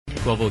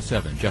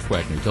12:07. Jeff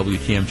Wagner,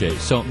 WTMJ.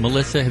 So,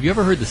 Melissa, have you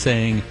ever heard the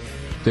saying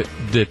that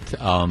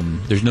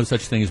there's no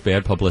such thing as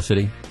bad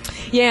publicity?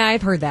 Yeah,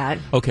 I've heard that.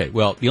 Okay,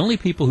 well, the only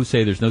people who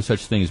say there's no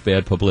such thing as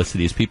bad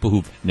publicity is people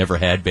who've never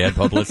had bad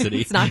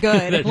publicity. It's not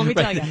good, let me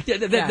tell you.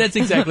 Yeah, that's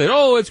exactly it.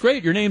 Oh, it's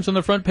great. Your name's on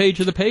the front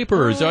page of the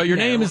papers. Your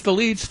name is the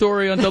lead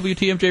story on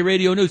WTMJ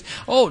Radio News.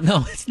 Oh,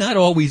 no, it's not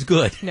always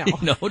good. No,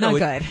 not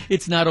good.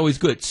 It's not always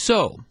good.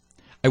 So,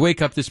 I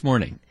wake up this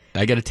morning.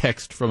 I get a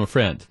text from a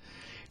friend.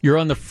 You're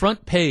on the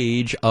front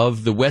page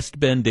of the West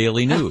Bend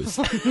Daily News.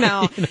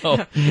 No.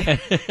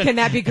 Can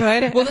that be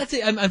good? Well, that's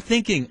it. I'm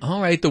thinking,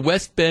 all right, the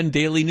West Bend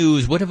Daily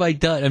News, what have I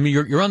done? I mean,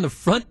 you're on the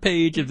front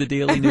page of the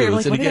Daily News.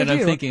 Like, and again,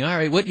 I'm thinking, all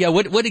right,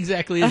 what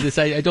exactly is this?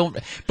 I don't,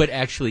 but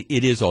actually,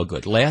 it is all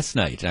good. Last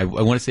night, I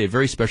want to say a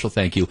very special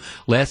thank you.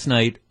 Last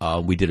night,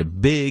 we did a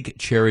big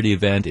charity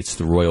event. It's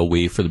the Royal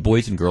We for the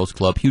Boys and Girls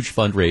Club, huge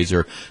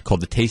fundraiser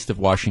called the Taste of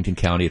Washington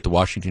County at the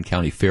Washington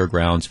County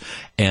Fairgrounds.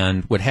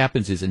 And what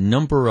happens is a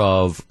number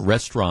of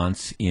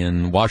restaurants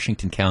in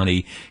Washington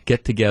County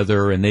get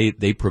together and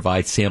they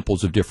provide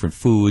samples of different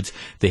foods.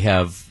 They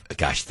have,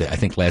 I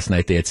think last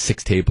night they had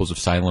 6 tables of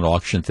silent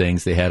auction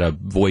things. They had a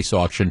voice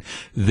auction.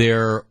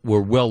 There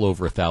were well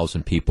over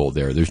 1,000 people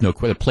there.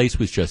 The place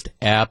was just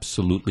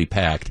absolutely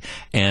packed.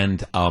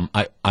 And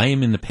I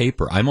am in the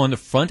paper. I'm on the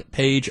front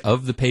page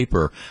of the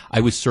paper. I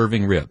was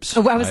serving ribs.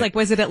 Oh, I was like,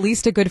 was it at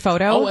least a good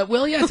photo? Oh,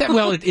 well, yeah.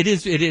 It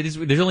is.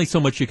 There's only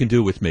so much you can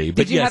do with me.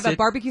 But Did you have a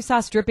barbecue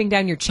sauce dripping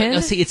down your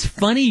chin? See, it's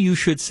funny you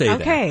should say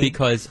that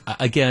because,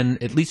 again,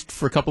 at least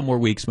for a couple more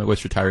weeks, my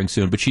wife's retiring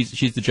soon, but she's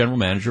the general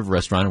manager of a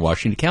restaurant in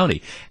Washington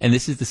County. And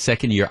this is the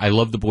second year. I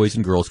love the Boys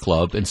and Girls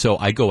Club. And so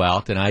I go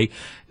out and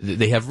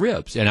they have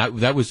ribs. And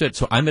that was it.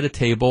 So I'm at a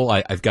table.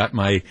 I've got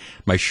my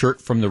shirt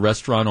from the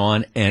restaurant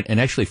on. And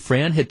actually,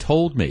 Fran had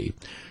told me,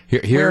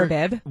 wear a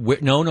bib?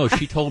 No.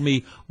 She told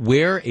me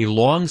wear a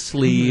long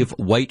sleeve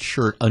white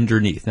shirt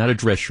underneath, not a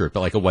dress shirt, but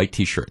like a white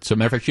T-shirt. So,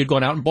 matter of fact, she had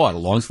gone out and bought a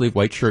long sleeve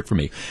white shirt for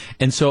me.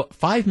 And so,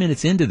 5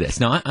 minutes into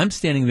this, now I'm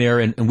standing there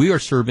and we are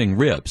serving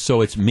ribs.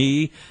 So it's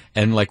me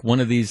and like one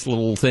of these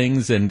little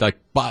things and like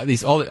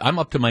I'm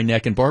up to my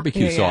neck in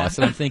barbecue sauce,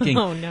 and I'm thinking,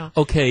 oh no,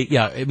 okay,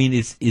 yeah. I mean,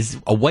 is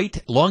a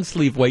white long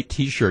sleeve white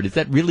T-shirt, is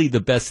that really the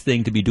best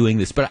thing to be doing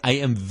this? But I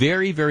am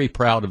very, very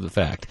proud of the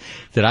fact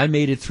that I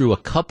made it through a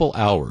couple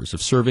hours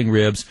of serving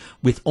ribs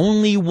with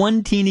only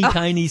one teeny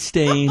tiny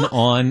stain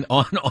on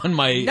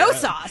my no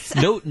sauce,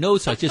 no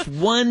sauce, just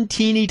one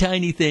teeny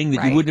tiny thing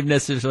that you wouldn't have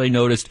necessarily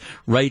noticed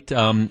right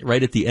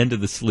at the end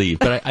of the sleeve.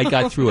 But I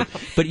got through it.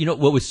 But you know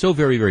what was so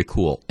very, very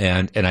cool,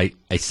 and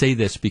I say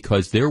this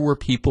because there were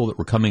people that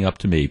were coming up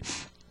to me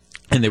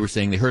and they were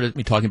saying they heard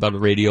me talking about the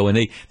radio and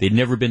they'd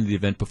never been to the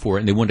event before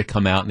and they wanted to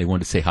come out and they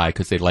wanted to say hi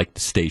because they liked the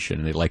station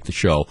and they liked the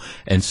show,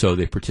 and so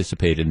they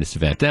participated in this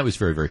event. That was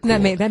very, very cool.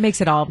 That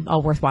makes it all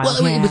worthwhile.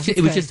 Well,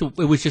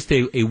 it was just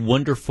a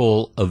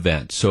wonderful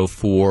event. So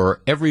for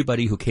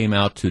everybody who came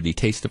out to the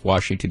Taste of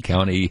Washington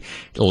County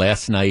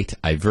last night,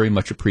 I very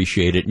much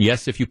appreciate it. And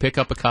yes, if you pick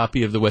up a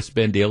copy of the West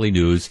Bend Daily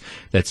News,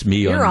 that's me.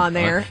 You're on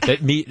there.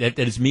 That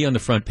is me on the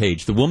front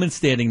page. The woman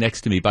standing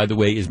next to me, by the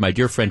way, is my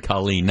dear friend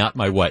Colleen, not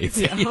my wife.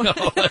 Yeah. You know?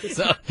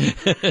 So,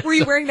 were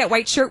you wearing that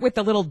white shirt with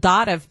the little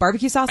dot of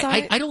barbecue sauce on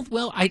it? I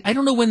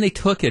don't know when they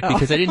took it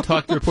because I didn't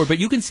talk to the reporter, but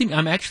you can see me.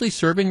 I'm actually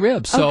serving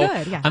ribs. So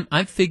good, yeah.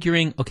 I'm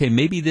figuring, okay,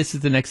 maybe this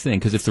is the next thing,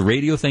 because if the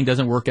radio thing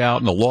doesn't work out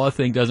and the law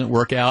thing doesn't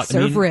work out,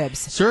 serve ribs.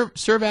 Serve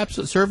ribs.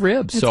 That's so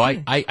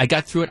good. I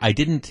got through it.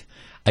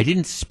 I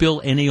didn't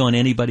spill any on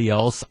anybody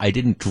else. I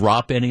didn't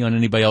drop any on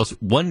anybody else.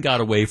 One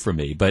got away from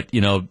me, but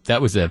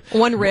that was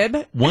one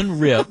rib. One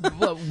rib.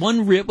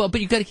 Well,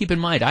 but you got to keep in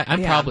mind,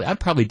 I'm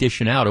probably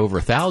dishing out over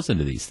 1,000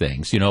 of these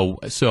things.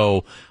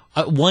 So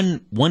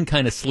one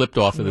kind of slipped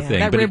off of the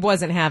thing. That rib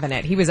wasn't having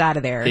it. He was out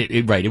of there.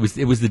 Right. It was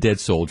the dead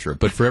soldier.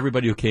 But for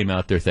everybody who came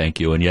out there, thank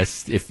you. And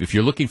yes, if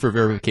you're looking for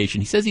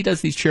verification, he says he does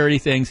these charity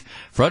things.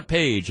 Front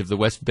page of the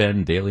West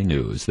Bend Daily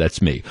News.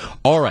 That's me.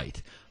 All right.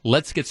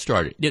 Let's get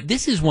started.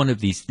 This is one of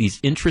these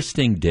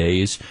interesting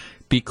days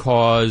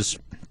because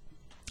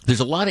there's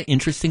a lot of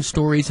interesting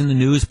stories in the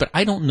news, but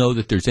I don't know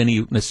that there's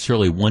any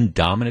necessarily one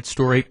dominant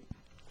story.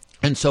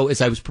 And so as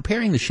I was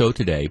preparing the show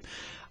today,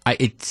 I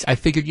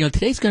figured,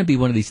 today's going to be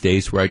one of these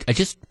days where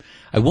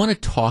I want to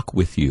talk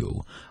with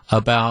you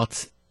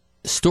about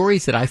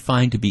stories that I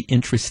find to be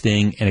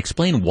interesting and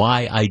explain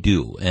why I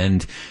do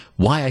and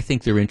why I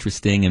think they're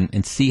interesting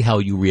and see how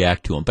you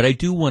react to them. But I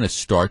do want to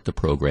start the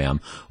program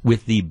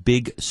with the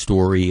big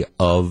story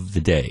of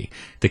the day,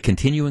 the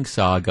continuing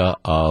saga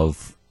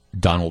of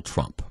Donald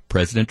Trump,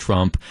 President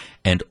Trump,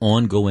 and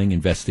ongoing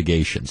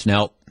investigations.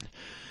 Now,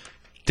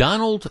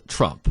 Donald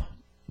Trump,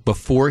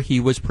 before he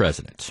was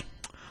president,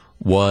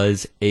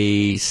 was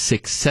a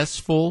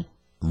successful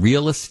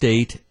real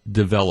estate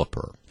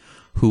developer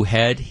who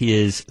had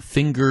his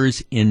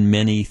fingers in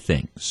many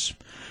things.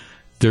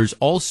 There's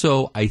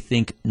also, I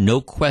think,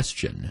 no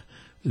question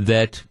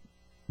that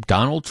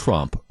Donald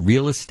Trump,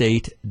 real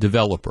estate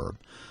developer,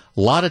 a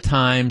lot of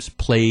times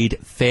played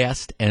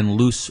fast and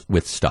loose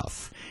with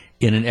stuff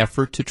in an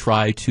effort to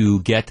try to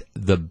get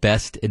the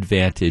best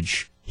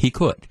advantage he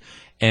could.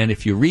 And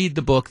if you read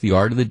the book, The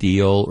Art of the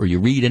Deal, or you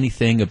read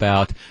anything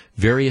about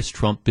various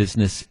Trump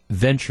business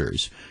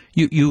ventures,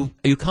 you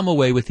come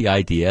away with the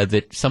idea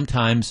that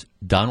sometimes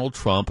Donald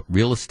Trump,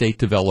 real estate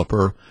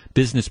developer,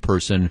 business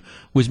person,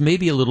 was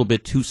maybe a little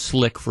bit too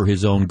slick for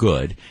his own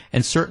good,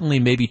 and certainly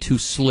maybe too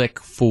slick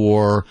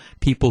for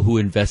people who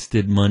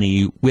invested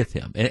money with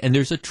him. And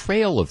there's a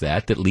trail of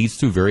that leads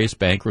through various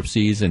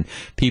bankruptcies and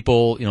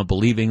people,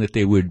 believing that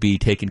they would be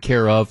taken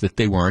care of, that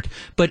they weren't.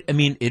 But I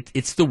mean,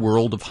 it's the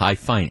world of high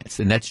finance,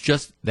 and that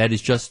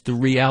is just the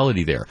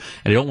reality there.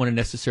 And I don't want to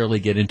necessarily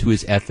get into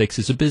his ethics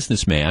as a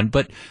businessman,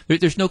 but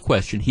there's no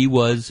question he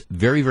was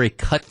very, very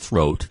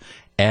cutthroat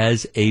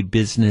as a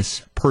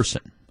business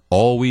person,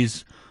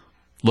 always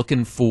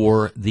looking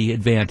for the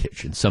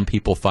advantage. And some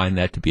people find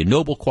that to be a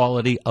noble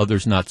quality,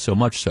 others not so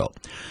much so.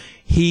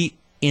 His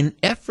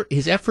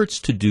efforts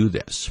to do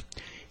this,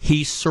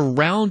 he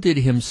surrounded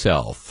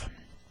himself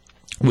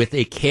with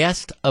a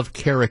cast of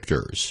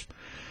characters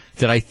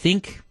that I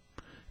think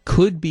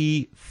could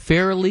be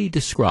fairly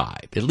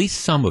described, at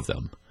least some of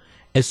them,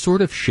 as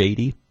sort of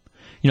shady.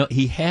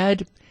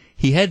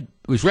 He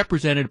was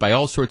represented by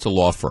all sorts of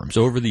law firms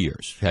over the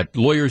years, had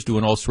lawyers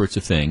doing all sorts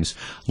of things.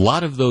 A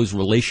lot of those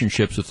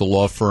relationships with the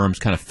law firms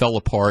kind of fell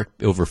apart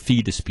over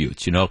fee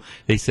disputes.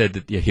 They said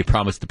that he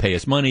promised to pay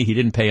us money, he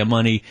didn't pay him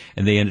money,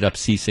 and they ended up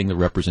ceasing the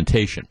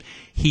representation.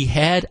 He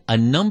had a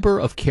number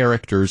of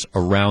characters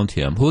around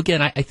him who,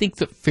 again, I think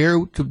the fair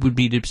would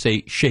be to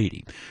say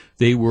shady.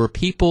 They were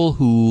people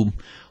who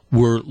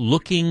were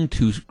looking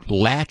to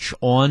latch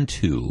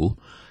onto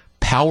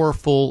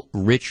powerful,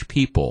 rich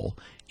people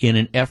in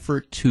an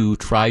effort to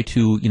try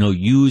to,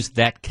 use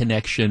that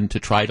connection to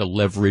try to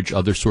leverage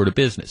other sort of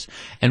business.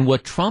 And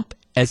what Trump,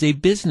 as a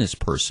business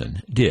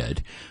person,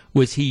 did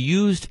was he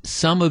used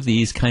some of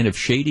these kind of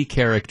shady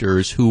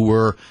characters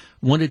who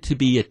wanted to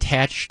be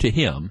attached to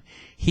him.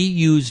 He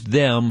used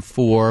them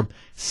for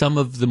some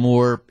of the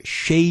more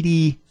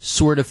shady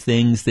sort of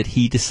things that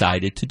he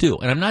decided to do.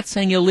 And I'm not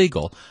saying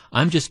illegal.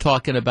 I'm just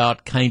talking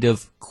about kind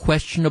of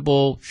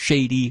questionable,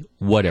 shady,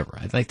 whatever.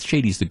 I think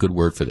shady is the good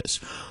word for this.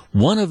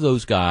 One of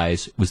those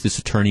guys was this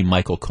attorney,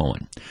 Michael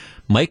Cohen.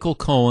 Michael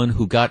Cohen,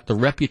 who got the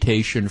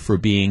reputation for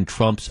being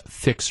Trump's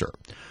fixer,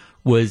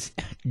 was,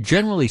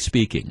 generally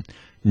speaking,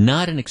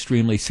 not an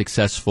extremely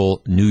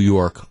successful New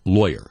York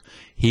lawyer.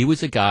 He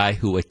was a guy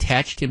who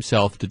attached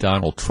himself to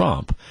Donald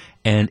Trump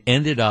and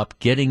ended up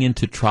getting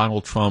into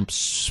Donald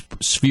Trump's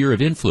sphere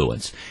of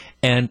influence.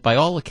 And by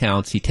all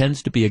accounts, he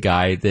tends to be a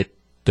guy that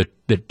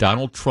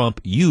Donald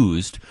Trump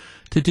used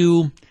to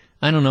do,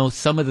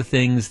 some of the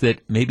things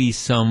that maybe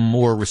some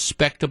more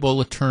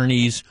respectable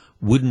attorneys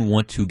wouldn't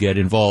want to get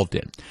involved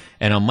in.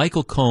 And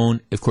Michael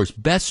Cohen, of course,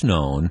 best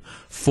known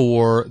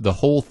for the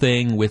whole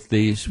thing with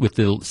the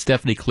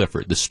Stephanie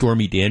Clifford, the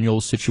Stormy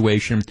Daniels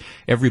situation.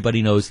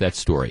 Everybody knows that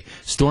story.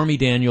 Stormy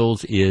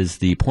Daniels is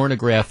the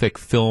pornographic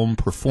film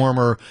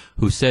performer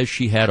who says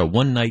she had a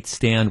one-night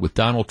stand with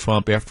Donald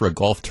Trump after a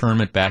golf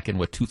tournament back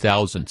in,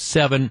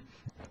 2007.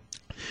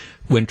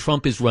 When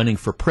Trump is running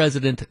for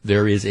president,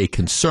 there is a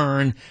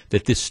concern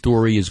that this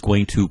story is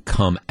going to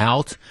come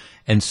out.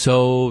 And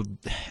so,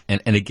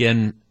 and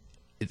again,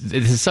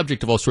 it's a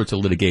subject of all sorts of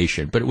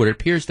litigation. But what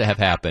appears to have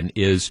happened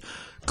is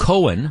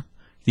Cohen,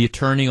 the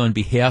attorney on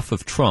behalf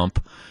of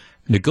Trump,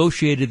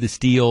 negotiated this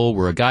deal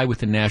where a guy with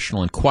the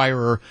National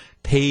Enquirer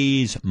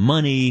pays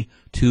money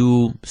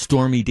to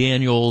Stormy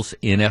Daniels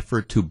in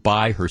effort to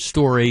buy her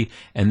story,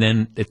 and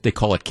then they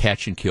call it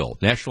catch and kill.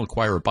 National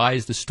Enquirer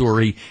buys the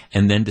story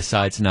and then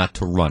decides not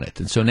to run it.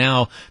 And so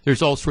now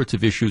there's all sorts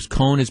of issues.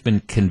 Cohen has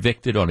been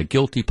convicted on a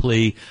guilty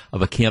plea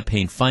of a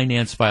campaign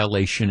finance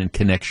violation in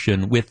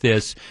connection with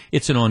this.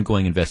 It's an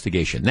ongoing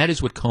investigation. That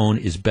is what Cohen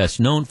is best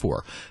known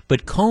for.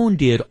 But Cohen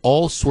did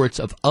all sorts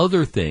of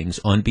other things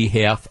on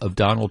behalf of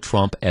Donald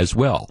Trump as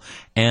well.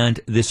 And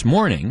this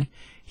morning,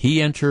 he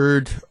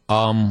entered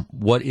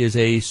what is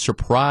a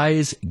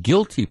surprise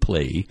guilty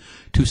plea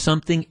to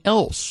something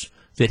else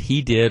that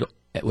he did,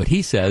 what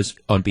he says,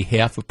 on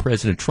behalf of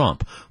President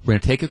Trump. We're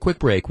going to take a quick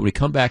break. When we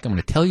come back, I'm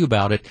going to tell you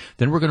about it.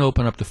 Then we're going to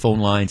open up the phone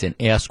lines and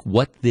ask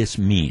what this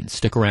means.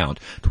 Stick around.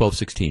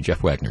 1216,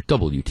 Jeff Wagner,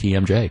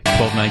 WTMJ.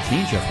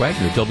 1219, Jeff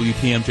Wagner,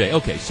 WTMJ.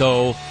 Okay,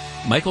 so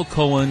Michael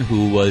Cohen,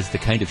 who was the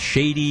kind of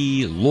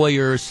shady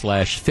lawyer /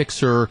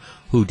 fixer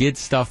who did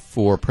stuff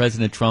for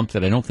President Trump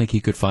that I don't think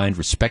he could find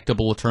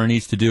respectable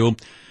attorneys to do.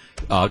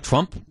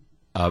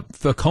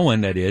 For Cohen,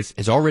 that is,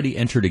 has already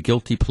entered a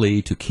guilty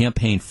plea to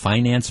campaign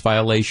finance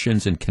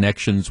violations in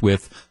connections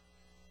with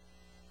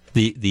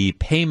the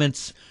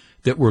payments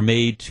that were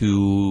made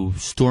to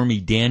Stormy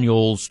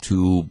Daniels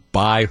to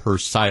buy her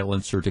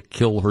silence or to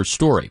kill her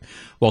story.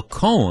 Well,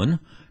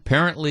 Cohen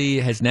apparently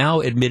has now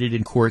admitted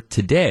in court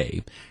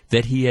today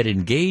that he had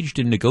engaged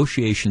in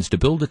negotiations to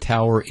build a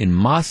tower in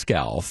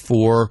Moscow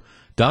for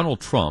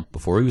Donald Trump,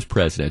 before he was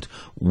president,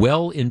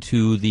 well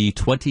into the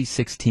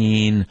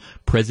 2016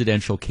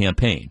 presidential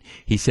campaign.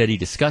 He said he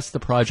discussed the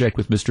project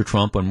with Mr.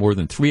 Trump on more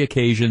than 3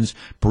 occasions,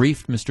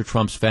 briefed Mr.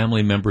 Trump's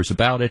family members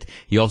about it.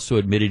 He also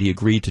admitted he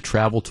agreed to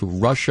travel to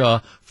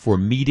Russia for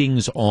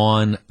meetings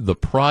on the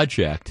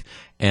project.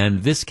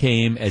 And this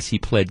came as he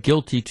pled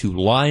guilty to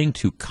lying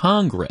to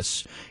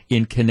Congress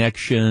in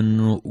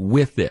connection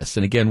with this.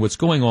 And again, what's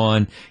going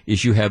on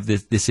is you have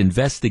this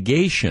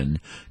investigation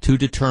to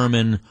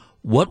determine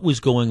what was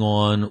going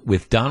on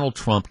with Donald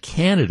Trump,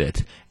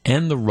 candidate,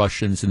 and the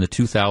Russians in the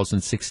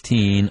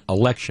 2016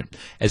 election.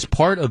 As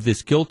part of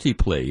this guilty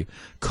plea,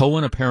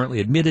 Cohen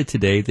apparently admitted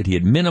today that he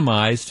had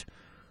minimized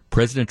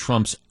President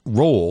Trump's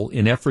role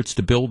in efforts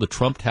to build the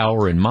Trump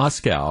Tower in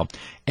Moscow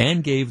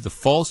and gave the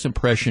false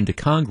impression to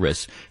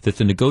Congress that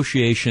the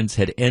negotiations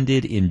had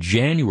ended in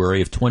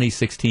January of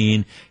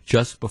 2016,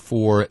 just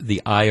before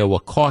the Iowa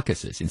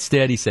caucuses.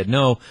 Instead, he said,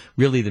 no,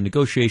 really the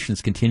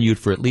negotiations continued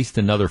for at least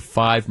another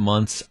 5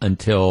 months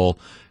until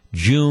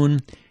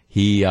June.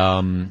 He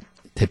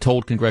had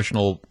told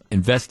congressional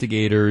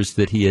investigators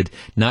that he had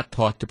not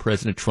talked to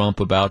President Trump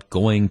about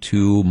going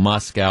to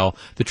Moscow.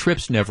 The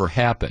trips never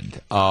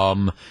happened.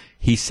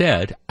 He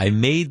said, I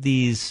made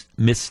these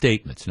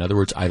misstatements. In other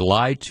words, I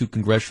lied to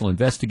congressional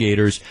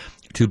investigators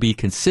to be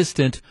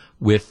consistent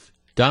with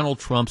Donald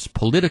Trump's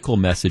political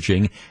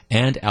messaging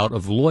and out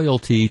of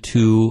loyalty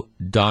to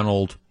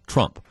Donald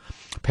Trump.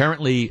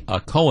 Apparently,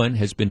 Cohen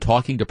has been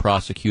talking to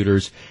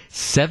prosecutors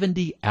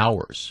 70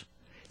 hours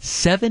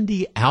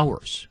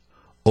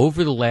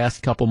over the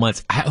last couple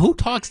months. Who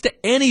talks to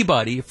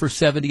anybody for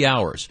 70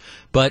 hours?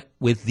 But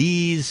with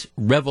these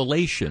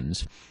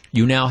revelations,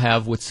 you now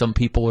have what some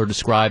people are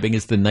describing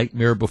as the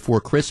nightmare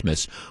before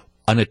Christmas.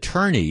 An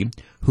attorney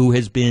who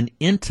has been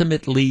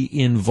intimately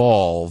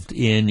involved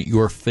in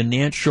your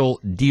financial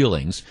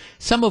dealings,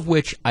 some of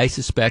which I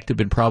suspect have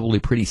been probably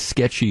pretty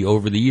sketchy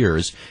over the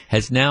years,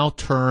 has now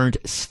turned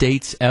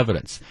state's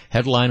evidence.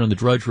 Headline on the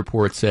Drudge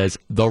Report says,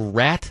 "The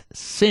rat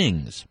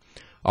sings."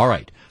 All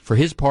right. For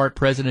his part,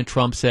 President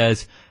Trump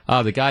says,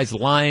 the guy's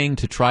lying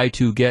to try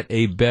to get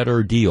a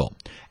better deal.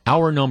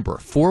 Our number,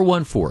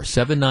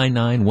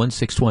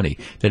 414-799-1620.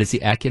 That is the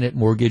Accunet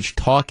Mortgage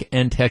talk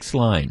and text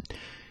line.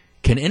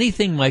 Can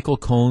anything Michael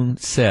Cohen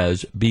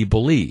says be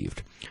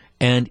believed?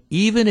 And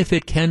even if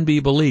it can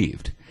be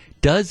believed,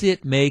 does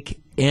it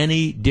make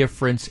any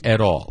difference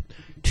at all?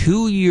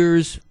 2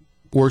 years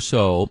or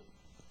so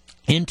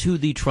into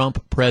the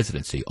Trump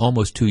presidency,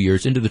 almost 2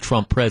 years into the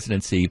Trump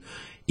presidency,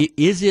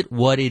 is it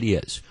what it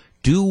is?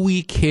 Do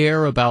we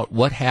care about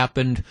what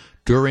happened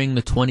during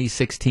the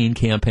 2016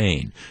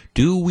 campaign?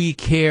 Do we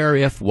care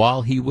if,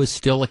 while he was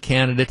still a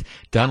candidate,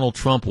 Donald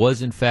Trump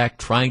was in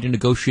fact trying to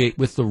negotiate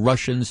with the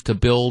Russians to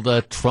build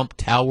a Trump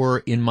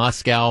Tower in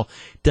Moscow?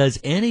 Does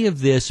any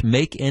of this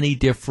make any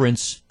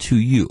difference to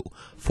you?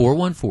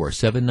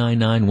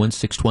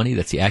 414-799-1620.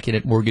 That's the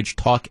Accunet Mortgage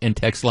talk and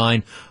text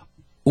line.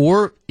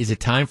 Or is it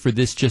time for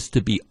this just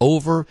to be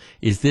over?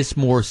 Is this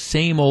more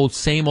same old,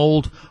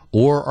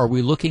 or are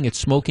we looking at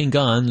smoking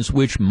guns,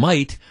 which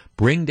might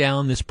bring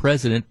down this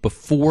president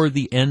before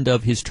the end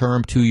of his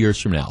term 2 years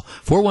from now?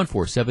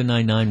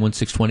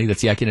 414-799-1620.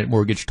 That's the Accunet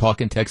Mortgage talk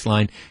and text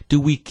line.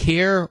 Do we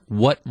care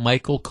what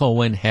Michael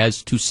Cohen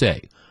has to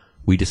say?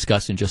 We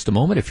discuss in just a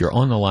moment. If you're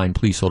on the line,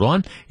 please hold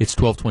on. It's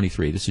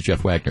 12:23. This is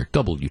Jeff Wagner,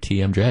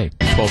 WTMJ.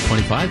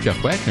 12:25,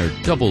 Jeff Wagner,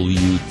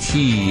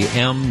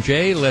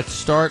 WTMJ. Let's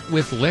start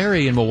with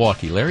Larry in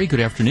Milwaukee. Larry,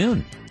 good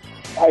afternoon.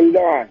 How you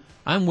doing?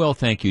 I'm well,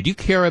 thank you. Do you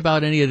care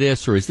about any of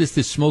this, or is this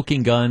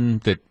smoking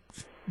gun that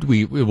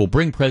we will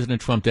bring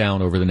President Trump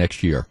down over the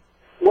next year?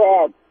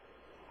 Well,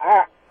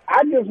 I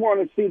just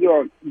want to see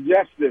the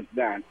justice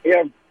done.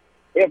 If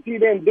he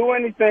didn't do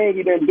anything,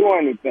 he didn't do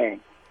anything.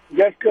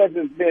 Just because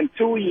it's been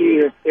 2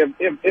 years, if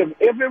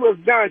it was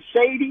done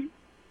shady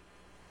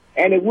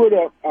and it would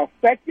have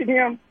affected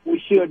him, we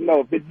should know.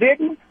 If it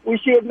didn't, we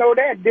should know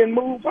that, then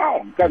move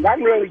on. Because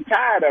I'm really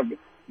tired of it,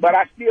 but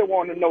I still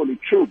want to know the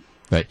truth.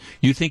 Right.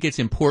 You think it's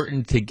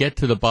important to get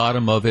to the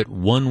bottom of it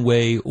one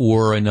way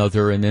or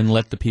another and then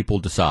let the people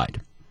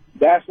decide?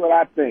 That's what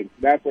I think.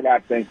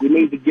 We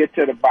need to get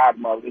to the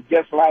bottom of it.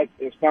 Just like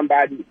if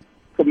somebody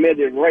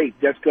committed rape,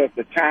 just because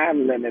the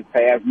time limit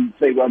passed, you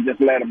say, well, just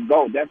let him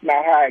go. That's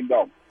not how it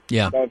goes.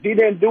 Yeah. So if he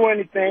didn't do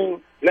anything,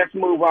 let's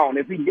move on.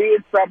 If he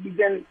did something,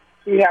 then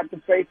he have to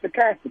face the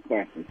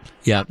consequences.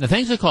 Yeah. Now,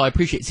 thanks for the call. I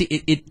appreciate it.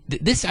 See,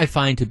 this I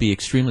find to be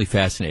extremely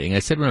fascinating. I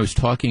said when I was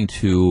talking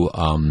to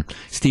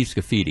Steve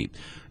Scafidi,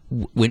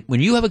 when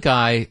you have a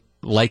guy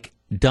like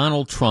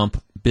Donald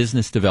Trump,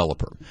 business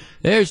developer,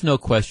 there's no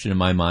question in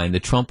my mind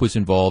that Trump was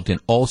involved in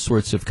all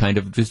sorts of kind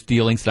of just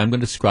dealings that I'm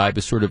going to describe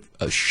as sort of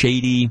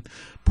shady,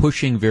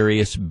 pushing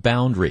various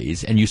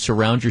boundaries, and you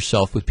surround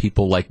yourself with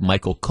people like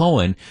Michael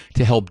Cohen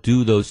to help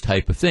do those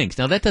type of things.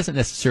 Now, that doesn't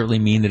necessarily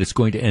mean that it's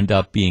going to end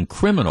up being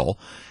criminal,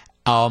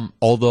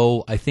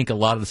 although I think a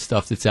lot of the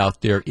stuff that's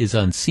out there is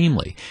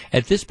unseemly.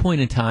 At this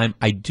point in time,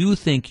 I do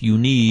think you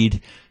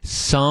need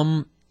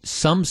some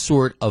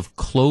sort of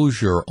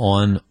closure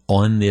on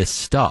this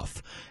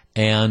stuff.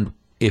 And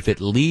if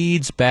it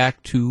leads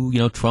back to,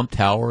 Trump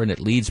Tower and it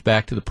leads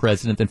back to the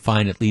president, then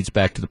fine, it leads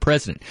back to the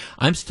president.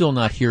 I'm still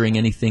not hearing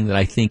anything that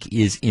I think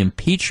is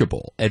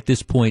impeachable at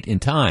this point in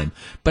time.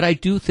 But I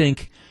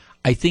think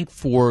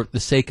for the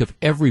sake of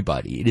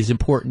everybody, it is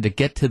important to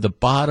get to the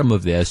bottom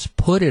of this,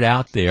 put it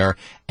out there,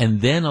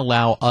 and then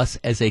allow us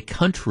as a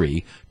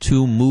country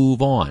to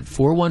move on.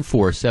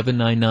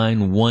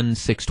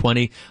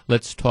 414-799-1620.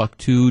 Let's talk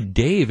to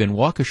Dave in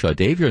Waukesha.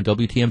 Dave, you're on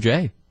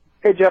WTMJ.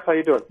 Hey, Jeff, how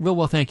you doing? Real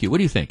well, thank you. What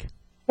do you think?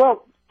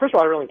 Well, first of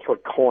all, I really don't care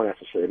what Cohen has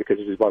to say because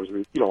he's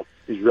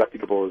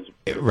reputable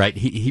as right.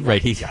 You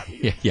might as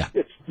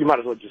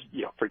well just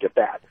forget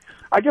that.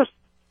 I just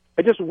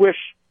wish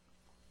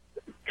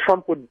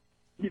Trump would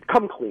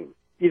come clean.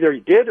 Either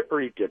he did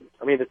or he didn't.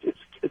 I mean,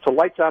 it's a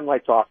lights on,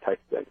 lights off type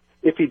thing.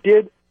 If he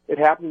did, it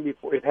happened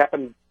before. It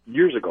happened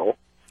years ago.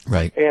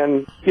 Right.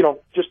 And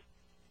just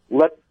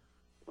let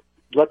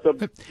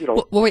the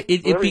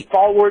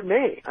fall where it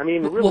may. I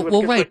mean,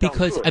 really. Right,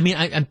 because I mean,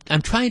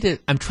 I'm trying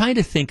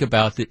to think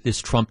about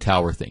this Trump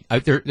Tower thing.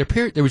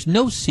 There was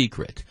no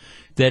secret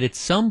that at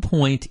some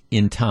point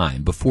in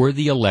time before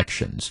the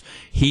elections,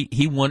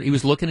 he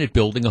was looking at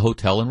building a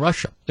hotel in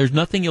Russia. There's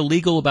nothing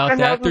illegal about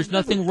that. There's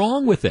nothing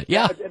wrong with it.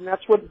 Yeah, and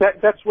that's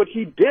what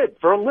he did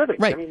for a living.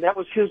 Right. I mean, that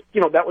was his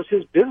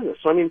business.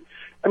 So I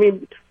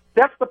mean.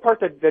 That's the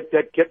part that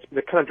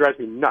kind of drives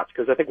me nuts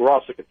because I think we're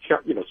all sick and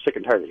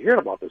tired of hearing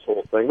about this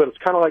whole thing. But it's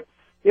kind of like,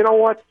 you know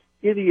what?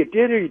 Either you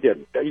did or you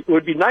didn't. It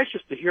would be nice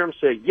just to hear him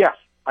say, yes,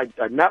 I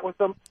met with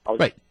them. I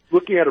was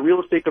looking at a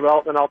real estate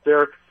development out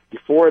there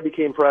before I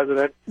became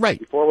president,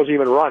 before I was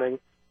even running.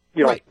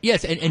 Right.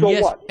 Yes, and so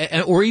yes,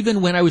 what? or even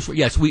when I was,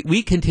 yes,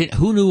 we continue.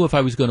 Who knew if I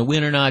was going to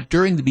win or not?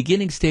 During the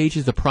beginning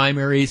stages, the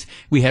primaries,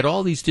 we had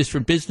all these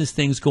different business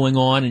things going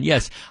on, and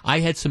yes, I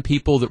had some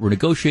people that were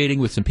negotiating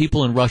with some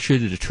people in Russia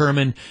to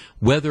determine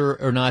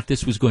whether or not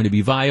this was going to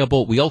be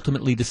viable. We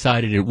ultimately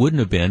decided it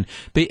wouldn't have been,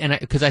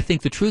 because I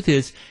think the truth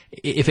is,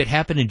 if it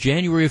happened in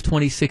January of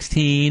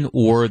 2016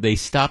 or they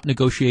stopped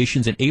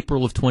negotiations in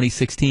April of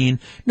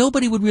 2016,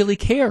 nobody would really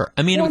care.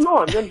 I mean, and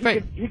then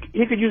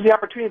he could use the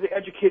opportunity to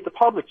educate the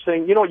public,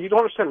 saying, you don't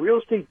understand, real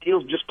estate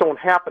deals just don't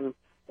happen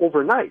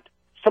overnight.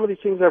 Some of these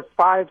things have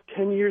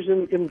 5-10 years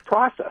in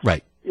process.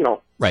 Right.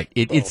 Right.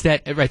 It's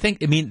that. I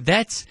think. I mean,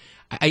 that's.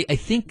 I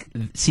think.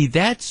 See,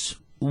 that's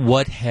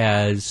what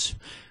has.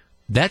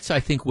 That's, I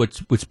think,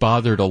 what's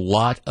bothered a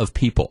lot of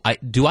people. I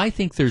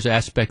think there's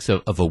aspects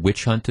of a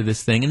witch hunt to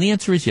this thing? And the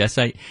answer is yes,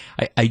 I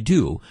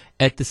do.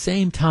 At the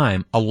same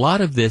time, a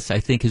lot of this, I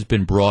think, has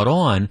been brought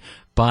on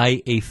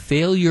by a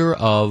failure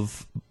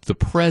of the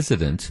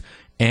president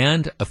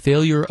and a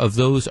failure of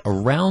those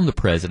around the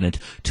president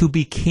to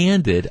be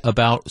candid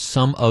about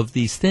some of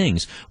these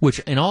things, which,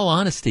 in all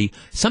honesty,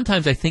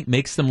 sometimes I think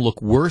makes them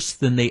look worse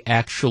than they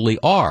actually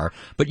are.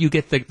 But you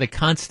get the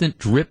constant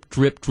drip,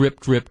 drip, drip,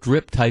 drip,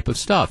 drip type of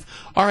stuff.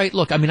 All right,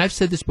 look, I mean, I've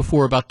said this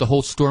before about the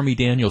whole Stormy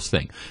Daniels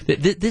thing.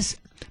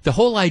 The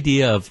whole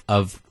idea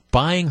of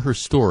buying her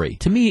story,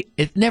 to me,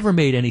 it never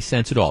made any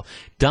sense at all.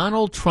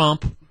 Donald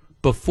Trump,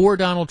 before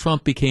Donald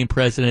Trump became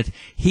president,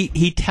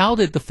 he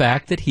touted the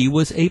fact that he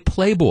was a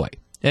playboy.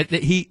 That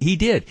he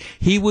did.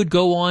 He would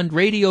go on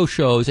radio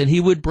shows and he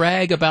would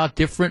brag about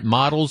different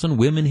models and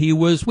women he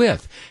was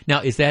with.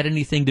 Now, is that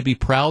anything to be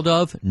proud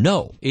of?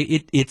 No,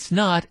 it's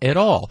not at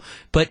all.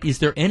 But is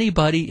there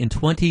anybody in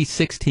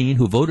 2016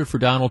 who voted for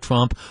Donald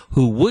Trump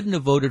who wouldn't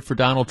have voted for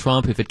Donald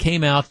Trump if it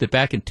came out that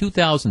back in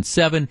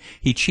 2007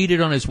 he cheated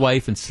on his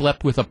wife and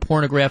slept with a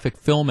pornographic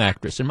film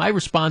actress? And my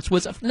response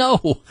was,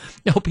 no,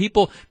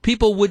 people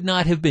would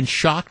not have been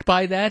shocked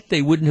by that.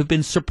 They wouldn't have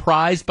been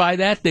surprised by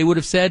that. They would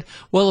have said,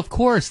 well, of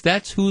course,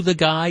 that's who the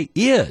guy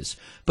is.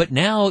 But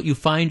now you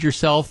find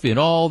yourself in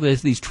all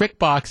these trick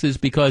boxes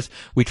because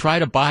we try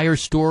to buy her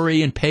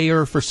story and pay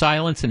her for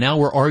silence, and now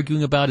we're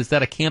arguing about, is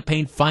that a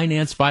campaign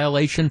finance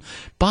violation?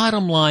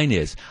 Bottom line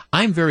is,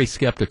 I'm very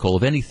skeptical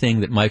of anything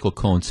that Michael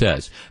Cohen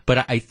says,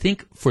 but I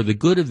think for the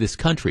good of this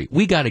country,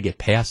 we got to get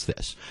past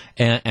this.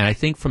 And I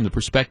think from the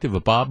perspective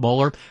of Bob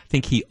Mueller, I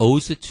think he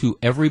owes it to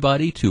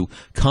everybody to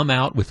come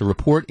out with a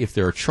report. If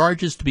there are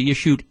charges to be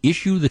issued,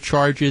 issue the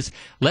charges,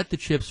 let the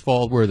chips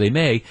fall where they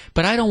may.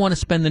 But I don't want to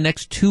spend the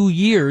next 2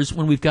 years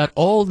when we've got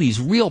all these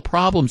real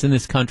problems in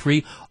this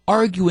country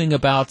arguing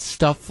about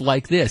stuff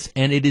like this.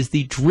 And it is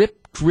the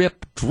drip,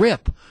 drip,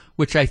 drip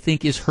which I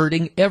think is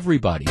hurting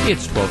everybody.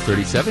 It's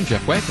 12:37.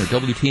 Jeff Wagner,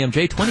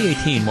 WTMJ.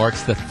 2018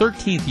 marks the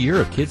 13th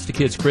year of Kids to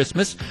Kids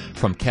Christmas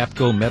from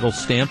Capco Metal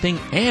Stamping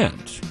and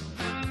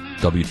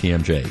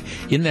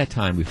WTMJ. In that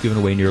time, we've given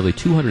away nearly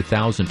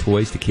 200,000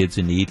 toys to kids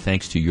in need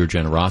thanks to your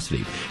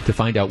generosity. To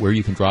find out where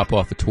you can drop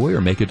off a toy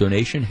or make a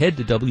donation, head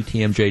to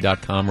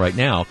WTMJ.com right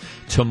now.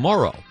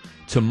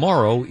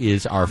 Tomorrow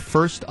is our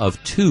first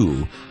of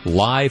 2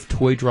 live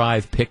toy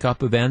drive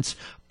pickup events.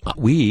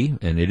 We,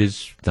 and it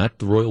is not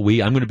the royal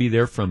we, I'm going to be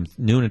there from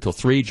noon until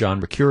 3. John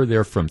McCure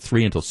there from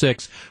 3 until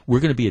 6. We're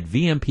going to be at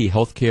VMP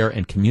Healthcare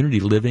and Community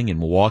Living in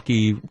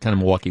Milwaukee, kind of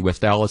Milwaukee,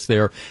 West Dallas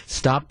there.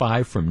 Stop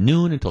by from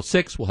noon until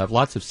 6. We'll have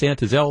lots of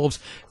Santa's elves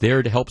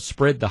there to help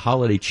spread the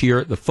holiday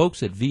cheer. The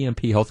folks at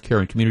VMP Healthcare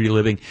and Community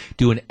Living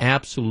do an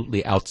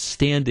absolutely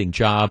outstanding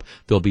job.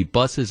 There'll be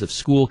buses of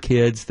school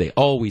kids. They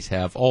always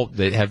have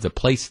they have the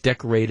place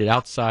decorated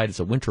outside. It's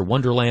a winter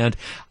wonderland.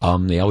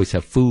 They always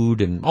have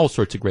food and all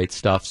sorts of great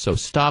stuff. So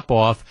stop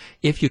off.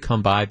 If you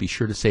come by, be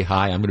sure to say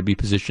hi. I'm going to be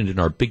positioned in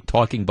our big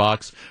talking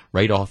box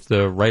right off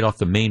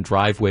the main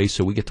driveway,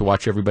 so we get to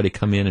watch everybody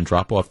come in and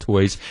drop off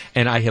toys.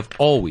 And I have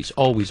always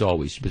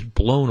been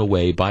blown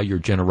away by your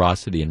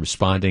generosity in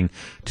responding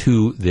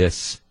to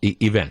this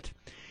event.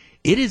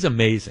 It is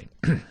amazing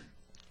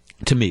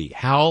to me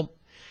how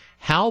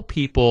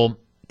people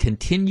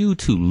continue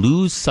to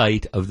lose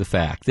sight of the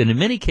fact that in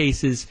many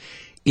cases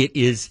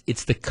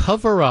it's the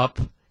cover up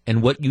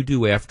and what you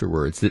do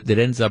afterwards that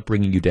ends up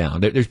bringing you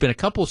down. There's been a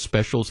couple of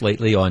specials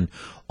lately on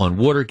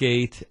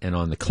Watergate and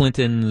on the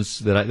Clintons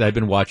that I've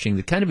been watching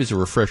that kind of is a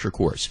refresher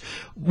course.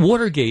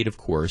 Watergate, of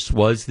course,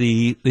 was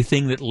the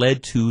thing that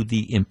led to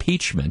the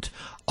impeachment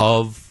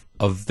of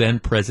then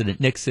President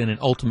Nixon and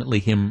ultimately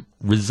him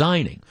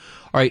resigning.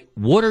 All right,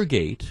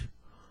 Watergate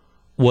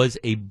was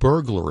a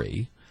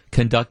burglary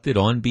conducted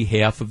on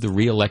behalf of the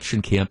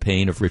re-election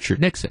campaign of Richard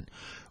Nixon.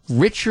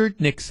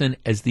 Richard Nixon,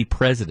 as the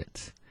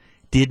president,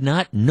 did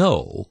not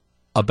know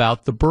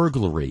about the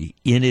burglary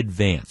in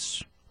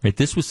advance. Right?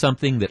 This was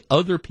something that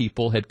other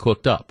people had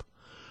cooked up.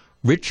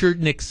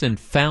 Richard Nixon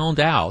found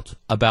out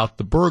about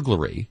the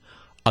burglary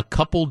a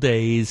couple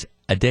days,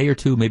 a day or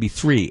two, maybe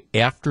 3,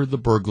 after the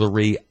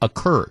burglary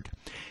occurred.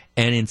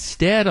 And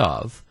instead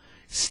of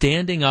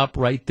standing up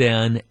right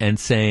then and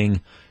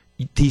saying,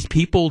 these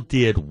people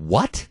did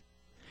what?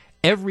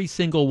 Every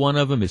single one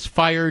of them is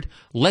fired.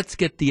 Let's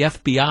get the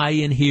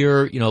FBI in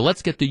here.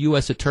 Let's get the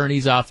U.S.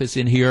 Attorney's Office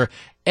in here.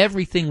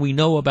 Everything we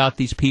know about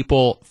these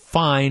people,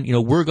 fine.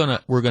 We're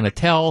gonna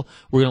tell.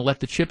 We're gonna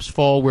let the chips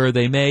fall where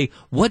they may.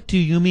 What do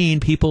you mean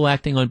people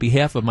acting on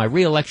behalf of my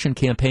re-election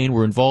campaign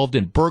were involved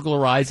in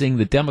burglarizing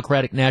the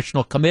Democratic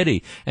National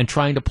Committee and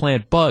trying to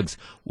plant bugs?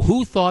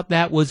 Who thought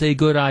that was a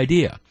good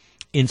idea?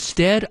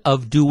 Instead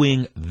of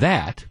doing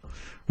that,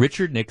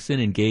 Richard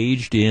Nixon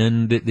engaged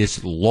in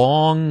this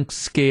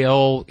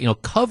long-scale,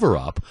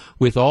 cover-up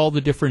with all the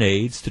different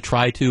aides to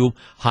try to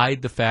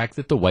hide the fact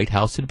that the White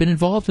House had been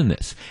involved in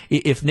this.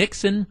 If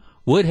Nixon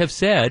would have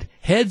said,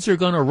 heads are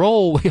going to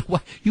roll,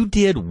 you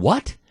did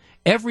what?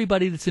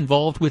 Everybody that's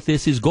involved with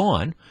this is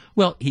gone.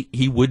 Well,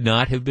 he would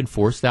not have been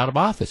forced out of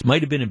office.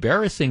 Might have been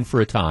embarrassing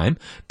for a time,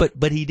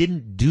 but he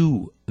didn't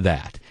do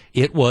that.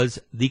 It was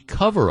the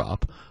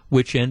cover-up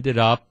which ended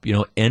up,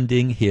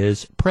 ending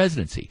his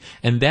presidency.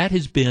 And that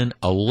has been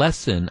a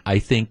lesson, I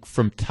think,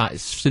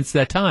 since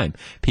that time.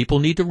 People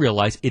need to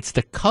realize it's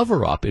the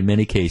cover-up in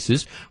many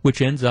cases which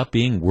ends up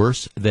being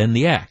worse than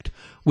the act.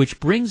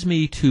 Which brings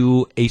me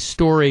to a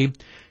story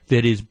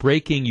that is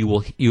breaking.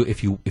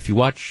 If you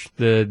watch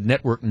the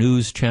network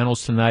news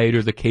channels tonight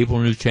or the cable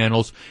news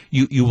channels,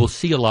 you will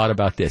see a lot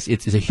about this.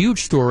 It's a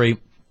huge story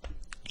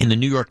in the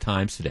New York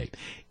Times today.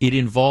 It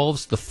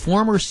involves the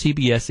former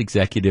CBS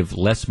executive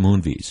Les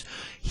Moonves.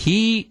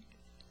 He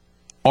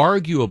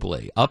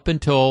arguably, up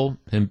until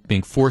him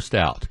being forced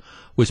out,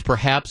 was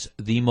perhaps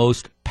the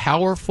most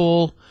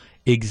powerful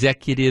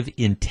executive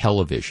in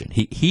television.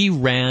 He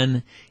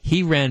ran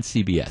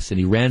CBS, and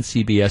he ran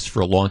CBS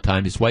for a long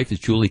time. His wife is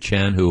Julie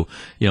Chen, who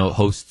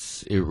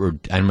hosts, or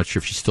I'm not sure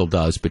if she still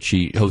does, but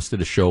she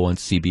hosted a show on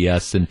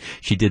CBS, and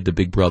she did the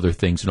Big Brother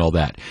things and all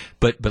that.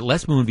 But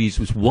Les Moonves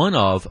was one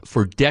of,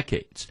 for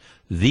decades,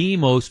 the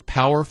most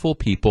powerful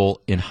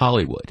people in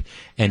Hollywood.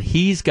 And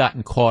he's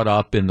gotten caught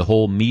up in the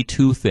whole Me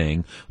Too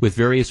thing with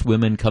various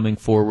women coming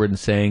forward and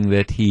saying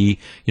that he,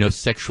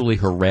 sexually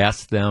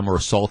harassed them or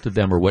assaulted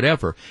them or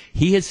whatever.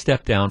 He has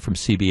stepped down from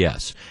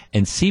CBS.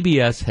 And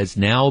CBS has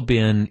now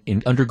been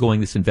undergoing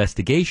this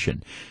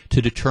investigation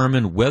to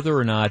determine whether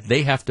or not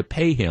they have to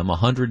pay him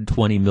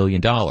 $120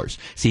 million.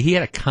 See, he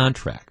had a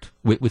contract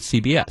with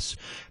CBS.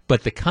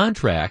 But the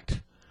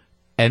contract,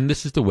 and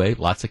this is the way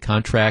lots of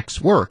contracts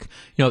work,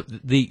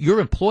 your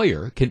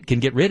employer can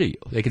get rid of you.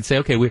 They can say,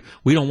 okay, we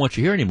don't want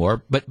you here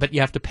anymore, but you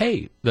have to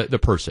pay the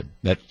person.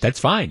 That's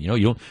fine.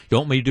 You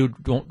don't want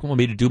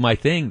me to do my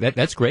thing.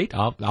 That's great.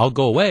 I'll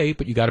go away,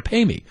 but you got to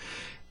pay me.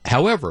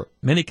 However,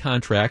 many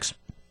contracts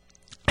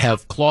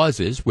have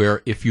clauses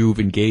where if you've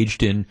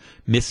engaged in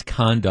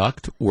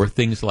misconduct or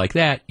things like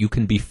that, you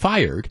can be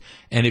fired.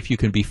 And if you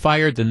can be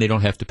fired, then they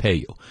don't have to pay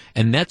you.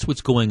 And that's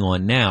what's going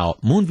on now.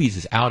 Moonves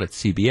is out at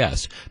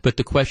CBS, but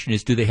the question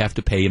is, do they have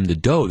to pay him the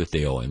dough that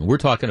they owe him? We're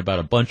talking about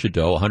a bunch of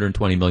dough,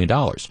 $120 million.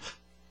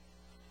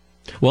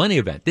 Well, in any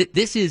event,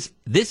 this is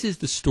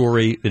the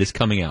story that is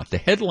coming out. The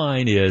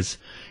headline is,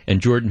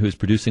 and Jordan, who is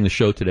producing the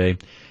show today,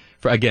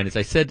 again, as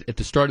I said at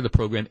the start of the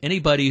program,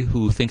 anybody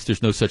who thinks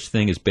there's no such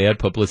thing as bad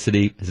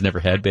publicity has never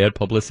had bad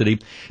publicity.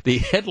 The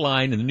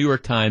headline in the New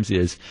York Times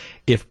is,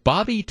 "If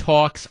Bobby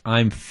talks,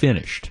 I'm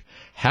finished.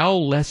 How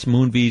Les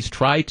Moonves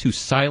Try to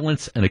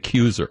Silence an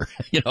Accuser.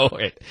 All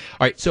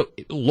right. So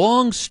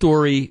long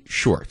story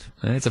short,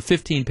 it's a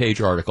 15-page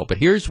article, but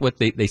here's what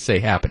they say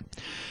happened.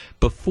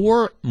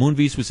 Before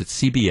Moonves was at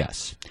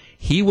CBS,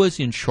 he was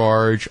in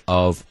charge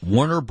of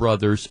Warner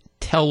Brothers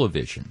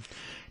Television.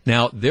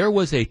 Now, there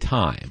was a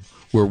time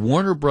where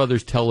Warner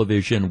Brothers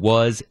Television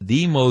was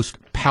the most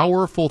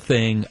powerful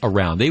thing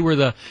around. They were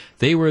the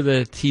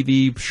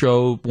TV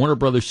show. Warner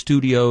Brothers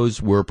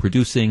Studios were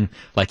producing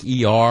like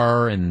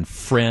ER and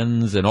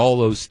Friends and all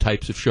those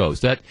types of shows.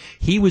 That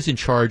he was in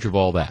charge of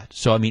all that.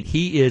 So I mean,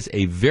 he is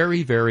a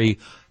very, very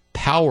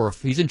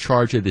powerful. He's in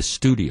charge of this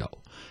studio,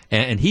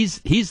 and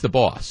he's the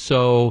boss.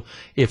 So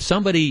if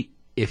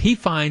he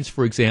finds,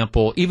 for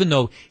example, even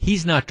though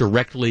he's not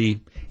directly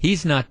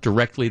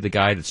the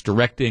guy that's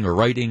directing or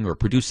writing or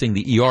producing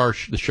the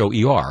show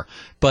ER,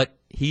 but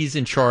he's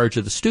in charge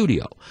of the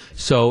studio.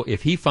 So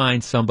if he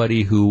finds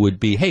somebody who would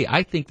be, hey,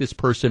 I think this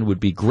person would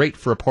be great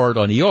for a part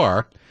on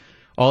ER,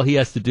 all he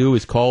has to do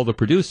is call the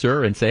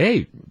producer and say,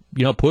 hey,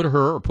 put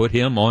her or put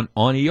him on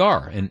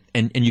ER,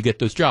 and you get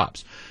those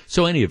jobs.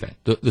 So in any event,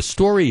 the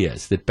story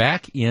is that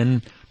back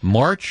in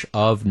March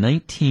of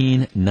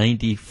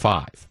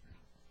 1995,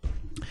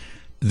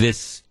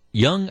 this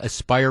young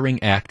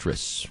aspiring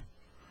actress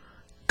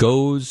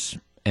goes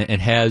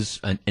and has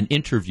an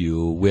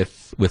interview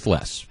with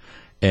Les.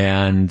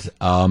 And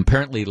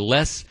apparently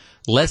Les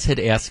had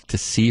asked to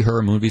see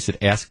her. Moonves had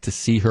asked to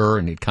see her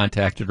and had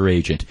contacted her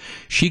agent.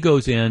 She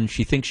goes in.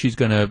 She thinks she's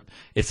going to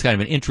 – it's kind of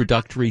an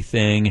introductory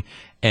thing.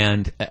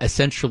 And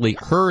essentially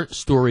her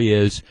story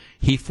is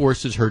he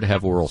forces her to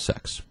have oral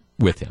sex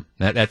with him.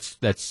 That's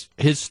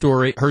his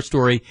story, her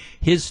story.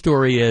 His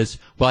story is,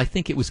 well, I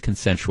think it was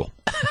consensual.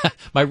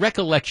 My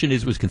recollection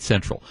is it was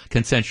consensual.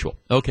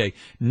 Okay.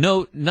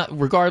 No,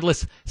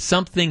 regardless,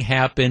 something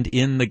happened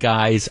in the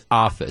guy's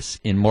office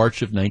in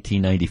March of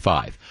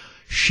 1995.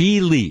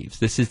 She leaves.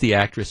 This is the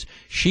actress.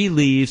 She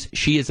leaves.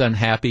 She is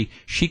unhappy.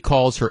 She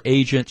calls her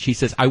agent. She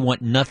says, I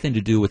want nothing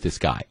to do with this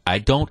guy.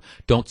 Don't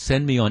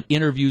send me on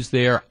interviews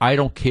there. I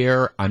don't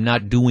care. I'm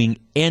not doing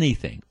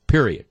anything.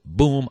 Period.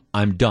 Boom.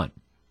 I'm done.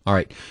 All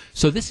right.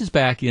 So this is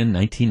back in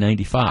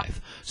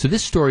 1995. So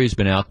this story has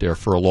been out there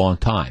for a long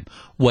time.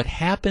 What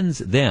happens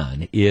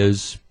then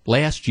is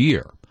last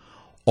year,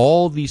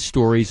 all these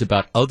stories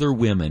about other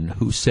women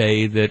who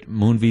say that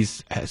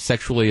Moonves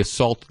sexually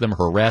assaulted them,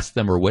 harassed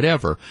them, or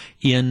whatever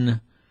when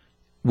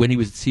he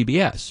was at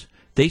CBS,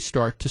 they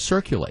start to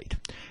circulate.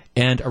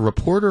 And a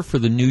reporter for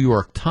the New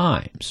York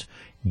Times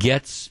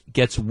gets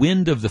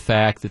wind of the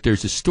fact that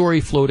there's a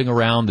story floating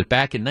around that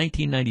back in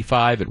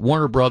 1995 at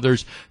Warner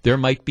Brothers, there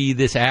might be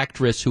this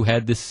actress who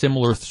had this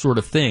similar sort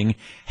of thing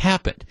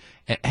happen.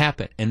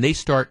 And they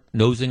start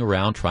nosing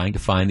around trying to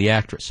find the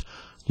actress.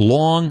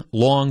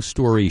 Long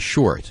story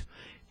short,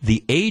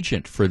 the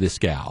agent for this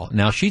gal,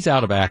 now she's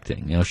out of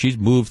acting, she's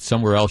moved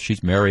somewhere else,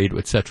 she's married,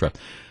 etc.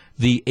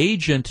 The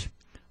agent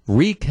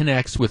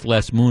reconnects with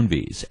Les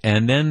Moonves,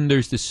 and then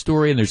there's this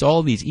story, and there's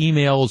all these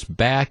emails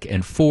back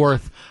and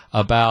forth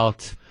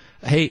about,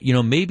 hey,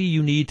 maybe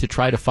you need to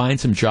try to find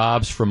some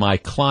jobs for my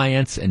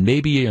clients, and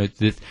maybe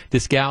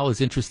this gal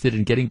is interested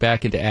in getting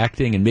back into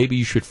acting, and maybe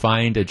you should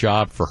find a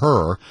job for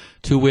her,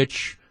 to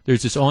which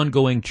there's this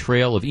ongoing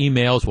trail of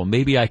emails, well,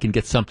 maybe I can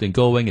get something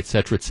going, et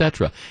cetera, et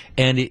cetera.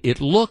 And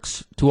it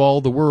looks to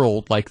all the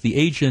world like the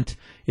agent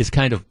is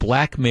kind of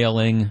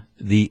blackmailing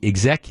the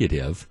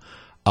executive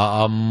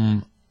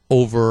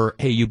over,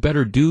 hey, you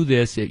better do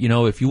this,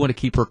 if you want to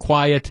keep her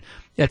quiet.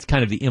 That's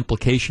kind of the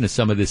implication of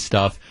some of this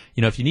stuff.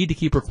 If you need to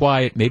keep her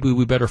quiet, maybe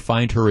we better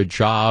find her a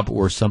job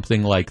or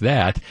something like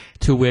that,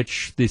 to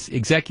which this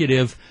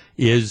executive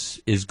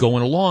is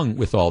going along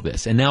with all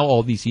this. And now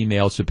all these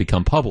emails have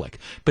become public.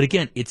 But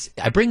again,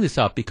 I bring this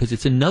up because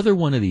it's another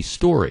one of these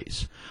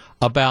stories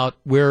about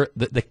where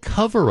the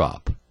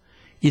cover-up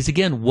is,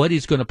 again, what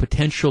is going to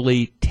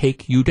potentially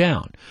take you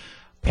down.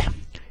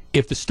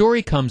 If the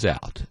story comes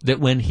out that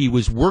when he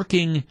was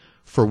working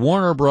for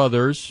Warner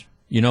Brothers,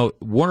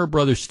 Warner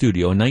Brothers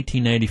Studio in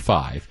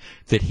 1995,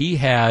 that he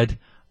had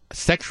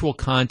sexual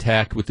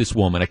contact with this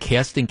woman, a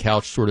casting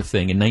couch sort of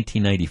thing in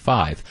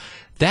 1995,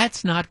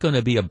 that's not going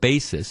to be a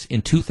basis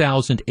in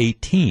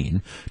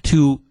 2018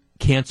 to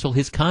cancel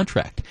his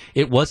contract.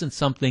 It wasn't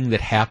something that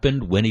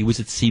happened when he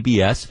was at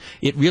CBS.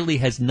 It really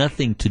has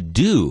nothing to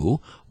do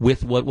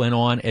with what went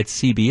on at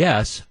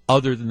CBS,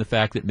 other than the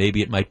fact that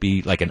maybe it might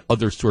be like an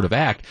other sort of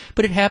act,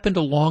 but it happened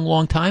a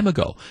long time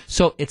ago.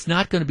 So it's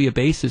not going to be a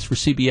basis for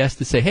CBS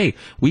to say, hey,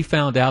 we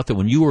found out that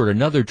when you were at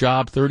another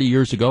job 30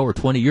 years ago or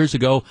 20 years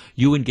ago,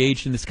 you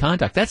engaged in this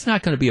conduct. That's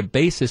not going to be a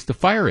basis to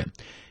fire him.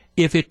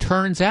 If it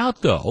turns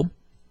out, though,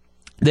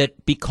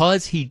 that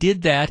because he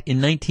did that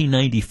in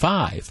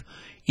 1995,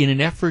 in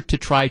an effort to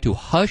try to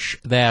hush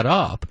that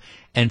up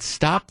and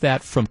stop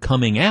that from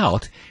coming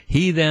out,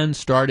 he then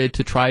started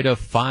to try to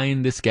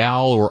find this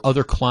gal or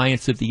other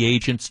clients of the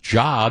agent's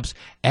jobs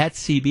at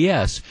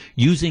CBS,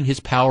 using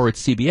his power at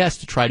CBS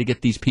to try to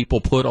get these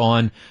people put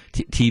on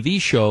TV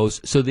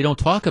shows so they don't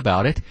talk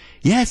about it.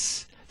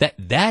 Yes,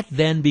 that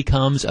then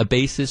becomes a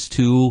basis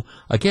to,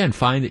 again,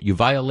 find that you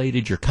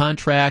violated your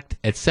contract,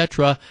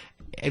 etc.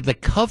 The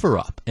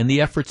cover-up and the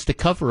efforts to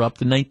cover up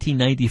the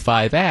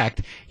 1995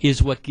 Act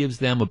is what gives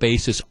them a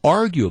basis,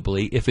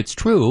 arguably, if it's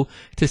true,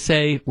 to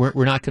say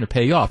we're not going to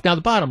pay you off. Now,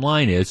 the bottom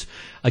line is,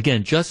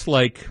 again, just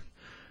like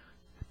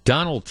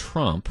Donald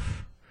Trump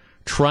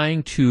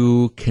trying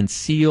to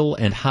conceal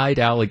and hide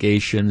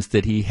allegations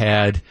that he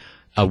had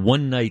a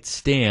one-night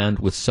stand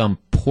with some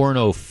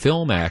porno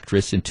film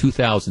actress in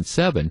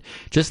 2007,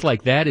 just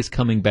like that is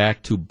coming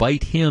back to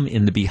bite him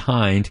in the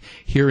behind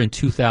here in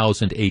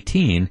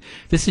 2018.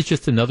 This is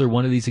just another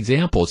one of these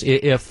examples.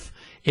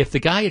 If the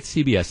guy at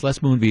CBS, Les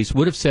Moonves,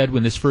 would have said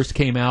when this first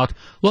came out,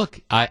 look,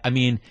 I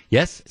mean,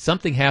 yes,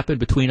 something happened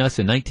between us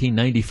in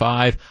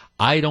 1995.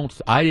 I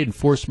didn't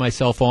force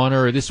myself on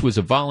her. This was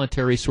a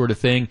voluntary sort of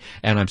thing,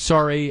 and I'm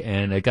sorry,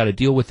 and I got to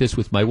deal with this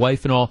with my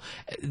wife and all.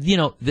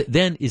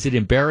 Then is it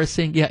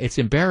embarrassing? Yeah, it's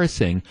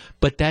embarrassing,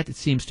 but that, it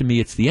seems to me,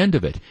 it's the end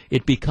of it.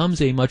 It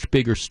becomes a much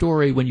bigger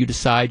story when you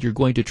decide you're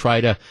going to try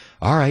to,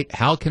 all right,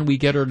 how can we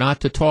get her not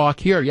to talk?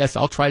 Here, yes,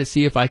 I'll try to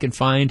see if I can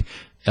find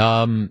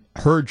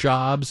her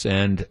jobs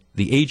and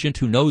the agent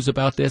who knows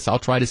about this. I'll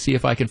try to see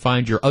if I can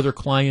find your other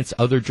clients,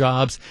 other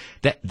jobs.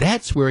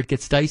 That's where it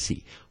gets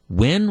dicey.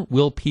 When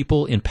will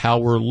people in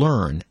power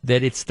learn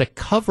that it's the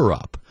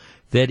cover-up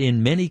that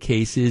in many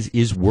cases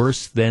is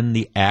worse than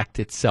the act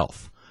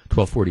itself?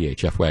 1248,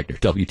 Jeff Wagner,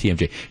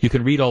 WTMJ. You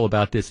can read all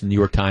about this in the New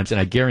York Times,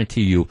 and I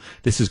guarantee you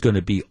this is going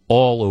to be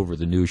all over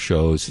the news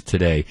shows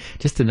today.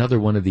 Just another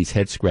one of these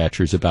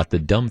head-scratchers about the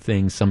dumb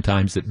things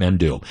sometimes that men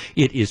do.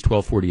 It is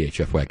 1248,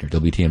 Jeff Wagner,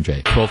 WTMJ.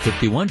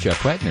 1251,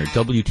 Jeff Wagner,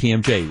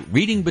 WTMJ.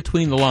 Reading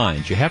between the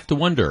lines, you have to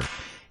wonder,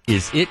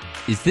 is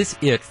this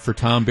it for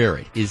Tom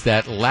Barrett? Is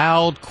that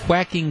loud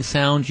quacking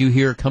sound you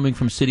hear coming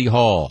from City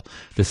Hall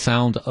the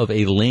sound of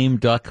a lame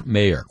duck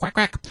mayor? Quack,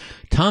 quack.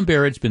 Tom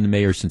Barrett's been the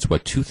mayor since,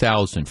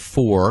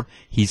 2004.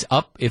 He's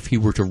up, if he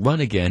were to run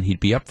again, he'd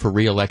be up for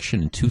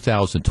re-election in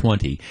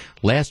 2020.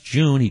 Last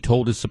June, he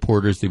told his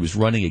supporters that he was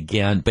running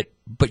again,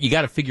 but you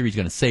got to figure he's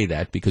going to say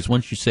that, because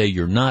once you say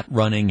you're not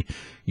running,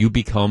 you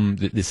become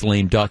this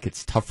lame duck.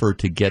 It's tougher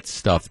to get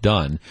stuff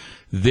done.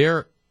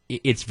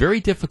 It's very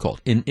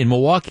difficult. In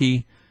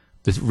Milwaukee,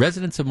 the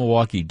residents of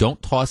Milwaukee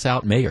don't toss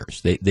out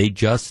mayors. They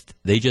just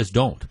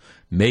don't.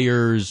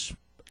 Mayors,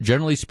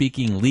 generally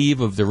speaking,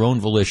 leave of their own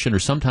volition, or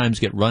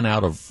sometimes get run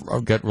out on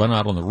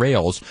the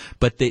rails,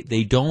 but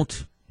they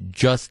don't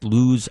just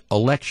lose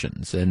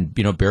elections. And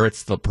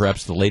Barrett's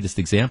perhaps the latest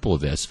example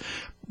of this.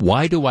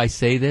 Why do I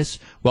say this?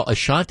 Well,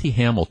 Ashanti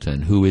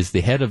Hamilton, who is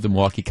the head of the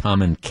Milwaukee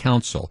Common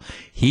Council,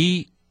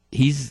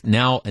 he's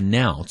now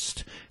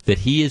announced that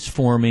he is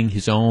forming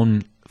his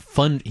own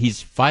fund.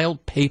 He's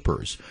filed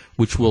papers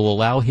which will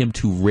allow him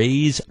to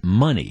raise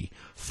money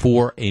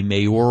for a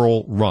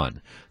mayoral run.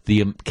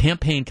 The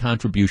campaign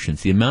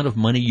contributions, the amount of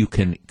money you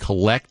can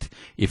collect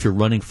if you're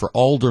running for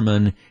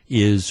alderman,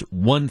 is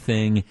one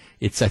thing.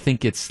 I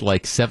think it's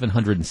like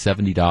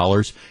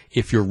 $770.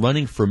 If you're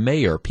running for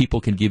mayor, people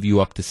can give you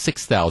up to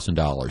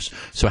 $6,000.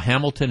 So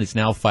Hamilton has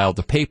now filed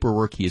the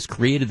paperwork. He has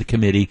created the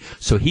committee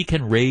so he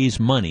can raise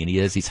money, and he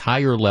has these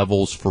higher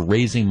levels for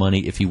raising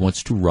money if he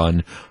wants to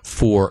run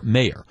for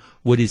mayor.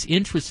 What is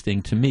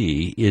interesting to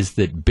me is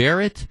that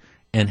Barrett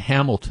and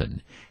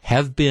Hamilton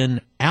have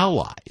been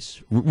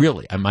allies.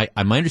 Really, my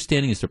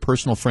understanding is they're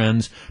personal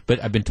friends,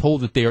 but I've been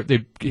told that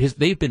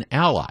they've been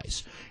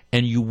allies.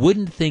 And you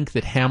wouldn't think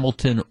that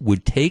Hamilton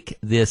would take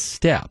this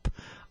step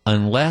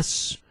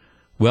unless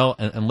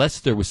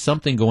there was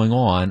something going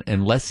on,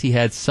 unless he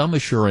had some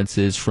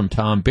assurances from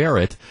Tom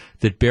Barrett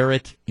that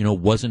Barrett,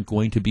 wasn't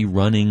going to be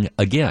running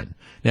again.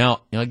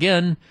 Now,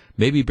 again,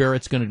 maybe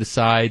Barrett's going to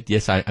decide,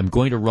 yes, I'm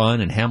going to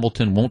run, and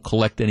Hamilton won't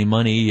collect any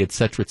money, et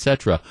cetera, et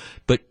cetera.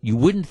 But you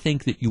wouldn't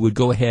think that you would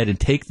go ahead and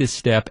take this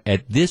step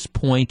at this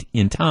point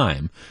in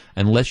time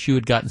unless you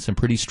had gotten some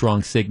pretty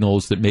strong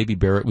signals that maybe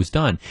Barrett was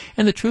done.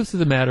 And the truth of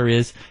the matter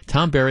is,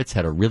 Tom Barrett's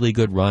had a really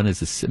good run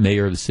as the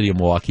mayor of the city of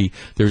Milwaukee.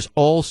 There's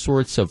all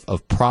sorts of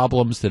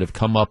problems that have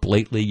come up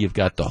lately. You've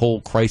got the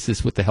whole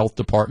crisis with the health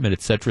department,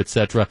 et cetera, et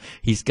cetera.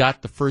 He's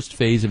got the first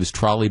phase of his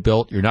trolley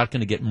built. You're not going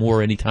to get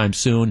more anytime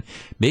soon.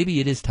 Maybe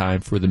it is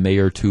time for the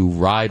mayor to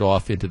ride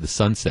off into the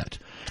sunset.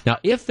 Now,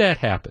 if that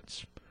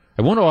happens,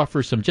 I want to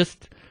offer some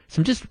just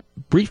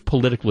brief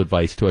political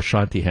advice to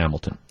Ashanti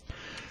Hamilton.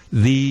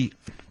 The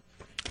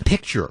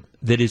picture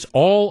that is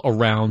all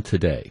around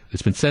today,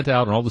 that's been sent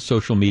out on all the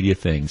social media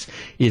things,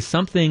 is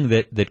something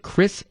that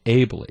Chris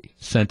Abley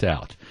sent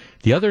out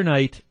the other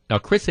night. Now,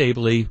 Chris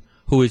Abley,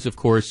 who is, of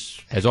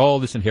course, has all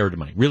this inherited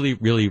money, really,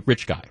 really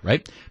rich guy,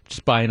 right?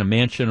 Just buying a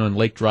mansion on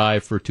Lake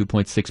Drive for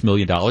 $2.6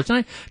 million.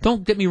 And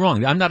don't get me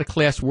wrong, I'm not a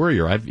class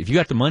warrior. If you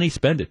got the money,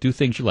 spend it. Do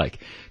things you like.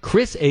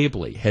 Chris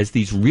Abley has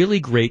these really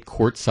great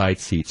courtside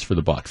seats for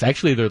the Bucks.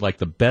 Actually, they're like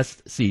the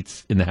best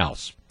seats in the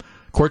house.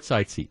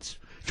 Courtside seats.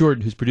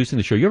 Jordan, who's producing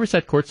the show, you ever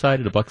sat courtside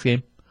at a Bucks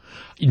game?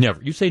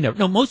 Never. You say never.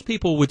 No, most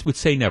people would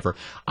say never.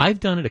 I've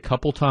done it a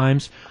couple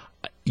times.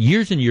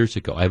 Years and years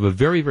ago, I have a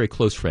very, very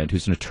close friend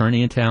who's an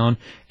attorney in town,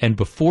 and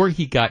before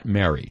he got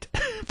married,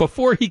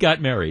 before he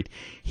got married,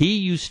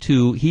 he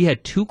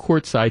had 2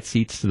 courtside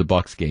seats to the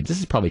Bucks games. This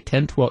is probably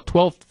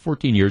 12,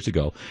 14 years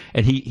ago.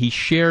 And he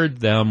shared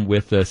them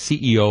with the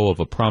CEO of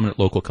a prominent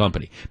local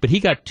company. But he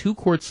got 2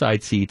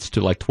 courtside seats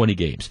to like 20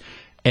 games.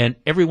 And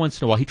every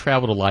once in a while, he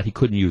traveled a lot. He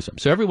couldn't use them.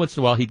 So every once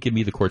in a while, he'd give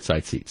me the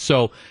courtside seats.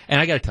 So,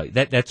 and I got to tell you,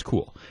 that's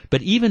cool.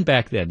 But even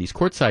back then, these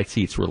courtside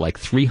seats were like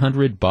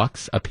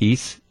 $300 a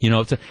piece. You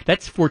know,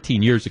 that's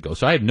 14 years ago.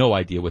 So I have no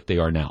idea what they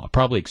are now.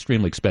 Probably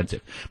extremely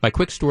expensive. My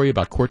quick story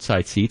about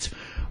courtside seats.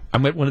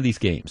 I'm at one of these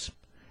games,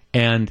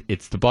 and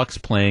it's the Bucks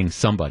playing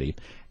somebody.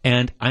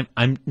 And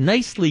I'm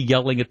nicely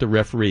yelling at the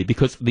referee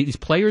because these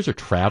players are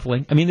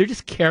traveling. I mean, they're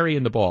just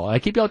carrying the ball. I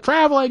keep yelling,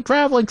 traveling,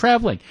 traveling,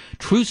 traveling.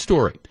 True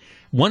story.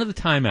 One of the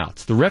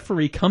timeouts, the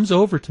referee comes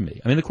over to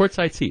me. I'm in the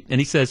courtside seat, and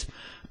he says,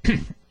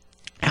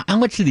 how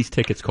much do these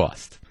tickets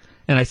cost?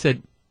 And I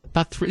said,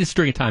 this is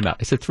during a timeout.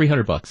 I said,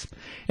 $300.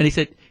 And he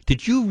said,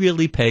 did you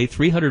really pay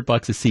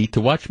 $300 a seat to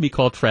watch me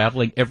call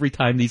traveling every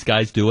time these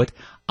guys do it?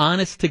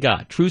 Honest to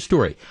God. True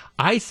story.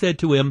 I said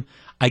to him,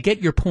 I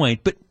get your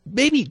point, but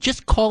maybe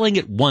just calling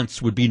it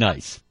once would be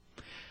nice.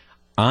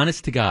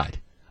 Honest to God.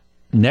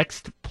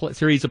 Next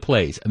series of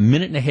plays, a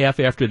minute and a half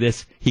after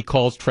this, he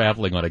calls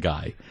traveling on a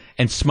guy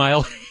and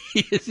smile.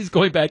 He's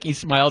going back. He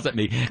smiles at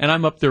me, and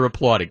I'm up there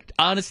applauding.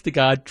 Honest to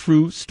God,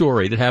 true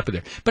story that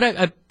happened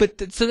there.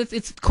 So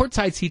it's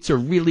courtside seats are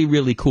really,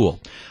 really cool.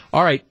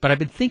 All right, but I've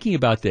been thinking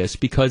about this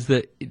because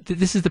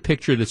this is the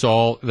picture that's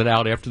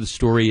out after the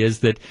story is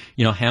that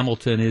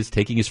Hamilton is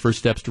taking his first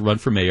steps to run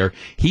for mayor.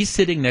 He's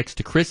sitting next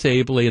to Chris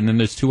Abele, and then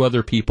there's 2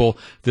 other people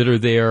that are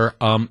there.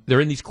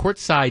 They're in these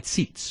courtside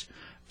seats,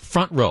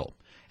 front row.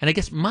 And I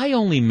guess my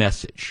only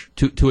message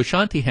to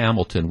Ashanti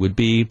Hamilton would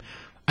be,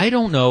 I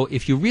don't know,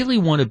 if you really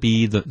want to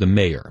be the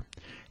mayor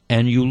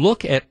and you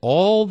look at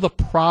all the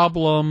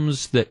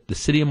problems that the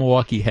city of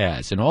Milwaukee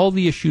has and all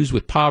the issues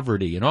with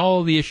poverty and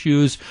all the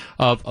issues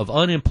of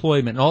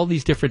unemployment and all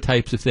these different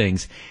types of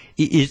things,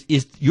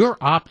 is your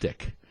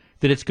optic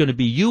that it's going to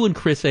be you and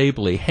Chris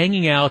Abele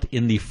hanging out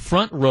in the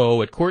front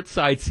row at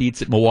courtside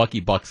seats at Milwaukee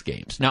Bucks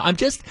games. Now, I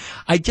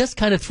just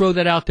kind of throw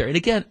that out there. And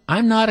again,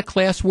 I'm not a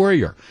class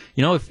warrior.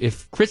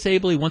 If Chris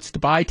Abele wants to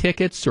buy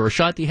tickets or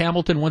Ashanti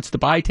Hamilton wants to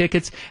buy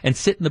tickets and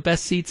sit in the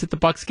best seats at the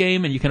Bucks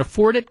game and you can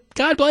afford it,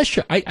 God bless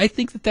you. I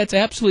think that's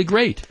absolutely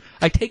great.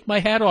 I take my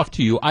hat off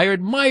to you. I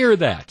admire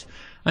that.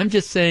 I'm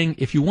just saying,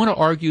 if you want to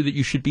argue that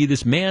you should be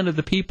this man of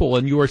the people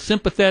and you are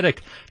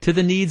sympathetic to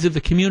the needs of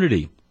the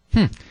community,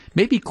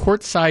 maybe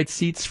courtside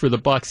seats for the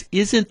Bucks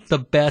isn't the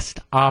best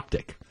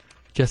optic.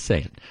 Just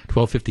saying.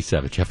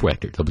 12:57, Jeff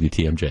Wagner,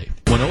 WTMJ.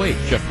 108,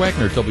 Jeff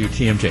Wagner,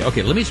 WTMJ.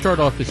 Okay, let me start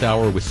off this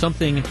hour with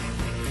something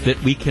that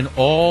we can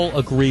all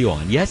agree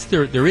on. Yes,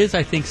 there is,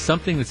 I think,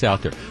 something that's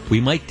out there. We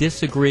might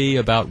disagree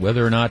about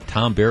whether or not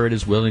Tom Barrett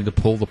is willing to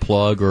pull the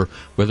plug or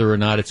whether or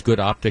not it's good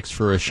optics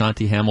for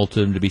Ashanti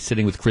Hamilton to be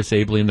sitting with Chris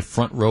Abele in the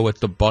front row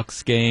at the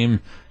Bucks game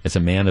as a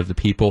man of the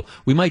people.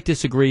 We might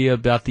disagree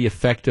about the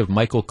effect of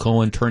Michael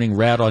Cohen turning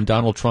rat on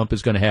Donald Trump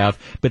is going to have,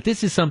 but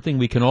this is something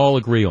we can all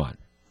agree on.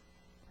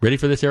 Ready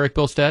for this, Eric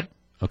Bilstead?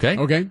 Okay?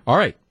 Okay. All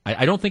right.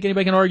 I don't think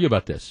anybody can argue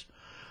about this.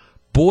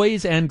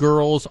 Boys and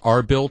girls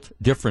are built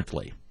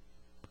differently.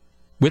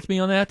 With me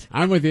on that?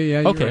 I'm with you,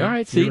 yeah. Okay, right. all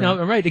right. See, You're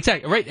right. Right,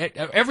 exactly. Right.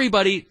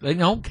 Everybody,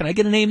 can I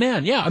get an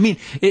amen? Yeah,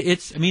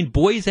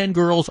 boys and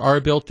girls are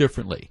built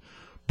differently.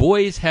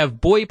 Boys have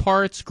boy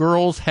parts,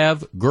 girls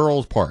have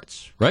girls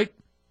parts, right?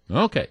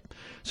 Okay.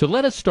 So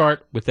let us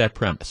start with that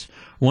premise.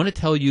 I want to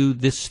tell you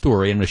this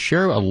story. I'm going to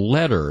share a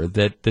letter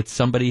that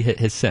somebody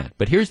has sent.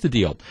 But here's the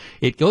deal.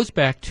 It goes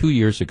back 2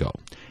 years ago.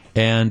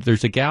 And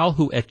there's a gal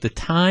who at the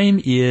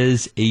time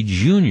is a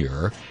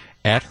junior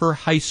at her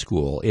high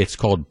school. It's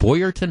called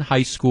Boyerton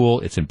High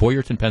School. It's in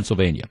Boyerton,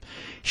 Pennsylvania.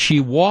 She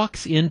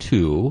walks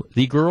into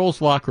the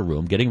girls' locker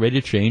room getting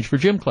ready to change for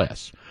gym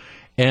class.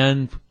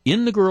 And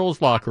in the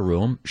girls' locker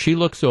room, she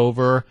looks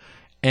over,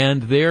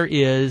 and there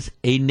is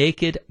a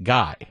naked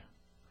guy.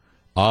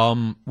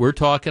 We're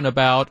talking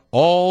about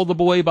all the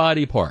boy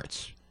body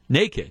parts,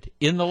 naked,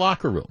 in the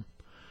locker room.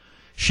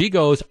 She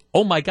goes,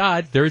 oh, my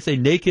God, there's a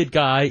naked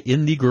guy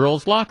in the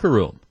girls' locker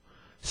room.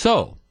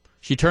 So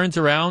she turns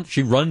around,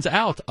 she runs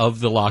out of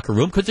the locker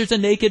room because there's a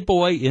naked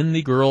boy in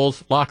the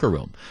girls' locker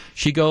room.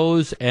 She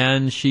goes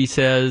and she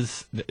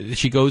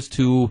goes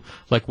to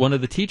like one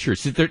of the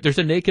teachers. There's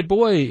a naked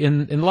boy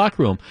in the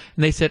locker room.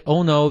 And they said,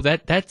 oh no,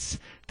 that's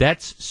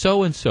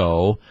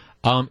so-and-so.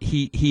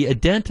 He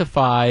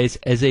identifies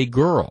as a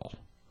girl.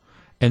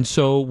 And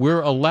so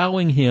we're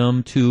allowing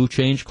him to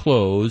change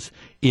clothes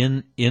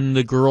in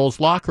the girls'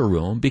 locker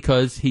room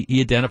because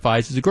he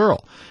identifies as a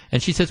girl.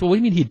 And she says, well, what do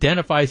you mean he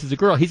identifies as a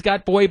girl? He's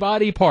got boy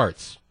body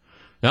parts.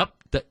 Nope,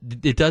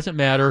 it doesn't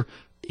matter.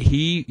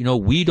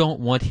 We don't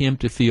want him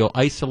to feel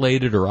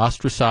isolated or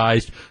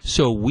ostracized,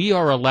 so we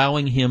are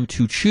allowing him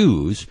to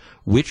choose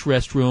which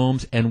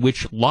restrooms and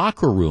which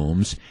locker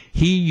rooms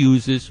he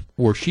uses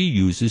or she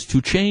uses to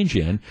change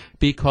in,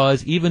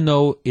 because even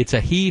though it's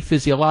a he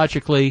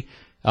physiologically,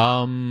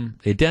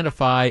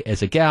 identify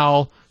as a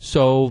gal,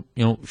 so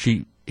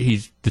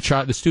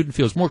the student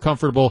feels more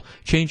comfortable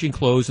changing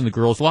clothes in the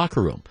girls'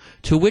 locker room.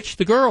 To which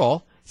the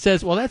girl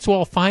says, well, that's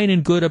all fine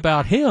and good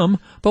about him,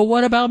 but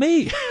what about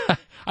me?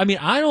 I mean,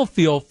 I don't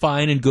feel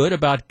fine and good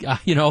about,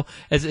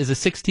 as a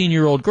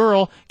 16-year-old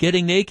girl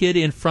getting naked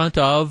in front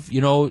of,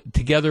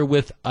 together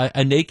with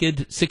a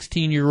naked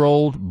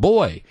 16-year-old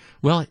boy.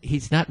 Well,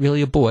 he's not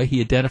really a boy.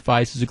 He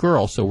identifies as a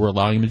girl, so we're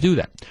allowing him to do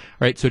that. All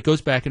right, so it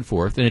goes back and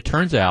forth, and it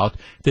turns out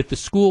that the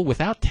school,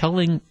 without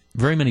telling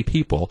very many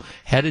people,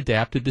 had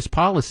adapted this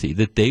policy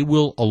that they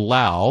will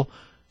allow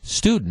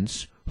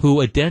students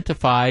who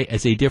identify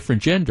as a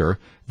different gender,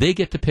 they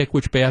get to pick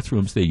which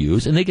bathrooms they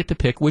use, and they get to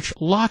pick which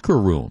locker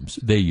rooms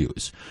they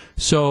use.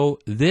 So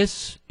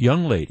this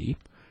young lady,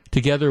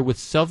 together with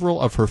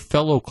several of her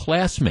fellow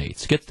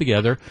classmates, gets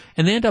together,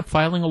 and they end up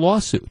filing a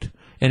lawsuit.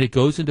 And it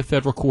goes into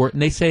federal court,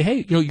 and they say,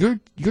 hey,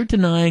 you're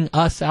denying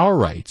us our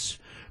rights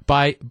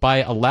by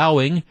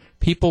allowing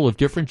people of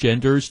different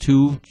genders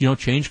to,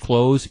 change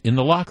clothes in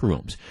the locker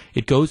rooms.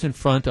 It goes in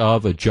front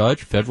of a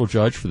judge, federal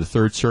judge for the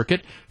Third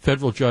Circuit.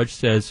 Federal judge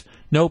says,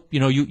 nope,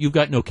 you've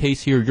got no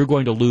case here. You're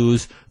going to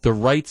lose. The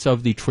rights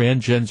of the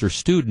transgender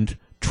student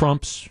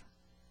trumps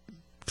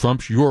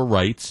your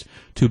rights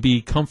to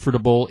be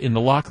comfortable in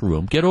the locker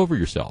room. Get over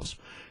yourselves.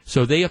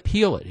 So they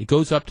appeal it. It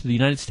goes up to the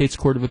United States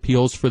Court of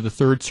Appeals for the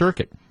Third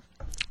Circuit.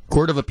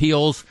 Court of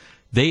Appeals,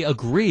 they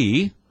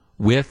agree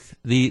with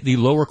the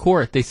lower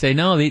court. They say,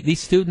 no, these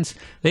students,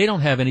 they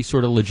don't have any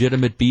sort of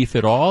legitimate beef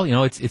at all.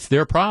 It's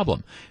their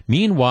problem.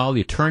 Meanwhile,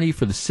 the attorney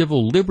for the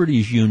Civil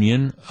Liberties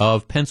Union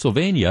of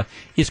Pennsylvania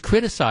is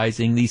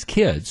criticizing these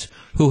kids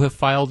who have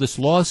filed this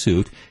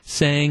lawsuit,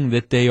 saying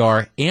that they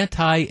are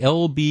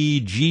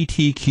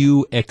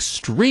anti-LGBTQ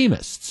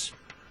extremists.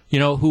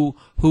 Who,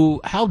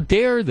 how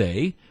dare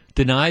they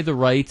deny the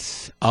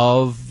rights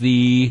of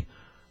the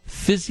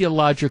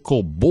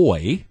physiological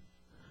boy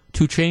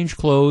to change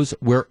clothes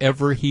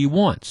wherever he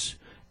wants.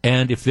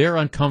 And if they're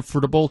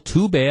uncomfortable,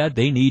 too bad,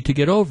 they need to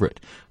get over it.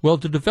 Well,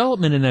 the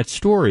development in that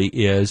story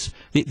is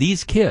that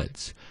these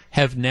kids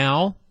have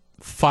now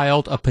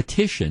filed a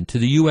petition to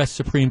the U.S.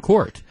 Supreme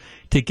Court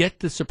to get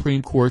the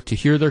Supreme Court to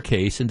hear their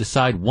case and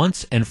decide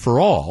once and for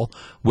all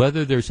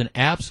whether there's an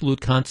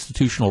absolute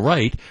constitutional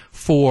right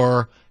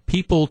for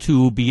people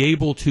to be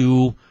able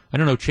to,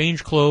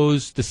 change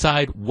clothes,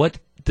 decide what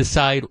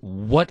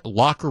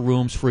locker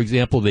rooms, for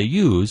example, they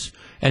use,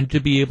 and to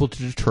be able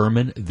to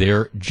determine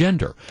their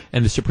gender.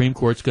 And the Supreme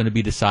Court's going to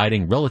be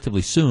deciding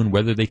relatively soon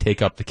whether they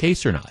take up the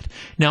case or not.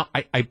 Now,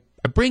 I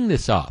bring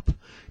this up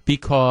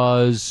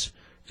because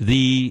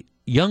the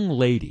young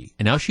lady,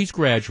 and now she's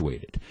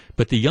graduated,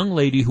 but the young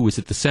lady who was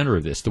at the center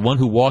of this, the one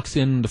who walks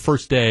in the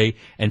first day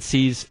and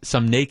sees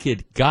some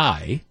naked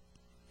guy,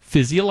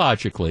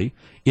 physiologically,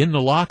 in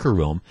the locker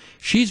room,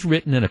 she's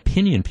written an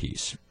opinion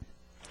piece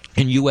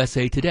in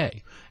USA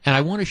Today. And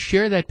I want to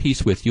share that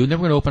piece with you, and then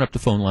we're going to open up the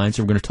phone lines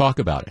and we're going to talk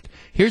about it.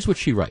 Here's what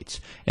she writes,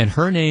 and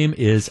her name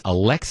is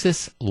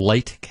Alexis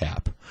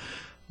Lightcap.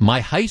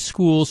 My high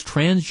school's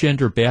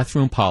transgender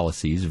bathroom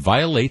policies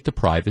violate the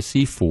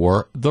privacy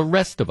for the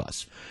rest of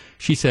us.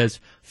 She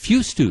says,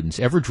 few students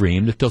ever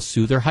dream that they'll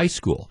sue their high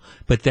school,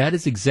 but that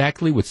is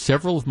exactly what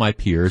several of my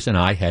peers and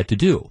I had to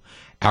do.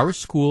 Our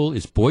school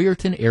is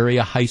Boyerton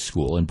Area High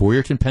School in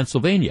Boyerton,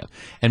 Pennsylvania,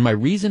 and my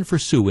reason for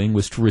suing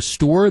was to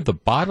restore the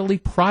bodily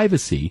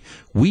privacy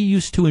we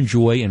used to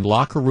enjoy in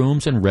locker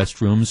rooms and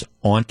restrooms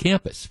on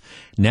campus.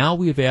 Now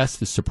we have asked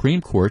the Supreme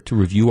Court to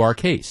review our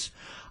case.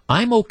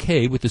 I'm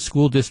okay with the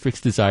school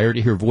district's desire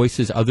to hear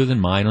voices other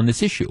than mine on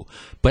this issue,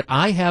 but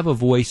I have a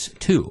voice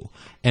too,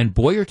 and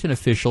Boyerton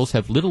officials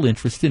have little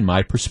interest in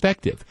my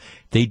perspective.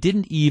 They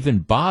didn't even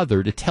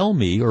bother to tell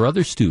me or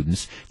other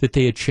students that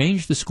they had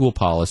changed the school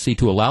policy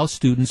to allow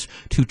students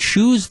to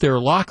choose their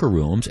locker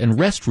rooms and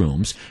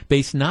restrooms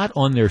based not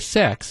on their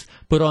sex,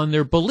 but on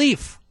their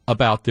belief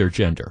about their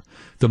gender.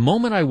 The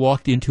moment I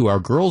walked into our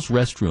girls'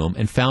 restroom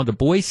and found a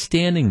boy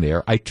standing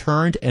there, I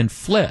turned and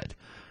fled.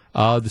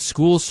 The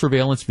school's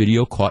surveillance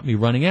video caught me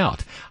running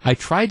out. I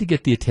tried to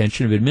get the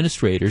attention of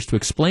administrators to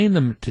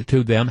explain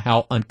to them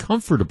how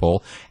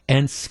uncomfortable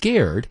and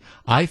scared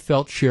I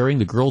felt sharing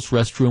the girls'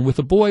 restroom with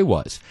a boy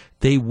was.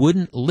 They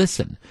wouldn't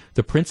listen.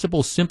 The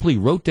principal simply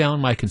wrote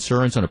down my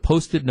concerns on a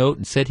Post-it note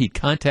and said he'd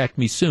contact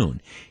me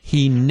soon.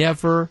 He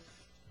never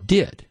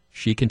did.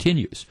 She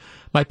continues.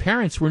 My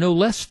parents were no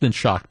less than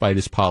shocked by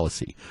this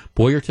policy.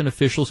 Boyerton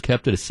officials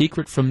kept it a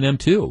secret from them,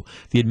 too.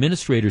 The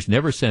administrators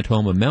never sent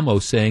home a memo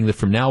saying that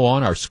from now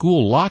on our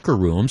school locker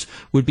rooms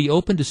would be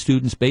open to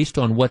students based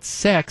on what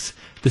sex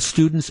the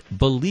students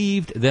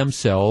believed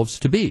themselves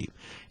to be.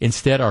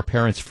 Instead, our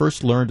parents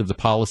first learned of the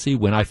policy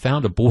when I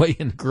found a boy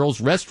in the girls'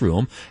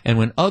 restroom and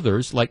when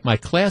others, like my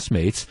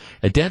classmates,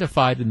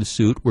 identified in the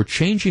suit, were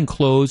changing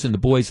clothes in the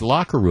boys'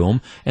 locker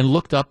room and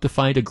looked up to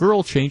find a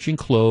girl changing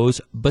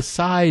clothes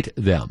beside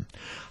them.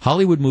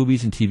 Hollywood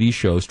movies and TV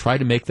shows try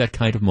to make that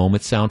kind of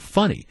moment sound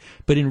funny,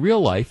 but in real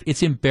life,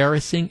 it's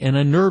embarrassing and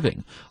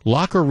unnerving.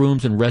 Locker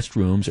rooms and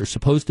restrooms are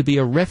supposed to be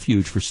a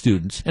refuge for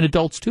students, and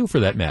adults too, for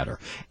that matter.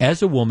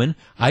 As a woman,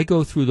 I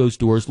go through those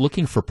doors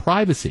looking for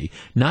privacy,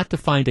 not to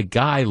find a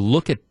guy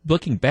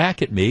looking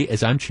back at me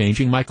as I'm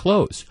changing my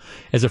clothes.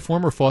 As a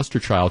former foster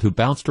child who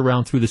bounced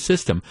around through the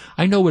system,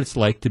 I know what it's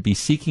like to be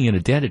seeking an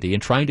identity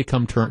and trying to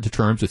come to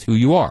terms with who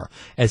you are.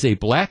 As a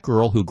black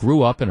girl who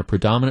grew up in a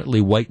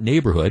predominantly white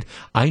neighborhood,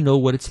 I know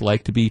what it's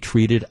like to be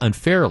treated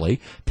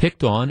unfairly,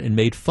 picked on, and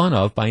made fun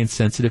of by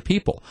insensitive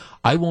people.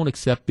 I won't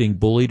accept being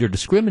bullied or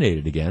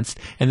discriminated against,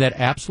 and that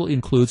absolutely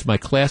includes my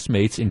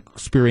classmates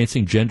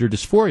experiencing gender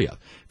dysphoria.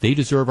 They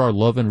deserve our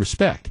love and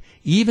respect.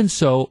 Even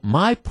so,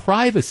 my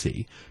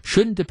privacy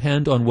shouldn't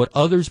depend on what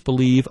others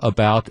believe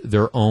about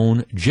their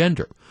own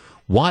gender.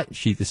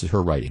 This is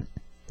her writing.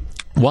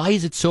 Why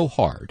is it so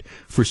hard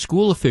for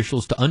school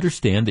officials to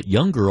understand that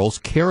young girls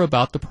care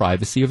about the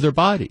privacy of their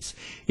bodies?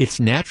 It's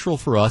natural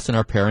for us and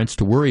our parents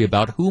to worry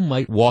about who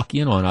might walk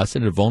in on us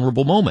in a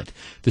vulnerable moment.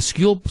 The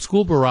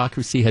school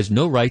bureaucracy has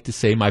no right to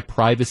say my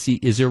privacy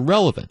is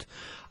irrelevant.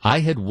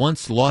 I had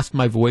once lost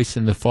my voice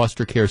in the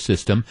foster care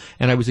system,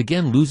 and I was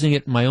again losing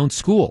it in my own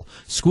school.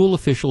 School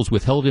officials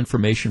withheld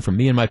information from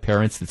me and my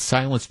parents that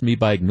silenced me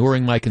by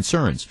ignoring my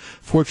concerns.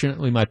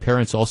 Fortunately, my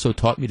parents also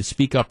taught me to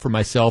speak up for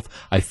myself.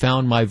 I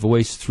found my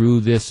voice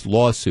through this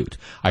lawsuit.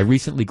 I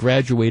recently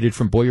graduated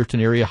from Boyerton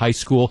Area High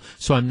School,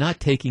 so I'm not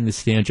taking the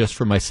stand just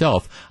for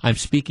myself. I'm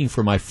speaking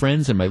for my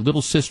friends and my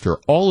little sister,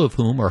 all of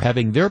whom are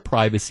having their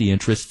privacy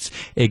interests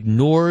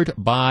ignored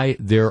by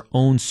their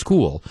own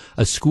school,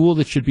 a school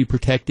that should be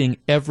protecting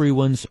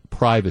everyone's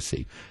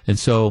privacy. And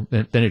so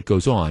then it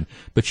goes on.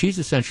 But she's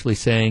essentially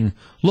saying,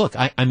 look,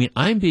 I mean,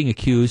 I'm being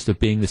accused of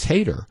being this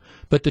hater,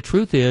 but the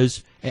truth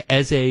is,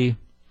 as an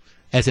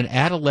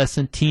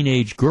adolescent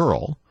teenage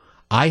girl,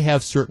 I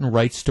have certain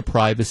rights to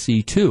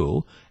privacy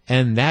too,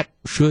 and that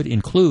should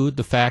include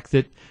the fact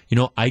that,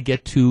 I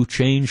get to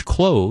change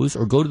clothes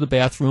or go to the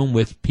bathroom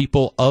with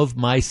people of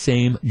my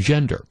same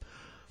gender.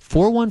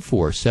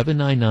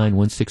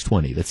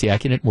 414-799-1620. That's the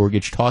Acunet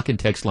Mortgage talk and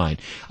text line.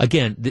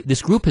 Again,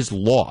 this group has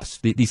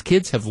lost. These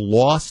kids have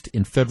lost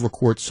in federal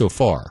court so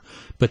far,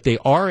 but they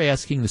are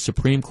asking the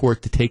Supreme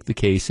Court to take the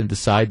case and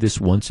decide this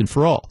once and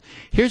for all.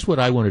 Here's what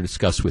I want to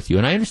discuss with you,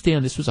 and I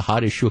understand this was a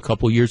hot issue a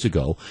couple years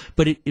ago,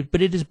 but it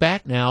is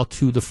back now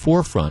to the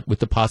forefront with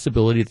the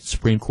possibility that the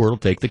Supreme Court will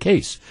take the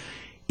case.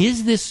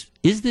 Is this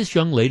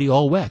young lady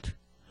all wet?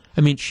 I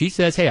mean, she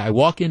says, hey, I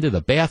walk into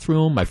the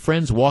bathroom, my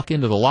friends walk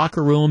into the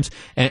locker rooms,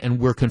 and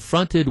we're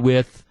confronted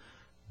with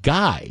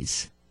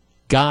guys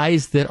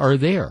that are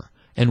there.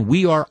 And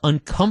we are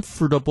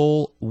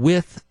uncomfortable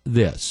with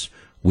this.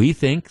 We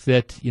think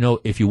that,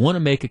 if you want to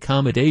make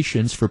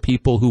accommodations for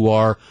people who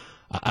are,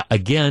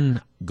 again,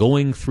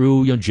 going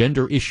through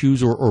gender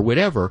issues or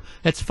whatever,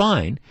 that's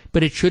fine,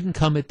 but it shouldn't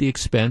come at the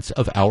expense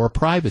of our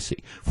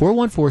privacy.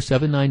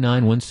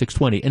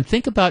 414-799-1620. And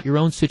think about your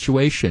own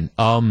situation.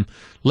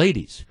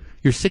 Ladies,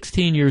 you're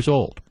 16 years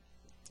old.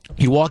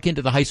 You walk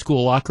into the high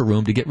school locker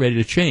room to get ready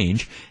to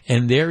change,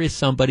 and there is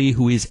somebody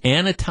who is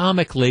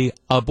anatomically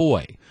a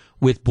boy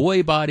with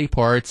boy body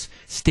parts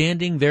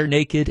standing there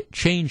naked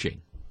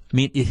changing. I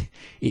mean,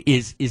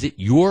 is it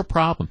your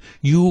problem?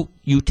 You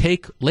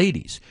take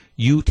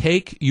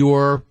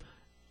your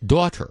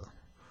daughter,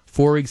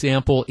 for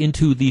example,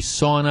 into the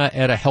sauna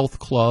at a health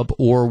club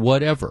or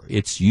whatever.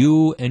 It's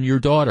you and your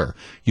daughter.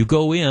 You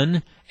go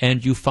in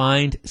and you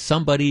find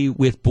somebody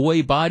with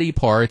boy body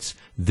parts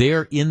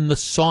there in the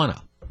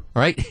sauna.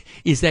 All right?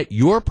 Is that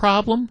your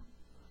problem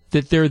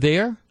that they're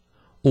there?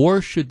 Or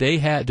do they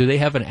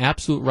have an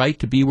absolute right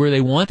to be where they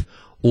want?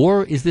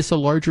 Or is this a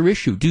larger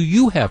issue? Do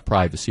you have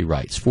privacy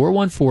rights?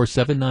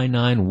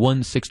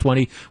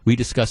 414-799-1620. We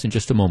discuss in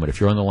just a moment. If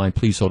you're on the line,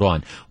 please hold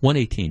on.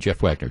 118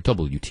 Jeff Wagner,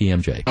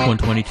 WTMJ.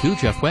 122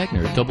 Jeff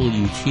Wagner,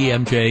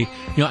 WTMJ.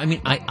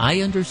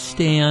 I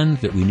understand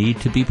that we need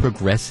to be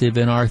progressive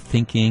in our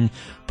thinking,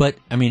 but,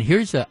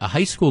 here's a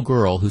high school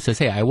girl who says,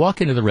 hey, I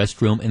walk into the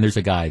restroom and there's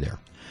a guy there.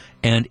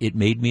 And it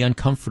made me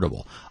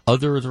uncomfortable.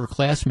 Other of her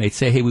classmates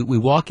say, hey, we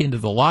walk into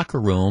the locker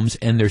rooms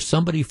and there's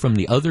somebody from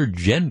the other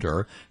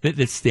gender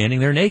that's standing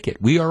there naked.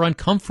 We are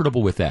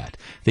uncomfortable with that.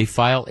 They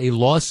file a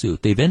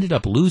lawsuit. They've ended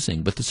up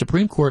losing, but the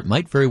Supreme Court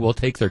might very well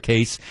take their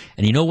case.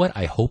 And you know what?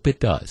 I hope it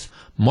does.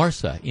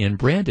 Marcia in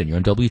Brandon, you're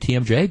on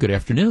WTMJ. Good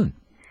afternoon.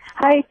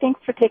 Hi, thanks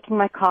for taking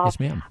my call. Yes,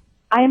 ma'am.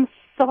 I am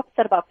so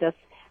upset about this.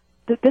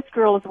 This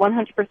girl is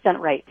 100%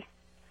 right.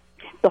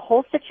 The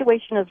whole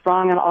situation is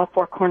wrong on all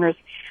four corners.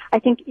 I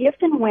think if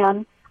and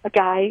when a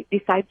guy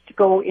decides to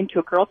go into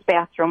a girl's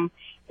bathroom,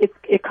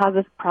 it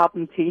causes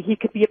problems. He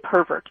could be a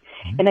pervert.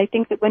 Mm-hmm. And I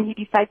think that when he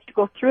decides to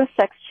go through a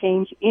sex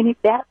change,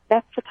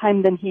 that's the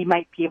time then he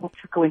might be able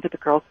to go into the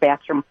girl's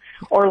bathroom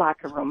or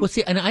locker room. Well,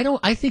 see, and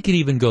I think it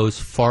even goes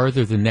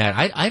farther than that.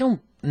 I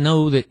don't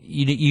know that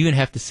you even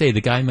have to say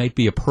the guy might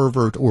be a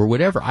pervert or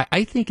whatever.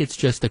 I think it's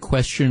just a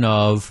question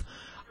of,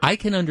 I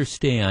can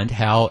understand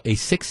how a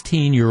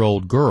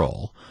 16-year-old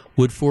girl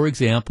would, for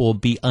example,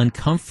 be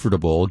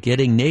uncomfortable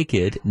getting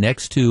naked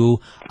next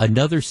to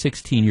another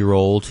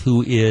 16-year-old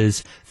who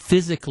is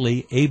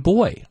physically a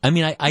boy. I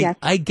mean,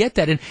 I get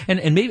that. And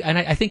maybe, and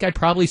I think I'd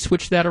probably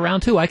switch that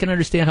around too. I can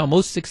understand how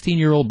most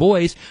 16-year-old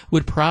boys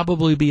would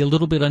probably be a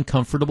little bit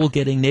uncomfortable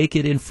getting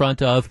naked in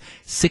front of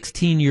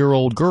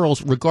 16-year-old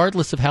girls,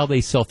 regardless of how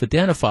they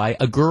self-identify,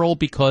 a girl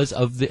because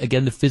of the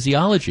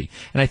physiology.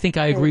 And I think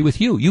I agree with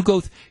you. You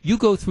go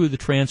through the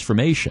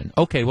transformation.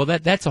 Okay, well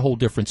that's a whole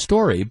different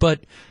story.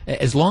 But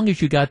as long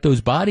as you got those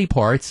body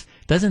parts,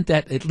 doesn't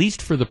that, at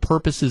least for the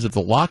purposes of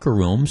the locker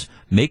rooms,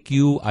 make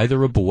you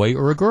either a boy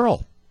or a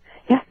girl?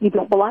 Yeah, you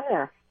don't belong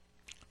there.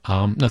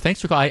 No,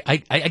 thanks for calling. I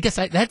guess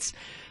that's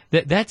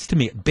to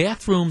me.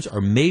 Bathrooms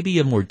are maybe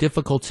a more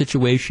difficult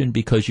situation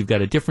because you've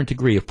got a different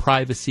degree of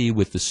privacy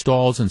with the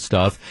stalls and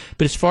stuff.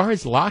 But as far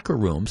as locker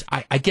rooms,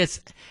 I guess,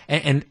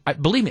 and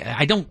believe me,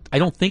 I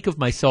don't think of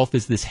myself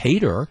as this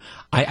hater.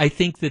 I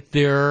think that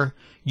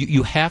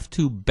you have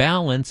to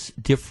balance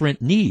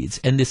different needs,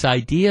 and this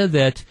idea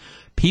that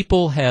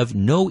people have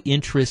no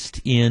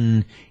interest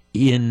in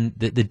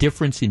the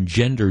difference in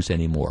genders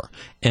anymore,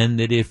 and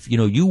that if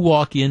you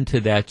walk into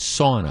that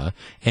sauna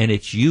and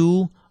it's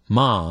you,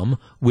 mom,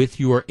 with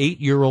your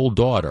 8-year-old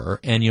daughter,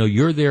 and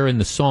you're there in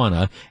the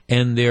sauna,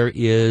 and there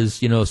is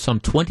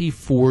some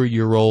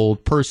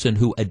 24-year-old person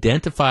who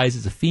identifies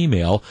as a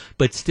female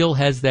but still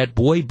has that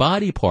boy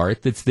body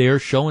part that's there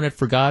showing it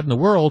for God and the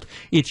world,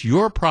 it's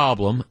your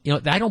problem.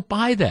 I don't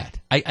buy that.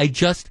 I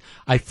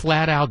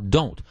flat out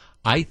don't.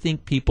 I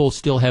think people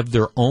still have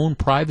their own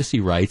privacy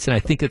rights, and I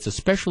think it's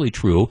especially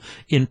true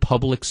in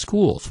public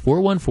schools.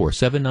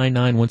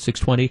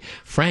 414-799-1620.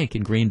 Frank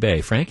in Green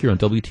Bay. Frank, you're on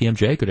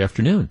WTMJ. Good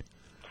afternoon.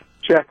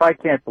 Jeff, I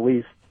cannot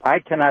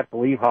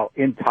believe how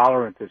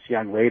intolerant this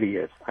young lady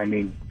is. I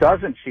mean,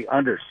 doesn't she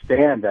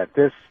understand that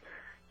this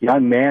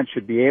young man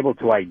should be able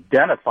to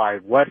identify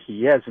what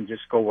he is and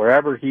just go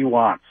wherever he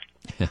wants?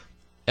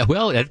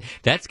 Well,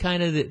 that's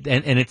kind of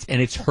and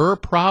it's her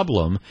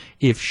problem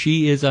if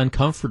she is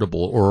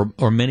uncomfortable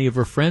or many of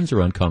her friends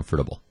are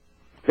uncomfortable.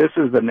 This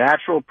is the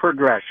natural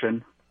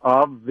progression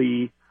of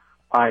the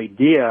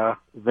idea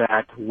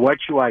that what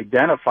you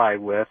identify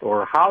with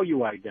or how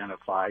you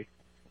identify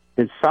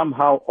is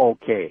somehow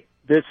okay.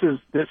 This is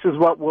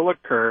what will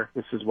occur.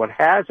 This is what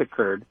has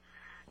occurred.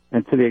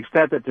 And to the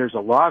extent that there's a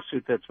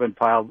lawsuit that's been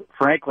filed,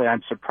 frankly,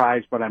 I'm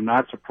surprised, but I'm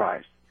not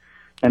surprised.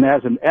 And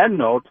as an end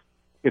note,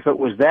 if it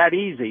was that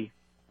easy,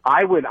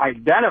 I would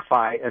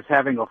identify as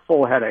having a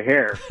full head of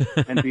hair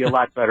and be a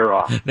lot better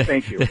off.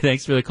 Thank you.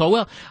 Thanks for the call.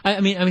 Well,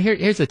 I mean,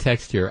 here's a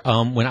text here.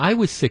 When I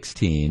was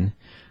 16,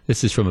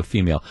 this is from a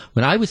female.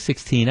 When I was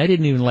 16, I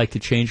didn't even like to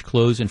change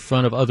clothes in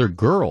front of other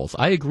girls.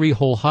 I agree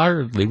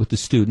wholeheartedly with the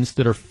students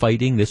that are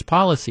fighting this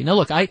policy. Now,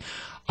 look, I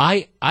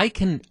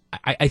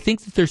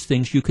think that there's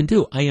things you can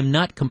do. I am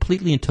not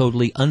completely and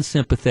totally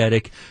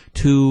unsympathetic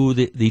to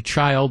the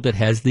child that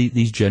has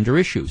these gender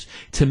issues.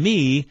 To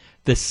me,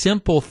 the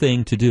simple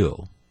thing to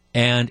do,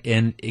 and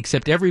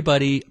except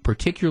everybody,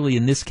 particularly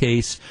in this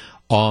case,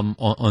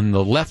 on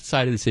the left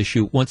side of this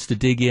issue, wants to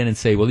dig in and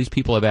say, well, these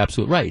people have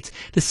absolute rights.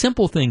 The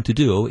simple thing to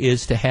do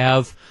is to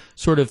have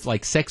sort of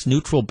like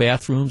sex-neutral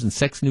bathrooms and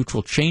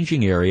sex-neutral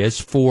changing areas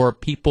for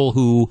people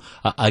who,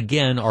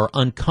 again, are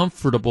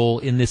uncomfortable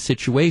in this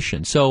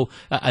situation. So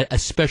a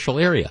special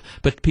area.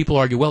 But people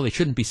argue, well, they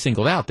shouldn't be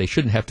singled out. They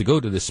shouldn't have to go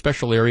to this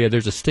special area.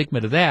 There's a stigma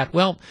to that.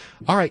 Well,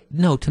 all right.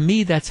 No, to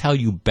me, that's how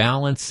you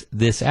balance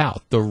this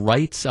out. The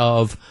rights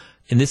of,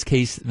 in this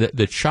case,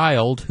 the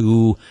child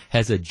who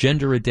has a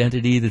gender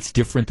identity that's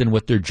different than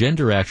what their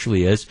gender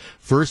actually is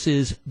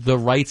versus the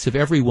rights of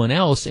everyone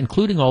else,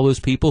 including all those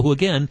people who,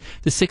 again,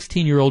 the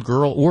 16-year-old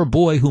girl or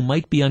boy who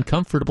might be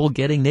uncomfortable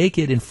getting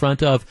naked in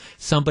front of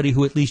somebody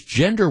who, at least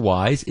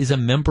gender-wise, is a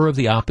member of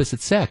the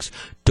opposite sex.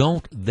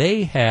 Don't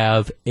they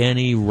have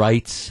any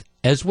rights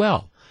as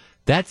well?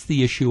 That's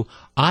the issue.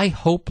 I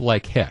hope,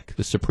 like heck,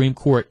 the Supreme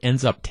Court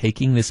ends up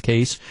taking this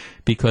case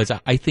because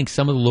I think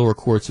some of the lower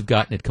courts have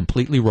gotten it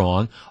completely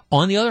wrong.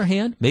 On the other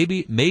hand,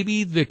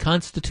 maybe the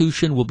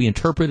Constitution will be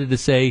interpreted to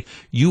say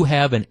you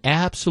have an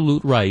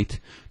absolute right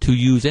to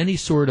use any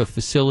sort of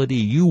facility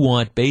you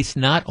want based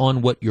not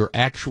on what your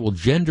actual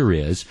gender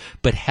is,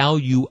 but how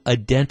you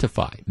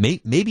identify.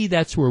 Maybe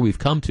that's where we've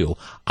come to.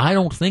 I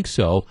don't think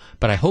so,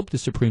 but I hope the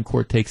Supreme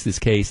Court takes this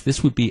case.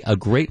 This would be a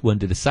great one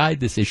to decide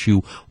this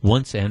issue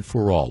once and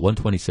for all.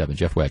 127,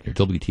 Jeff Wagner,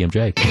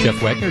 WTMJ.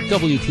 Jeff Wagner,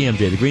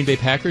 WTMJ. The Green Bay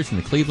Packers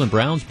and the Cleveland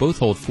Browns both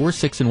hold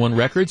 4-6-1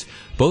 records.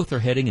 Both are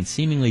heading in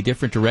seemingly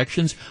different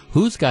directions.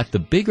 Who's got the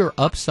bigger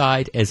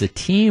upside as a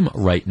team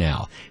right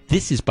now?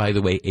 This is, by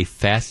the way, a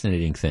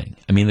fascinating thing.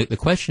 I mean, the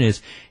question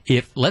is,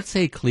 if, let's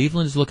say,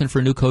 Cleveland is looking for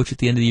a new coach at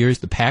the end of the year,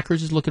 the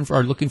Packers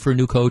are looking for a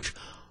new coach,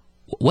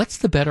 what's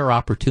the better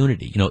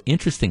opportunity?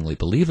 Interestingly,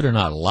 believe it or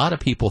not, a lot of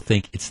people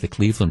think it's the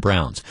Cleveland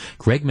Browns.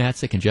 Greg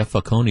Matzik and Jeff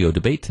Falconio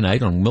debate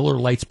tonight on Miller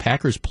Lite's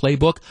Packers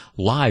Playbook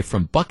live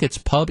from Bucket's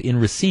Pub in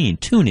Racine.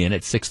 Tune in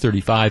at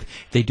 6:35.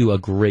 They do a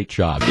great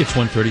job. It's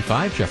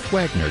 1:35. Jeff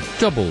Wagner,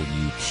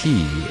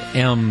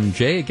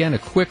 WTMJ. Again, a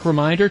quick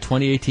reminder,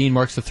 2018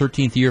 marks the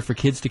 13th year for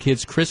Kids to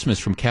Kids Christmas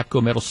from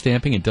Capco Metal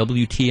Stamping and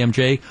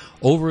WTMJ.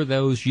 Over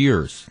those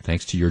years,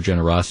 thanks to your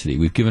generosity,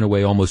 we've given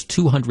away almost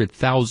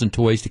 200,000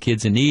 toys to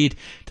kids in need.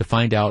 To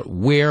find out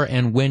where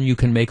and when you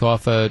can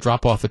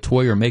drop off a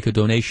toy or make a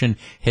donation,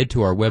 head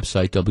to our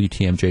website,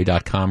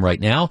 WTMJ.com right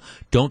now.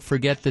 Don't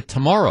forget that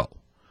tomorrow,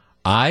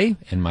 I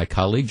and my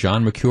colleague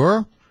John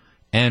McCure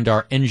and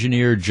our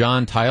engineer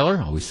John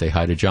Tyler, always say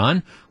hi to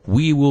John,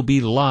 we will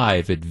be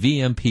live at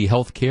VMP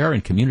Healthcare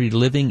and Community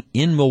Living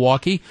in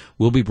Milwaukee.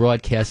 We'll be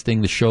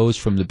broadcasting the shows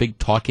from the big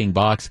talking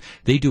box.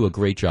 They do a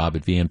great job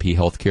at VMP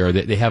Healthcare.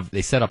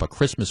 They set up a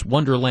Christmas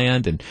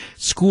wonderland, and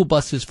school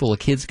buses full of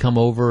kids come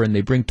over and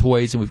they bring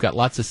toys, and we've got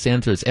lots of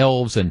Santa's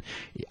elves, and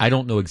I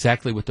don't know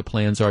exactly what the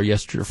plans are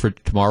for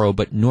tomorrow,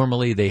 but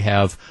normally they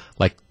have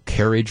like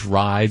carriage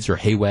rides or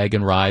hay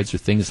wagon rides or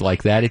things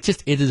like that. It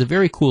is a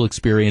very cool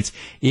experience.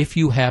 If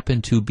you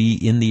happen to be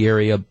in the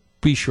area,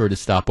 be sure to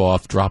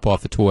drop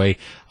off a toy,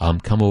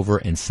 come over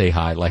and say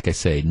hi. Like I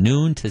say,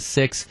 noon to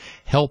 6,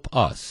 help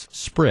us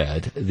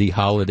spread the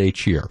holiday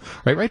cheer.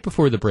 Right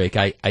before the break,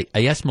 I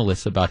asked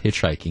Melissa about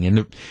hitchhiking,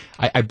 and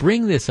I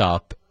bring this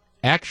up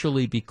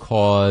actually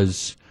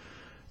because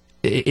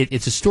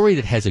it's a story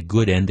that has a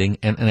good ending,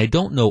 and I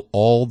don't know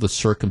all the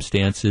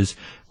circumstances,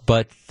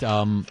 but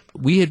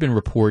we had been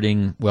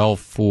reporting,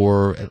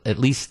 for at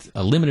least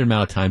a limited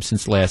amount of time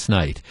since last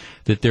night,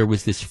 that there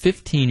was this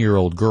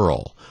 15-year-old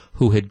girl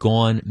who had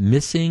gone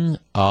missing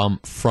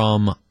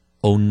from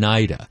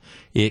Oneida.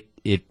 It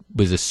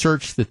was a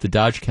search that the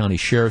Dodge County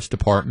Sheriff's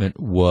Department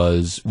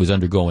was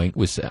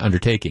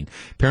undertaking.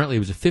 Apparently, it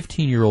was a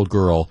 15-year-old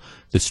girl.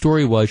 The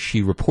story was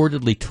she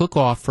reportedly took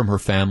off from her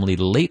family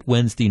late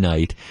Wednesday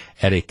night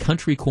at a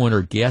Country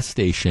Corner gas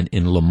station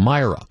in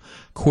Lamira.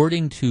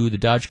 According to the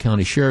Dodge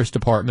County Sheriff's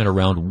Department,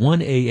 around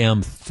 1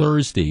 a.m.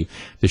 Thursday,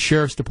 the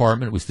Sheriff's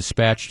Department was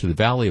dispatched to the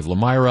village of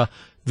Lamira,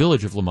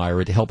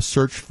 to help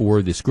search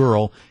for this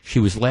girl. She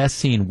was last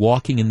seen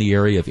walking in the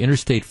area of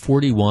Interstate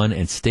 41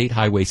 and State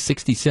Highway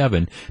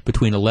 67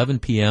 between 11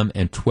 p.m.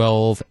 and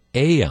 12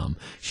 a.m.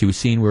 She was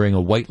seen wearing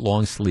a white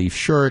long-sleeve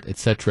shirt,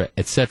 etc.,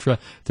 etc.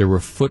 There were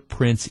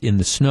footprints in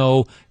the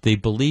snow. They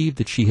believe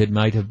that she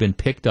might have been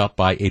picked up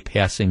by a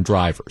passing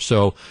driver.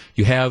 So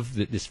you have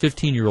this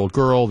 15-year-old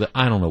girl that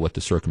I don't know what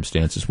the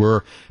circumstances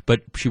were,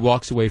 but she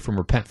walks away from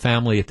her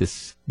family at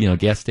this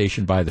gas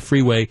station by the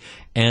freeway,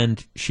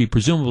 and she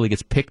presumably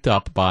gets picked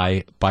up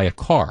by a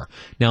car.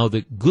 Now,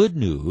 the good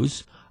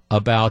news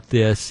about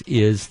this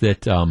is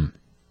that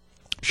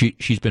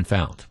she's been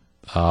found.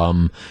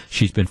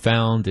 She's been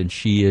found, and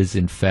she is,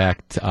 in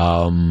fact,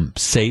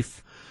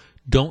 safe.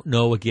 Don't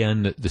know,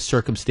 again, the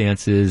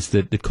circumstances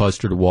that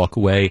caused her to walk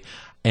away.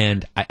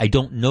 And I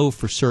don't know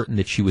for certain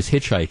that she was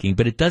hitchhiking,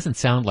 but it doesn't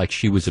sound like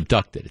she was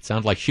abducted. It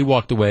sounds like she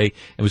walked away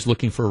and was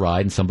looking for a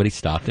ride, and somebody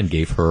stopped and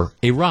gave her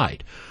a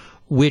ride,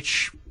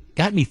 which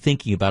got me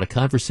thinking about a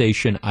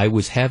conversation I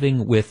was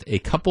having with a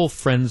couple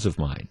friends of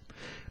mine,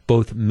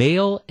 both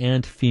male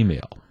and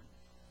female,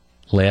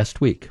 last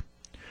week.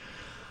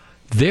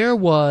 There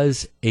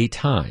was a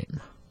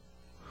time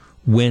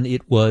when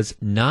it was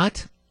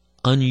not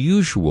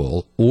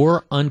unusual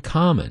or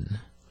uncommon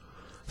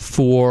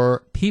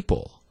for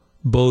people,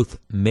 both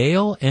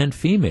male and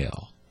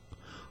female,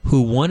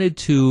 who wanted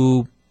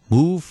to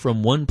move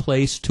from one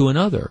place to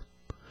another,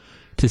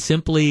 to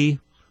simply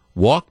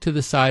walk to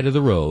the side of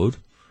the road,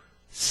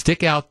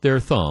 stick out their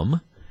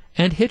thumb,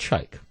 and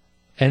hitchhike.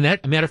 And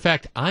that, matter of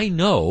fact, I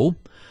know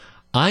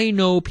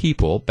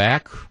people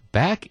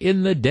back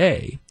in the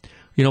day.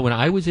 When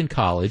I was in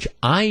college,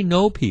 I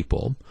know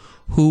people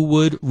who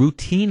would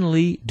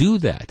routinely do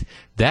that.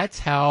 That's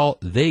how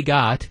they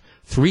got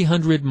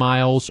 300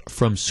 miles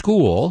from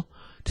school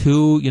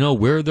to,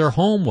 where their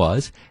home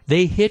was.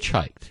 They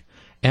hitchhiked.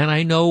 And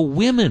I know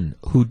women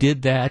who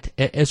did that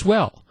as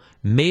well.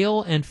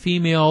 Male and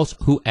females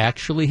who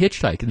actually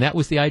hitchhiked. And that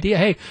was the idea.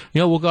 Hey,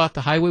 we'll go out the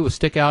highway, we'll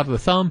stick out the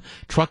thumb,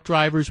 truck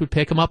drivers would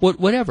pick them up,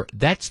 whatever.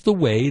 That's the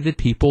way that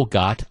people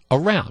got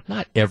around.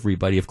 Not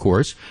everybody, of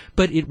course,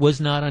 but it was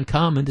not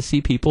uncommon to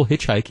see people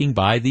hitchhiking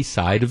by the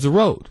side of the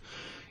road.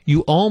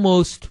 You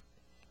almost,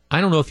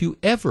 I don't know if you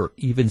ever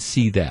even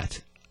see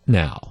that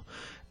now.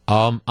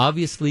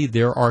 Obviously,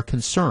 there are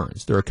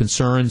concerns.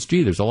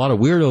 Gee, there's a lot of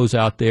weirdos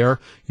out there.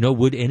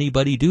 Would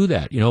anybody do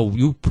that?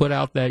 You put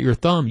out your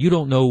thumb. You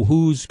don't know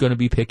who's going to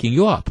be picking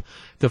you up.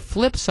 The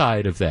flip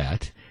side of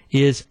that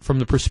is from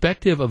the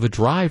perspective of a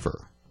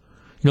driver.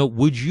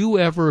 Would you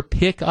ever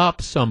pick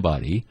up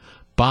somebody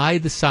by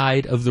the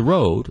side of the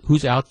road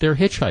who's out there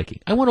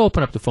hitchhiking? I want to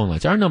open up the phone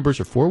lines. Our numbers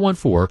are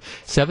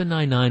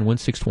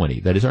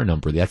 414-799-1620. That is our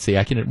number. That's the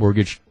Acunet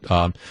Mortgage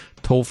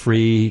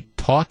toll-free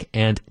talk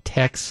and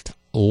text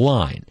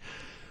line.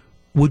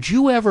 Would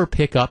you ever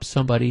pick up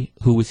somebody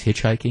who was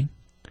hitchhiking?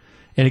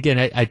 And again,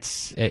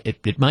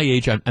 at my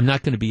age, I'm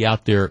not going to be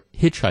out there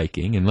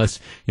hitchhiking unless,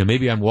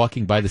 maybe I'm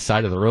walking by the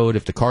side of the road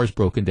if the car's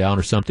broken down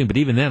or something. But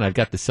even then, I've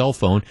got the cell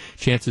phone.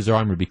 Chances are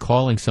I'm going to be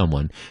calling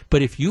someone.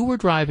 But if you were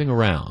driving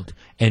around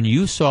and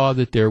you saw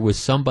that there was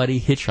somebody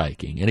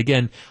hitchhiking, and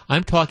again,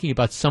 I'm talking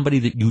about somebody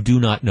that you do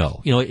not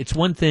know. It's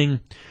one thing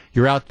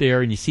you're out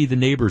there and you see the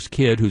neighbor's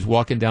kid who's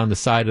walking down the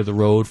side of the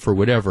road for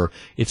whatever.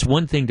 It's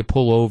one thing to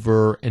pull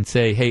over and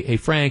say, hey,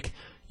 Frank,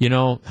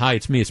 hi,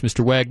 it's me, it's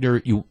Mr.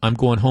 Wagner. I'm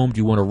going home. Do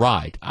you want to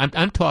ride?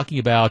 I'm talking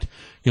about,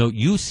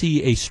 you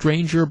see a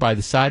stranger by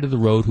the side of the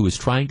road who is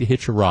trying to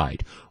hitch a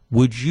ride.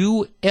 Would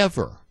you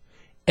ever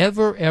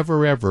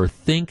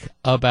think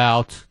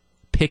about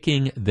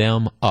picking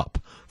them up?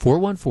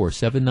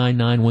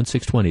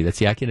 414-799-1620. That's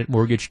the Accunet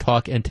Mortgage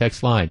Talk and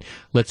Text line.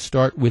 Let's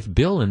start with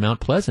Bill in Mount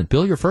Pleasant.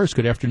 Bill, you're first.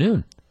 Good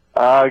afternoon.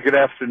 Good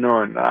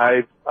afternoon.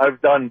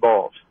 I've done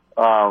both.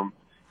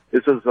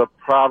 This is a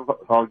problem.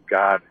 Oh,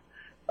 God.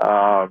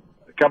 A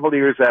couple of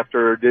years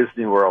after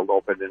Disney World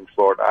opened in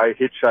Florida, I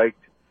hitchhiked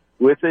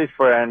with a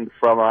friend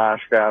from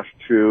Oshkosh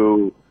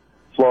to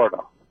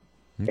Florida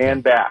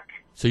and back.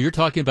 So you're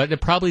talking about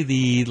probably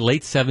the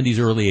late 70s,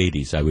 early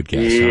 80s, I would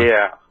guess.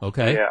 Yeah. Huh?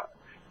 Okay. Yeah.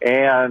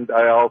 And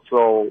I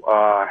also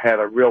had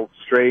a real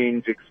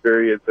strange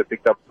experience. I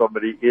picked up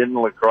somebody in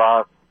La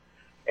Crosse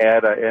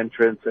at an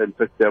entrance and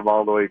took them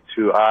all the way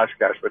to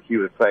Oshkosh, but he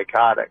was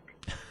psychotic.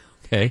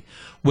 Okay.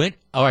 What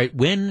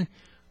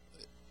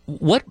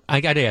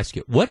I got to ask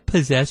you, what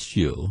possessed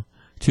you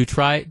to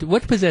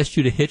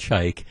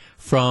hitchhike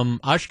from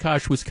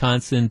Oshkosh,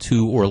 Wisconsin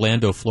to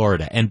Orlando,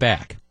 Florida and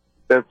back?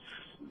 That's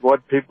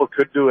what people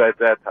could do at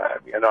that time.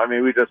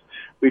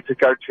 We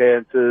took our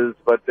chances,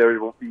 but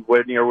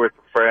when you're with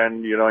a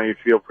friend, you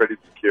feel pretty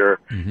secure.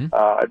 Mm-hmm.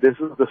 This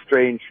is a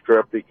strange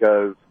trip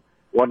because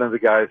one of the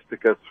guys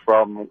took us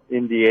from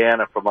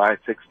Indiana, from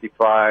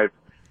I-65,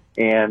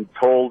 and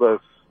told us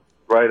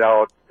right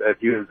out that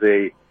he was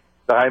a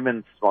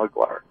diamond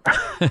smuggler.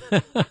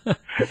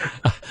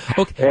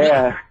 Okay.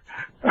 Yeah.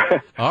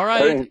 All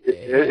right.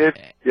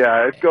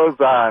 It goes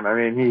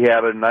on. He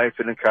had a knife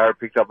in the car,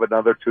 picked up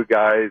another two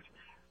guys.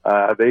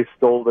 They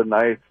stole the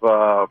knife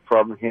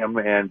from him,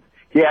 and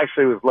he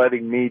actually was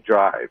letting me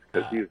drive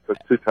because he was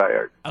too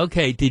tired.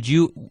 Okay. Did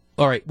you?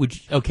 All right.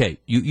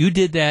 You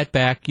did that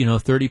back,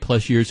 30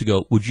 plus years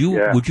ago. Would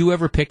you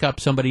ever pick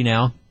up somebody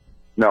now?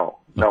 No,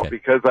 Okay.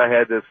 because I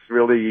had this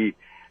really.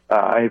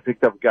 I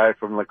picked up a guy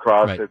from La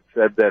Crosse that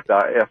said that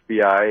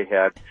FBI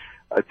had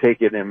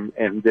taken him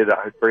and did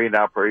a brain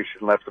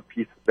operation, left a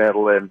piece of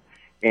metal in,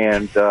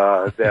 and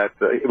that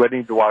when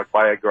he'd walk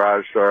by a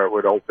garage door, it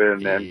would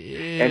open, and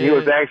he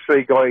was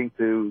actually going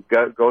to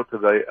go to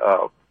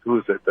the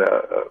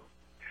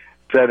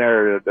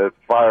center, the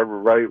far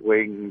right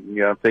wing,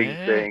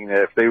 saying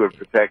that if they would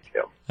protect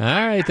him. All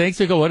right, thanks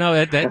for going.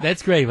 No,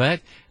 that's great.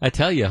 But I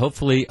tell you,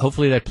 hopefully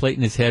that plate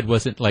in his head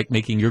wasn't like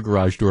making your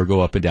garage door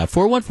go up and down.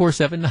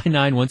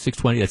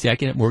 414-799-1620. That's the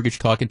Accunet Mortgage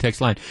Talk and Text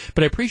line.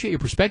 But I appreciate your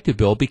perspective,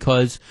 Bill,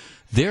 because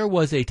there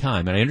was a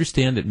time, and I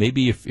understand that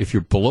maybe if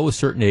you're below a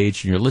certain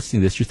age and you're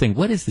listening to this, you're thinking,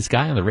 what is this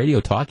guy on the radio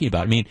talking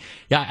about?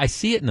 I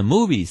see it in the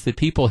movies that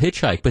people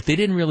hitchhike, but they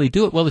didn't really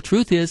do it. Well, the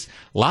truth is,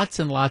 lots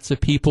and lots of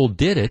people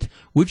did it.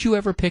 Would you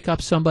ever pick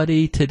up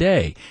somebody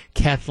today?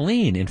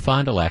 Kathleen in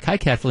Fond du Lac. Hi,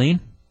 Kathleen.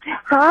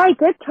 Hi,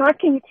 good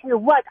talking to you.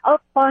 What a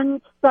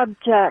fun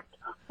subject.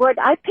 Would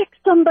I pick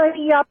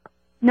somebody up?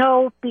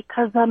 No,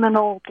 because I'm an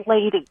old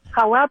lady.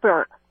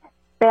 However,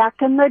 back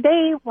in the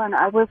day when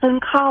I was in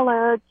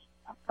college,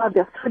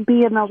 this would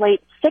be in the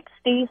late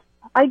 60s,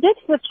 I did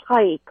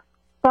hitchhike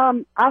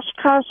from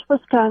Oshkosh,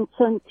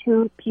 Wisconsin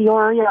to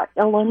Peoria,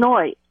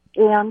 Illinois,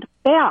 and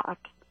back.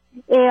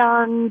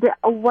 And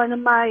one of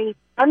my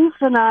friends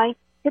and I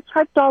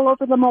hitchhiked all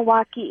over the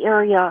Milwaukee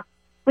area.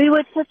 We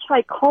would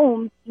hitchhike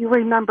home. You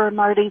remember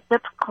Marty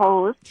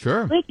Zipco's?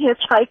 Sure. We'd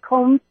hitchhike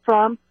home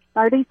from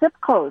Marty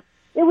Zipco's.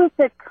 It was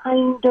a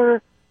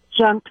kinder,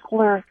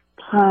 gentler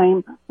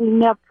time. We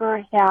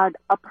never had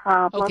a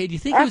problem. Okay, do you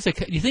think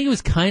it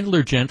was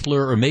kinder,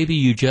 gentler, or maybe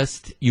you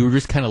were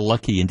just kind of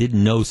lucky and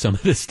didn't know some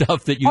of the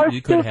stuff that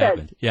you could have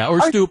happened? Yeah,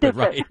 or stupid,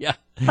 right? Yeah,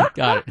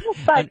 got it.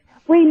 But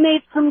we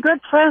made some good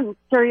friends,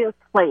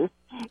 seriously.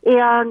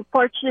 And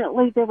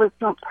fortunately, there was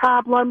no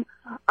problem.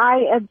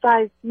 I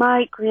advised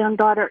my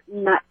granddaughter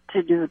not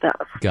to do this.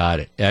 Got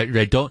it.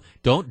 Right. Don't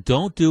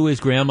do as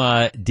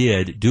Grandma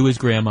did. Do as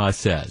Grandma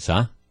says,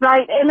 huh?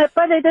 Right,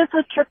 but it is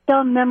a trip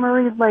down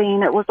memory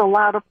lane. It was a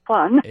lot of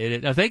fun.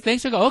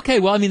 Thanks for going. Okay,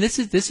 well, this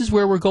is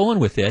where we're going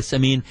with this.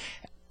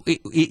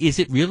 Is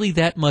it really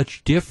that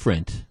much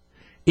different?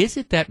 Is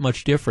it that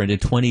much different in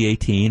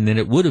 2018 than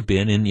it would have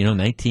been in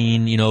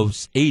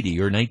 1980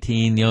 or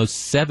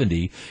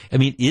 1970?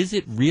 Is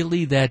it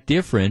really that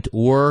different,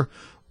 or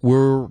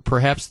were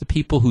perhaps the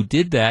people who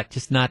did that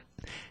just not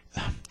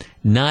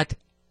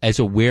as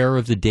aware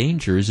of the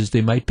dangers as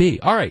they might be.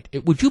 All right.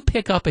 Would you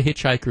pick up a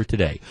hitchhiker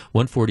today?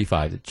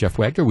 145. Jeff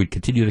Wagner. We'd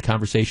continue the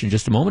conversation in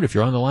just a moment. If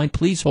you're on the line,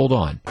 please hold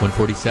on.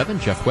 147.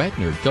 Jeff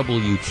Wagner,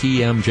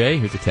 WTMJ.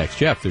 Here's a text.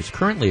 Jeff, there's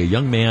currently a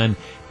young man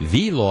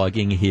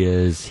vlogging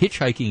his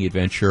hitchhiking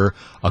adventure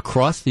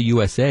across the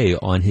USA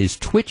on his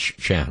Twitch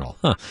channel.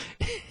 Huh.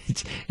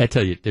 I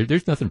tell you,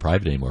 there's nothing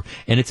private anymore.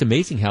 And it's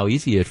amazing how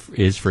easy it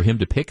is for him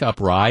to pick up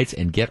rides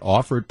and get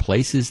offered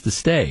places to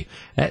stay.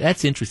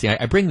 That's interesting.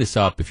 I bring this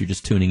up if you're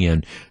just tuning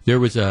in. There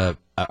was a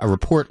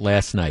report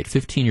last night.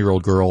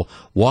 15-year-old girl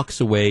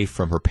walks away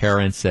from her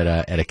parents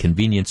at a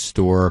convenience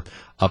store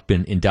up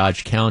in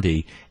Dodge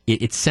County.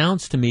 It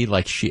sounds to me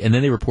like she, and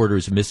then they report her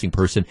as a missing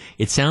person.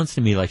 It sounds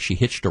to me like she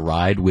hitched a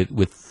ride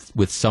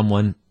with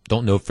someone.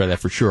 Don't know for that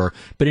for sure,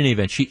 but in any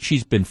event,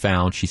 she's been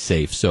found. She's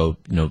safe, so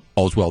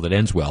all's well that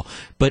ends well.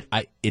 But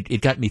it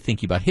got me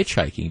thinking about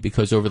hitchhiking,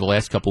 because over the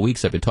last couple of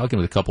weeks, I've been talking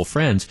with a couple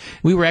friends.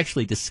 We were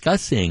actually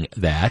discussing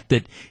that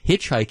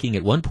hitchhiking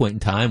at one point in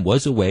time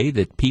was a way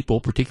that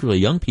people, particularly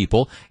young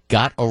people,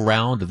 got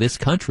around this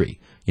country.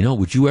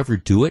 Would you ever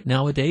do it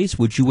nowadays?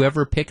 Would you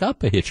ever pick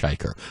up a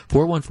hitchhiker?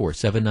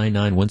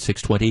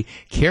 414-799-1620.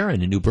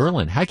 Karen in New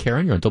Berlin. Hi,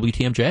 Karen. You're on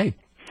WTMJ.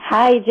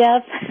 Hi,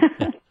 Jeff.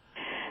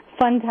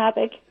 Fun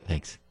topic.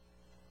 Thanks.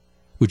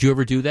 Would you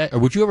ever do that? Or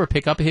would you ever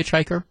pick up a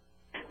hitchhiker?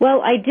 Well,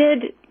 I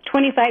did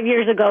 25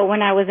 years ago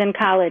when I was in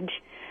college,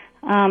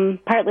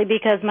 partly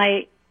because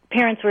my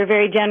parents were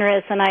very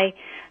generous, and I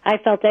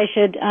felt I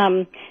should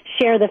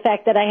share the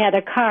fact that I had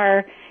a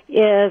car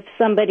if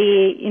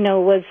somebody,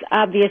 was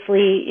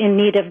obviously in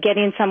need of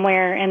getting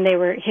somewhere and they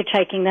were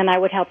hitchhiking, then I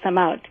would help them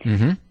out.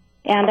 Mm-hmm.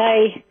 And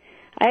I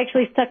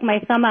actually stuck my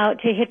thumb out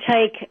to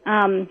hitchhike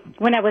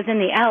when I was in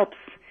the Alps,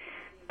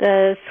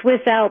 the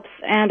Swiss Alps,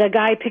 and a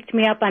guy picked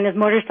me up on his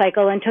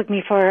motorcycle and took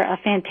me for a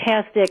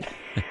fantastic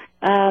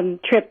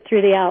trip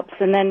through the Alps,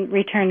 and then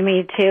returned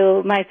me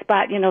to my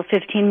spot,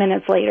 15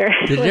 minutes later.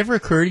 Did it ever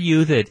occur to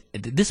you that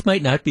this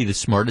might not be the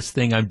smartest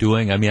thing I'm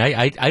doing? I mean,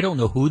 I don't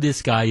know who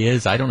this guy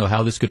is. I don't know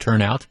how this could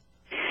turn out.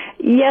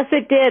 Yes,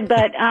 it did,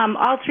 but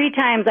all three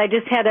times I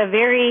just had a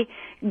very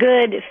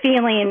good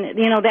feeling,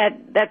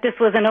 that this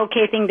was an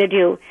okay thing to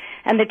do.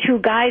 And the two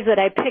guys that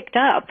I picked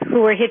up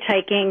who were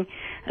hitchhiking,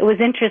 it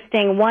was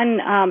interesting.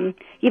 One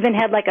even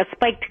had like a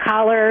spiked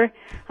collar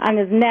on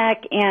his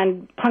neck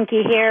and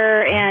punky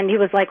hair, and he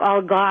was like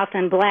all goth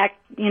and black,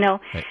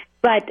 right.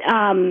 But,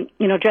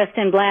 dressed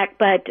in black.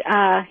 But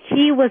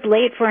he was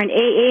late for an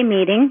AA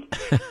meeting,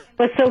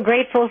 was so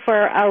grateful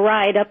for a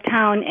ride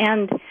uptown,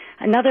 and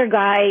another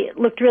guy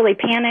looked really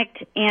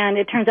panicked, and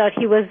it turns out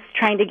he was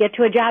trying to get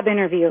to a job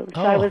interview.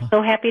 So I was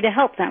so happy to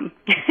help them.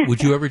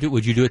 Would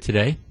you do it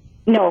today?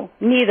 No,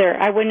 neither.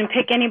 I wouldn't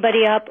pick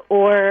anybody up,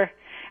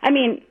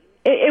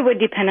 it would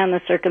depend on the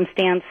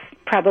circumstance,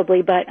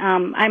 probably, but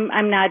I'm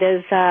not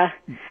as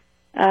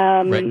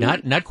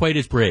right, not quite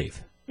as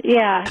brave.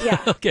 Yeah.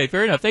 Okay,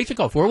 fair enough. Thanks for the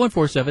call.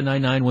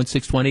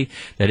 414-799-1620.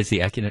 That is the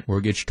Accunet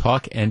Mortgage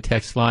talk and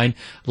text line.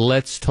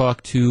 Let's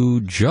talk to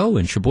Joe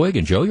in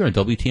Sheboygan. Joe, you're on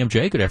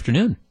WTMJ. Good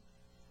afternoon.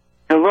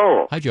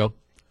 Hello. Hi, Joe.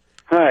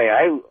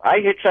 Hi. I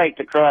hitchhiked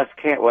across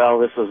this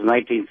was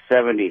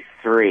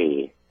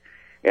 1973.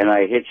 And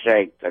I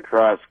hitchhiked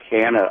across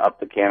Canada,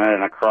 up to Canada,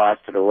 and across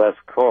to the West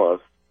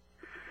Coast.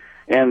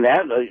 And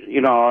that,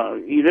 you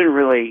didn't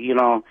really,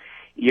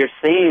 you're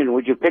saying,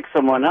 would you pick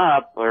someone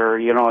up? Or,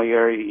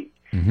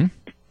 mm-hmm.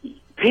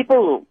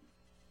 People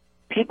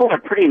are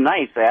pretty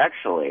nice,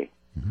 actually,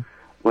 mm-hmm.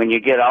 when you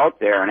get out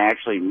there and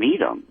actually meet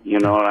them. You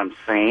know what I'm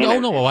saying?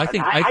 No, I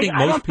think most people are.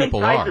 I don't think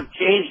times have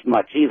changed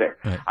much either.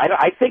 Right.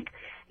 I think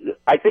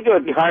it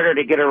would be harder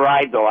to get a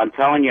ride, though. I'm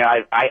telling you,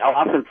 I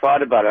often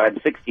thought about it. I'm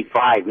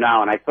 65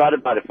 now, and I thought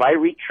about if I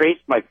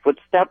retraced my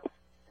footsteps,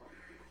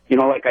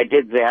 like I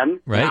did then,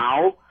 right.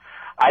 Now,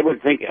 I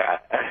would think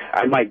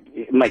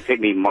it might take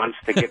me months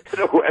to get to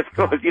the West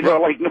Coast,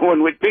 like no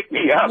one would pick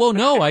me up. Well,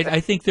 no,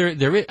 I think there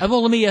is.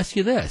 Well, let me ask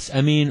you this.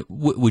 I mean,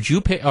 would you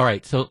pick? All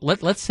right, so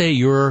let's say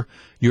you're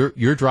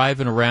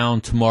driving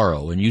around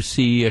tomorrow and you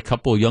see a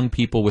couple of young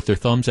people with their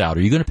thumbs out.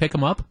 Are you going to pick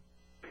them up?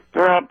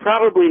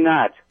 Probably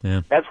not.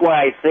 Yeah. That's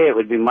why I say it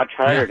would be much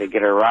harder to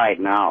get a ride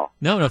now.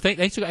 No.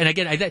 Thanks. And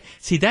again,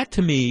 see, that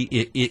to me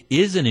it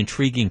is an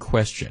intriguing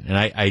question, and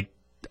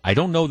I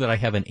don't know that I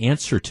have an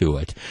answer to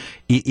it.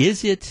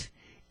 Is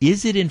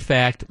it in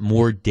fact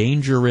more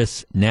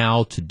dangerous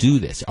now to do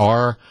this?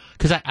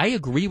 Because I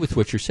agree with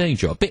what you're saying,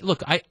 Joe. But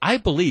look, I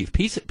believe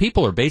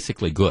people are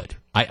basically good.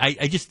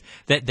 I just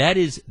that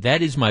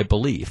is my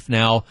belief.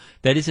 Now,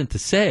 that isn't to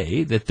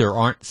say that there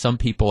aren't some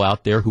people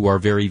out there who are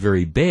very,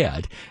 very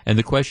bad. And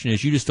the question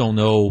is, you just don't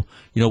know,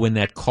 when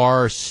that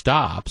car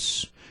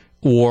stops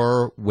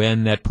or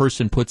when that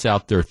person puts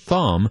out their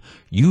thumb,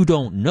 you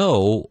don't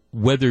know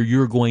whether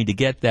you're going to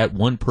get that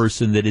one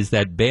person that is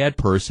that bad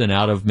person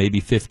out of maybe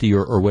 50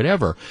 or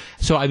whatever.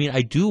 So, I mean,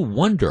 I do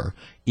wonder,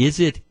 is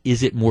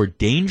it more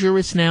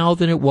dangerous now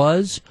than it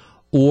was,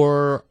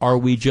 or are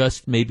we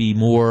just maybe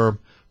more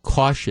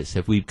cautious?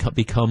 Have we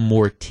become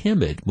more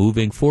timid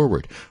moving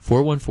forward?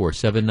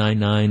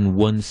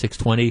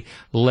 414-799-1620.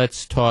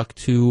 Let's talk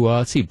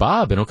to,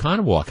 Bob in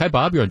Oconomowoc. Hi,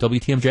 Bob. You're on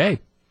WTMJ.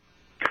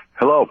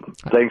 Hello.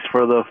 Thanks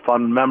for the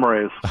fun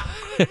memories.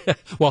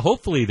 Well,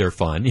 hopefully they're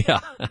fun, yeah.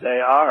 They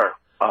are.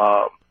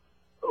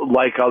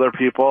 Like other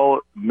people,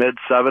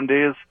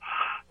 mid-70s,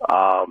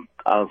 I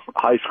was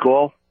high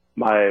school.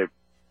 My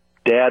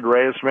dad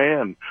raised me,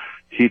 and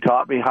he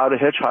taught me how to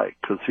hitchhike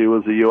because he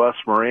was a U.S.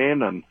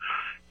 Marine, and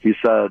he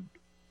said,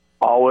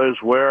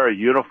 always wear a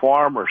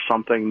uniform or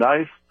something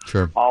nice.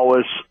 Sure.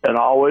 Always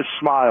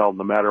smile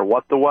no matter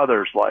what the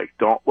weather's like.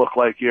 Don't look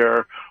like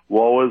you're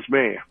woe is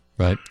me.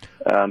 Right.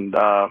 And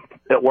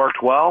it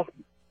worked well.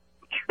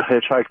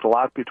 Hitchhiked a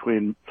lot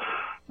between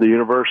the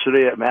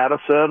university at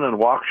Madison and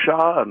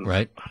Waukesha, and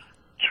right.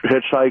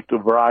 Hitchhiked a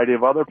variety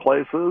of other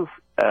places.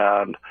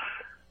 And,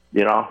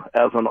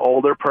 as an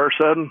older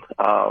person,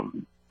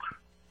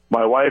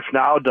 my wife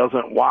now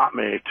doesn't want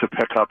me to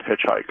pick up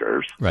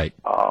hitchhikers. Right.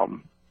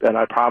 And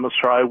I promised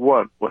her I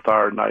would with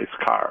our nice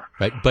car.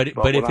 Right. But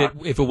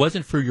if it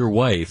wasn't for your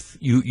wife,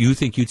 you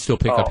think you'd still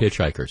pick up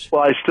hitchhikers?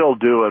 Well, I still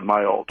do in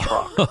my old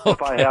truck Okay.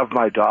 if I have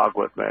my dog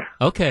with me.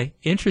 Okay.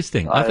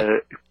 Interesting.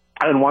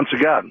 And once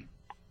again,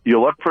 you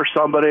look for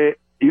somebody,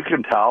 you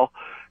can tell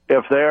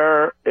if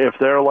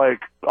they're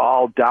like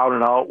all down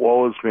and out,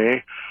 woe is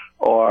me,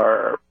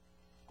 or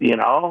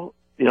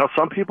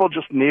some people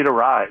just need a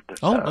ride.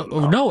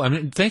 No! I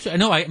mean, thanks.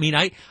 No, I mean,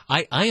 I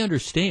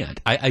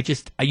understand.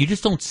 You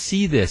just don't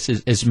see this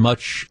as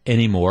much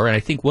anymore. And I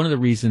think one of the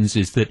reasons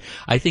is that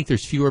I think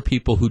there's fewer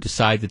people who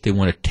decide that they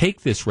want to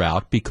take this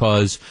route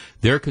because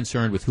they're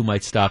concerned with who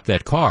might stop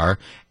that car.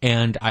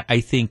 And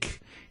I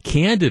think,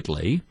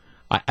 candidly,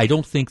 I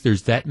don't think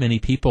there's that many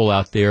people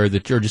out there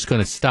that are just going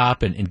to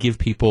stop and give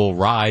people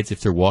rides if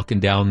they're walking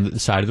down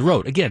the side of the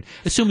road. Again,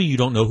 assuming you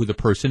don't know who the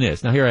person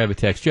is. Now, here I have a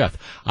text, Jeff.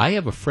 I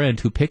have a friend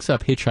who picks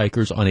up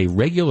hitchhikers on a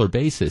regular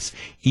basis,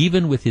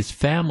 even with his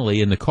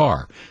family in the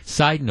car.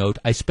 Side note,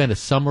 I spent a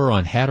summer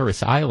on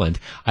Hatteras Island.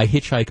 I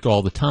hitchhiked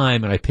all the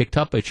time, and I picked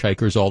up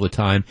hitchhikers all the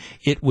time.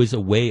 It was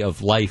a way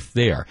of life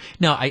there.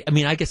 Now, I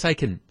guess I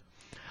can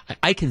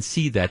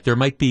see that. There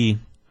might be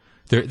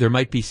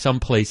some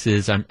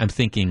places I'm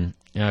thinking,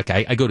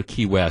 okay, I go to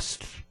Key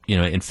West,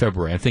 in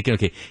February. I'm thinking,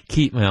 okay,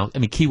 Key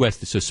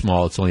West is so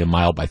small; it's only a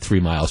mile by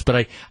 3 miles.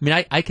 But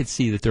I could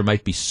see that there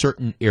might be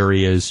certain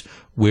areas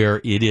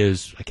where it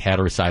is like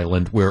Hatteras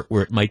Island, where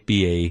it might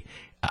be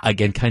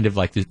again, kind of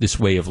like this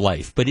way of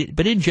life. But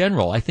in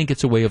general, I think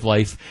it's a way of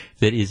life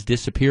that is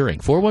disappearing.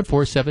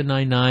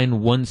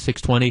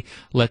 414-799-1620.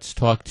 Let's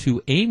talk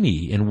to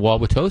Amy in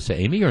Wauwatosa.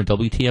 Amy, you're on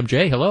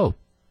WTMJ. Hello.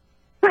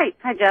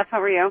 Hi, Jeff.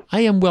 How are you?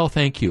 I am well,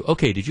 thank you.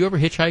 Okay, did you ever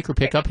hitchhike or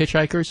pick up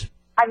hitchhikers?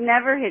 I've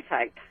never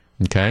hitchhiked.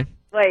 Okay.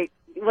 Well,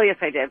 yes,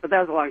 I did, but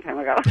that was a long time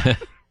ago.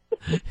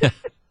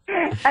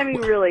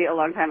 Really a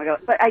long time ago.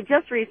 But I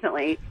just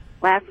recently,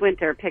 last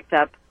winter, picked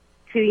up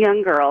 2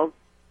 young girls,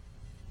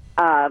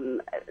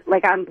 on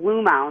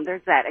Blue Mound.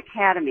 There's that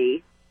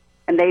academy,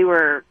 and they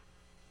were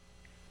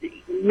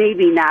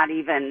maybe not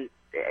even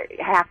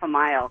half a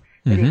mile.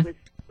 But It was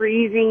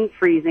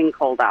freezing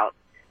cold out,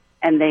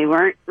 and they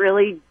weren't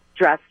really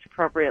dressed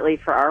appropriately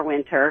for our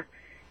winter,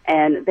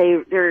 and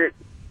their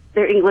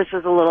English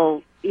was a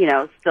little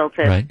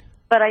stilted. Right.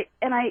 But I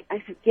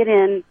said, get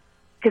in,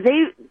 because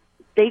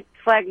they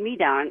flagged me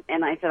down,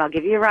 and I said, I'll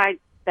give you a ride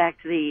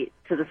back to the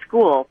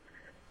school,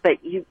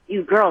 but you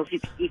girls,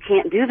 you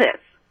can't do this.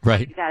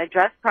 Right. You got to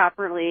dress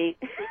properly.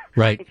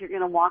 Right. If you're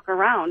going to walk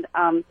around,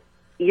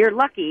 you're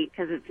lucky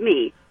because it's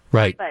me.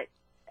 Right. But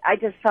I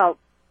just felt,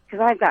 because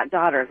I've got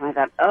daughters, and I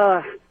thought,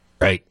 ugh.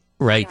 Right.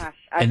 Right. Gosh,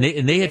 and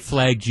they had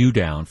flagged you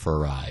down for a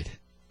ride.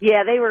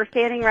 Yeah, they were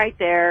standing right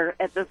there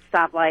at the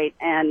stoplight,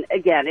 and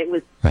again, it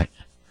was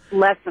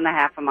less than a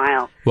half a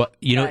mile. Well,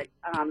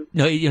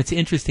 it's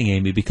interesting,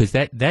 Amy, because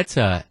that's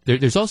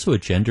there's also a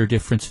gender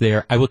difference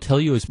there. I will tell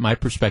you, as my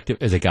perspective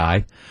as a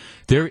guy,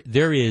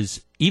 there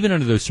is, even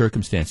under those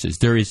circumstances,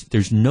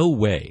 there's no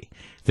way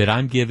that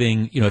I'm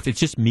giving, if it's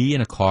just me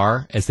in a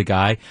car as the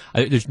guy,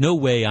 there's no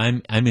way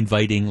I'm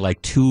inviting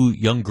like 2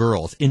 young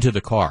girls into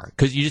the car,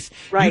 because you just,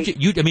 right.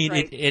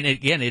 And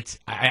again,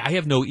 I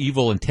have no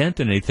evil intent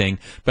in anything,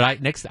 but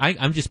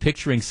I'm just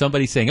picturing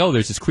somebody saying, oh,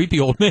 there's this creepy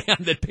old man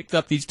that picked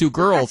up these 2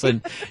 girls,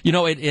 and thanks for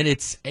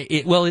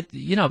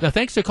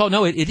the call.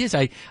 No, it is.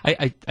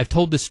 I've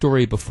told this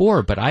story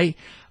before, but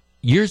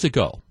years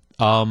ago,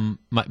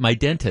 my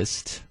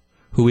dentist,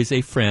 who is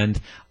a friend,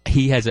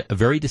 he has a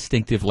very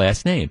distinctive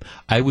last name.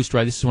 This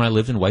is when I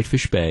lived in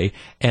Whitefish Bay,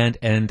 and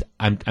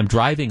I'm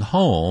driving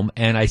home,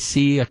 and I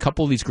see a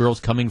couple of these girls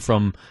coming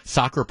from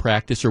soccer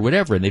practice or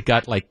whatever, and they've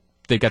got their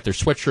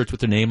sweatshirts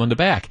with their name on the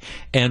back,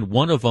 and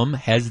one of them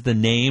has the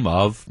name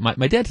of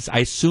my dentist.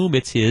 I assume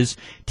it's his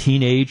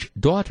teenage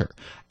daughter.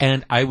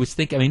 And I was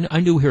thinking,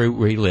 I knew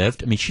where he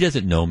lived. She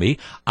doesn't know me.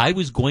 I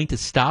was going to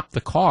stop the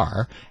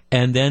car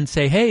and then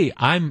say, hey,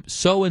 I'm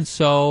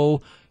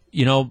so-and-so.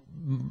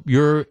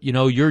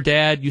 your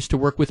dad used to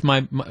work with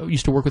my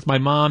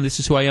mom. This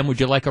is who I am. Would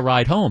you like a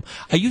ride home?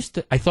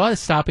 I thought of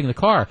stopping the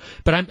car,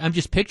 but I'm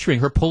just picturing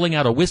her pulling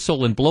out a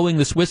whistle and blowing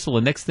this whistle,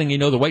 and next thing you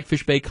know, the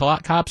Whitefish Bay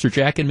cops are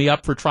jacking me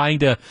up for trying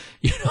to,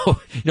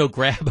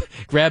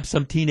 grab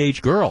some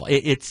teenage girl.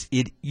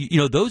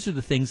 Those are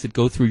the things that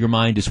go through your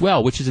mind as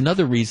well, which is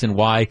another reason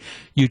why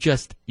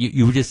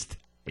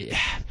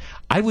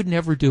I would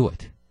never do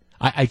it.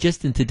 I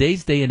just, in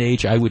today's day and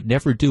age, I would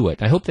never do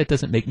it. I hope that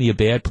doesn't make me a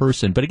bad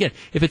person. But again,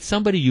 if it's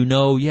somebody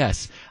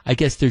yes, I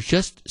guess there's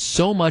just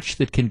so much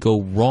that can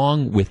go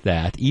wrong with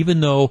that.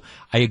 Even though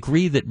I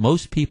agree that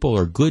most people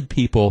are good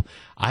people,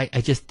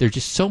 there's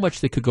just so much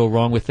that could go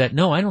wrong with that.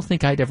 No, I don't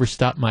think I'd ever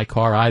stop my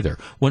car either.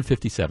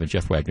 157,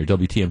 Jeff Wagner,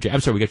 WTMJ.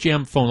 I'm sorry, we got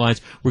jam phone lines.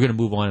 We're going to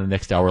move on in the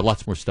next hour.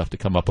 Lots more stuff to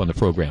come up on the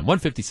program.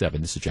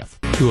 157, this is Jeff.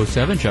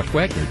 207, Jeff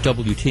Wagner,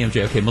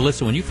 WTMJ. Okay,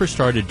 Melissa, when you first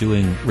started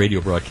doing radio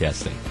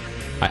broadcasting,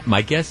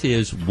 my guess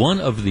is one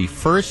of the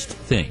first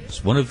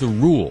things, one of the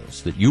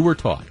rules that you were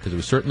taught, because it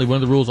was certainly one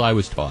of the rules I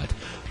was taught,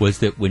 was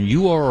that when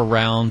you are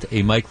around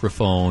a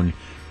microphone,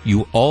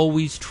 you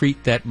always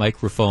treat that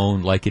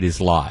microphone like it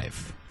is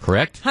live.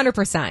 Correct?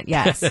 100%,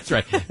 yes. That's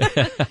right.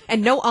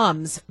 And no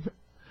ums.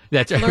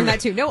 That's right. Learn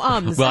that too. No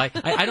ums. Well,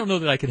 I don't know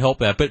that I can help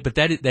that, but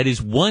that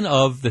is one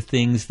of the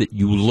things that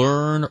you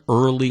learn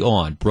early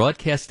on.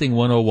 Broadcasting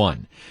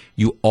 101.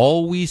 You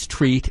always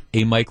treat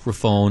a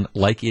microphone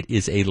like it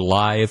is a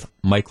live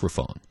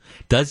microphone.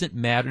 Doesn't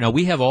matter. Now,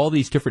 we have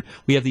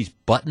these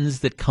buttons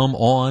that come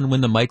on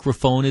when the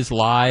microphone is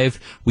live.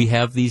 We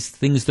have these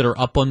things that are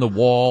up on the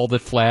wall that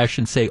flash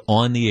and say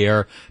on the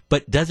air,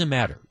 but doesn't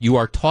matter. You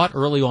are taught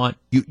early on.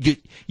 You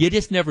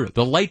just never know.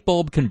 The light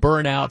bulb can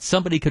burn out.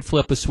 Somebody could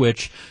flip a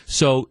switch.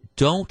 So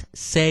don't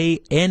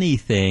say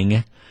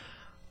anything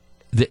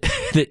that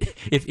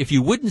if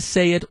you wouldn't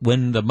say it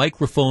when the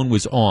microphone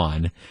was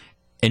on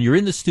and you're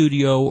in the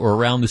studio or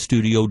around the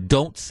studio,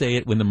 don't say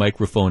it when the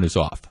microphone is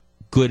off.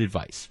 Good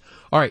advice.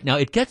 All right, now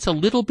it gets a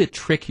little bit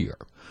trickier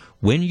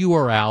when you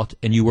are out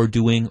and you are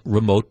doing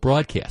remote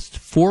broadcasts.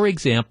 For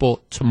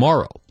example,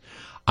 tomorrow,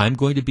 I'm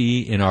going to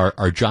be in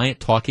our giant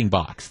talking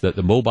box,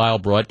 the mobile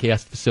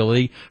broadcast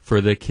facility for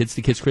the Kids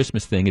to Kids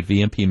Christmas thing at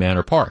VMP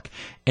Manor Park.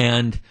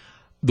 And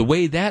the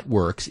way that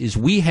works is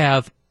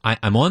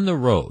I'm on the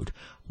road,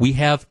 we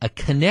have a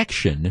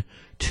connection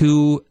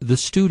to the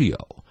studio.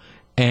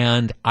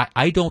 And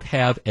I don't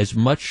have as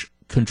much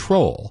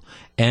control.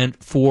 And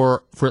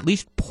for at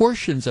least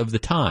portions of the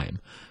time,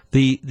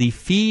 the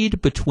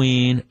feed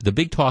between the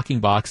big talking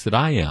box that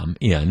I am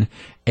in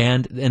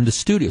and the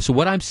studio. So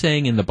what I'm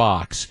saying in the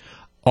box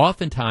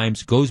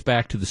oftentimes goes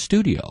back to the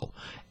studio.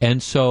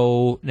 And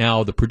so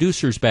now the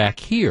producers back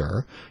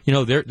here,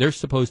 they're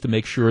supposed to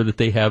make sure that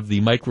they have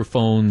the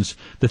microphones,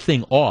 the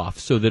thing off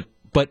so that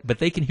but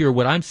they can hear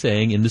what I'm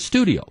saying in the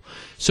studio.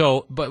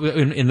 So, but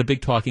in the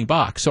big talking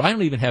box. So I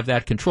don't even have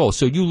that control.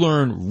 So you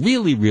learn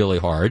really, really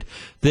hard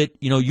that,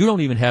 you don't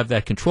even have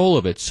that control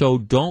of it. So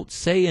don't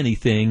say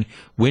anything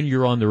when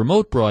you're on the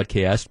remote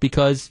broadcast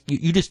because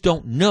you just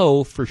don't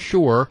know for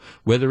sure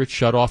whether it's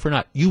shut off or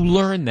not. You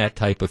learn that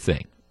type of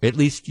thing. At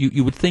least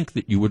you would think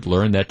that you would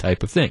learn that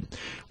type of thing.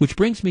 Which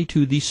brings me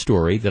to the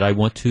story that I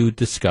want to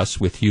discuss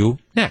with you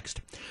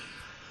next.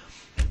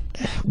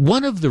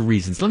 One of the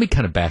reasons, let me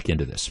kind of back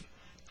into this.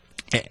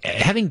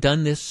 Having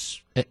done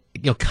this,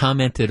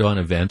 commented on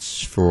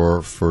events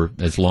for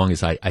as long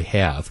as I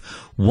have,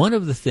 one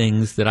of the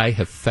things that I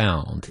have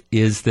found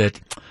is that,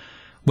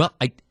 well,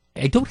 I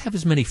don't have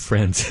as many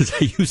friends as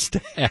I used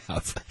to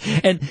have.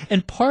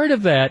 And part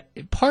of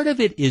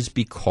it is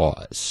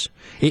because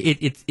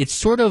it's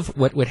sort of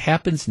what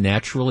happens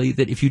naturally,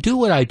 that if you do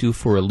what I do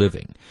for a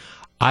living,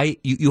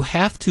 you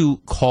have to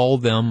call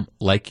them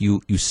like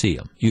you see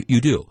them.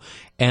 You do.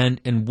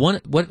 And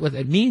what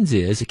that means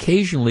is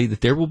occasionally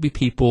that there will be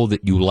people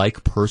that you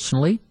like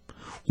personally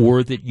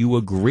or that you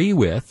agree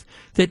with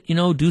that,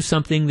 do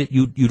something that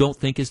you don't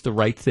think is the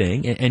right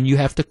thing, and you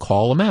have to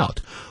call them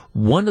out.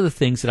 One of the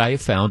things that I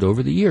have found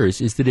over the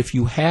years is that if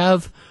you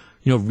have,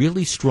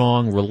 really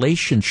strong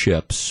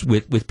relationships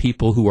with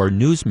people who are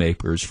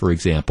newsmakers, for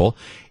example,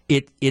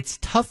 it's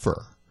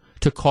tougher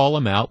to call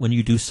them out when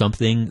you do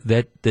something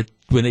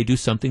when they do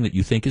something that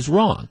you think is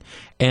wrong.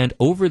 And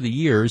over the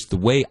years, the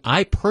way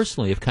I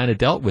personally have kind of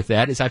dealt with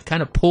that is I've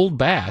kind of pulled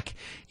back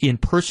in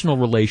personal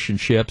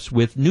relationships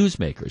with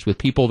newsmakers, with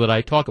people that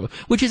I talk about,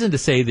 which isn't to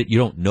say that you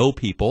don't know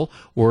people,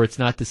 or it's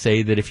not to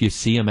say that if you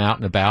see them out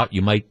and about,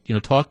 you might,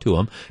 talk to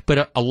them.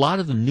 But a lot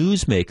of the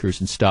newsmakers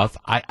and stuff,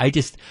 I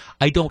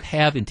don't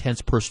have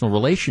intense personal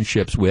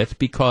relationships with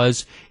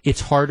because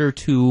it's harder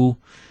to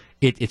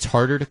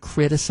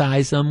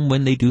criticize them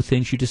when they do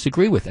things you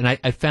disagree with. And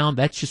I found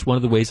that's just one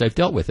of the ways I've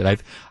dealt with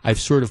it. I've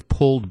sort of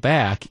pulled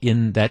back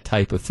in that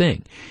type of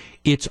thing.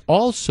 It's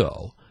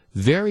also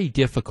very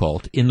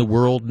difficult in the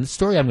world, and the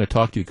story I'm going to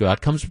talk to you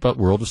about comes about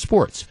world of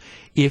sports.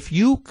 If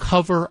you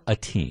cover a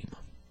team,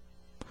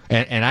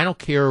 and I don't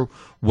care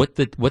what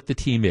the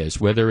team is,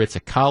 whether it's a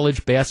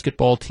college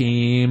basketball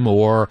team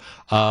or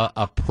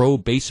a pro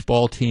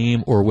baseball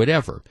team or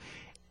whatever,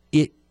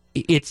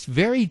 it's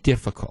very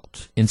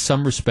difficult in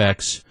some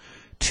respects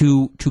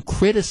to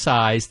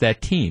criticize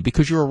that team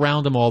because you're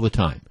around them all the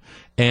time.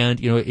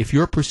 And, if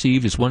you're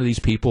perceived as one of these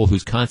people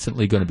who's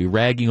constantly going to be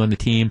ragging on the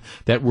team,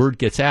 that word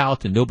gets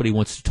out and nobody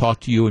wants to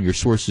talk to you and your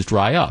sources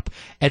dry up.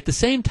 At the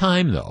same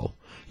time, though,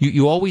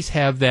 you always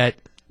have that.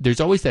 There's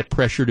always that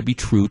pressure to be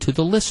true to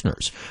the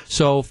listeners.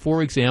 So,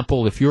 for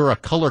example, if you're a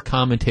color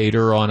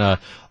commentator on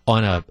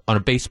a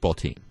baseball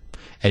team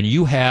and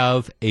you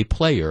have a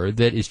player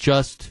that is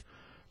just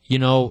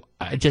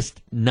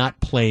not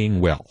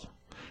playing well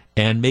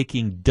and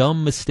making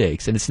dumb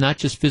mistakes, and it's not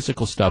just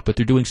physical stuff, but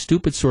they're doing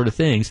stupid sort of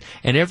things,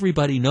 and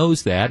everybody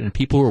knows that, and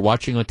people who are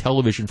watching on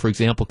television, for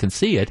example, can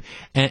see it,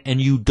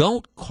 and you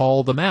don't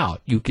call them out.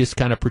 You just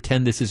kind of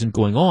pretend this isn't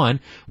going on.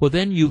 Well,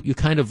 then you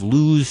kind of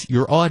lose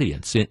your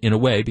audience in a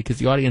way, because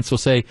the audience will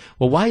say,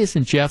 well, why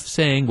isn't Jeff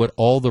saying what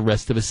all the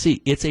rest of us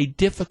see? It's a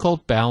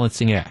difficult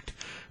balancing act.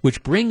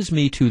 Which brings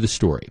me to the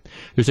story.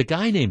 There's a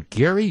guy named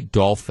Gary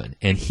Dolphin,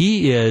 and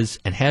he is,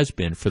 and has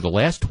been for the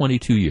last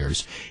 22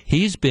 years,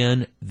 he's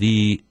been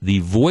the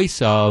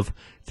voice of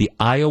the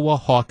Iowa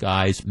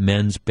Hawkeyes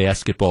men's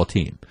basketball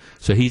team.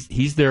 So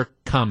he's their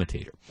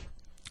commentator.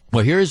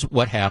 Well, here's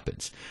what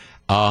happens.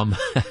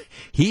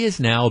 He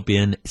has now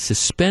been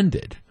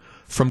suspended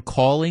from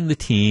calling the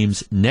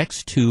team's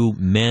next two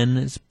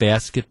men's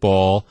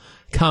basketball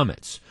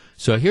comments.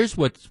 So here's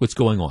what's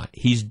going on.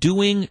 He's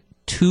doing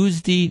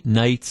Tuesday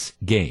night's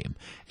game,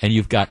 and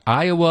you've got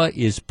Iowa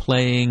is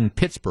playing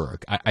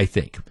Pittsburgh, I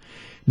think.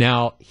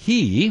 Now,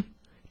 he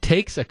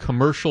takes a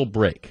commercial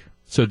break.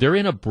 So they're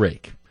in a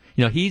break.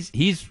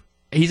 He's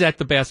at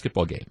the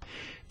basketball game.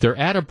 They're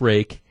at a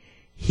break.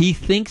 He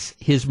thinks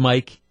his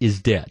mic is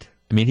dead.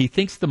 He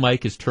thinks the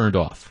mic is turned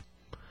off.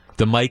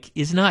 The mic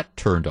is not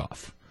turned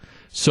off.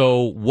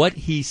 So what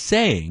he's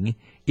saying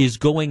is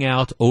going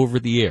out over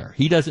the air.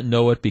 He doesn't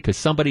know it because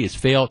somebody has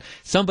failed.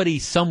 Somebody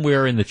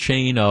somewhere in the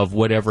chain of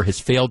whatever has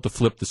failed to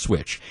flip the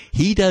switch.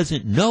 He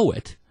doesn't know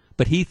it,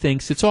 but he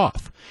thinks it's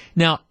off.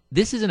 Now,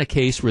 this isn't a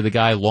case where the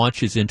guy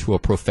launches into a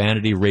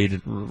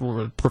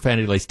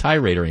profanity-laced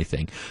tirade or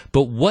anything.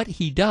 But what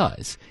he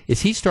does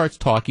is he starts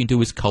talking to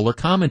his color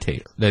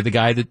commentator, the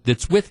guy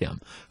that's with him,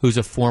 who's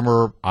a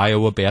former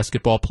Iowa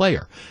basketball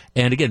player.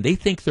 And again, they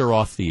think they're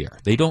off the air.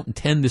 They don't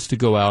intend this to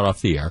go out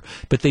off the air.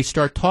 But they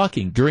start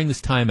talking during this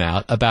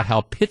timeout about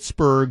how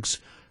Pittsburgh's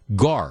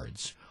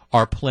guards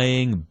are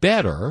playing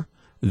better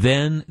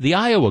than the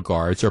Iowa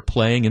guards are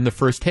playing in the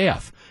first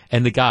half.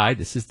 And the guy,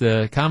 this is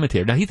the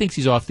commentator, now he thinks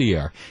he's off the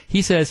air.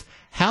 He says,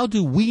 how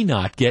do we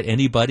not get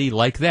anybody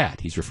like that?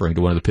 He's referring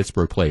to one of the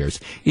Pittsburgh players.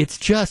 It's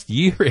just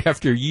year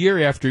after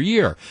year after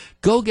year.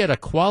 Go get a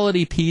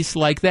quality piece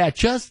like that.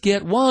 Just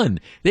get one.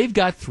 They've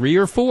got 3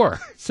 or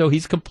 4. So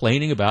he's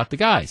complaining about the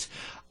guys.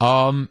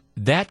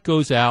 That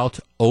goes out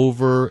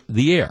over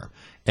the air.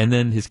 And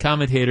then his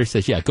commentator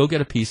says, yeah, go get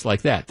a piece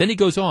like that. Then he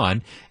goes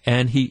on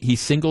and he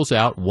singles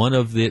out one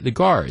of the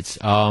guards.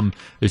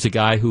 There's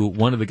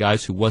one of the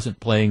guys who wasn't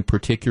playing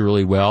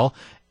particularly well.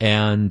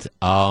 And,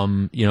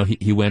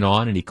 he went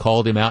on and he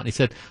called him out and he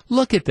said,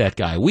 look at that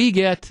guy.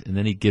 And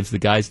then he gives the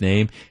guy's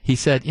name. He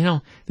said,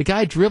 the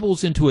guy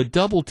dribbles into a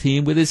double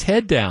team with his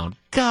head down.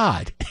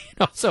 God.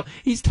 So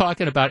he's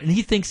talking about it and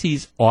he thinks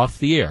he's off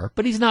the air,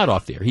 but he's not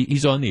off the air.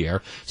 He's on the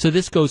air. So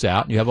this goes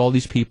out and you have all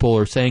these people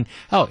are saying,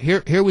 oh,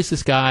 here was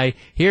this guy.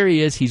 Here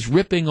he is. He's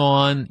ripping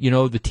on,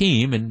 the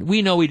team. And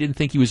we know he didn't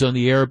think he was on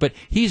the air, but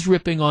he's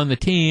ripping on the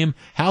team.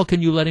 How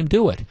can you let him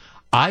do it?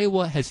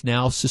 Iowa has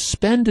now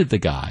suspended the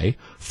guy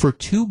for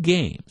 2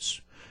 games.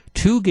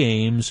 2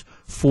 games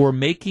for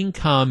making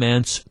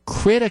comments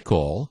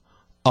critical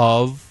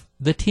of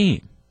the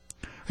team.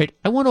 Right,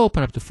 I want to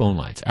open up the phone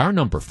lines. Our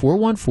number,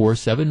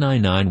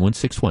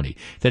 414-799-1620.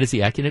 That is the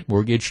Accunet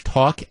Mortgage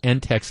talk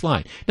and text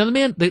line. Now, the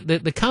man,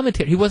 the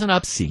commentator, he wasn't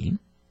obscene.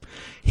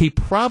 He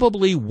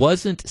probably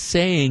wasn't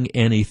saying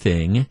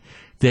anything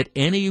that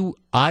any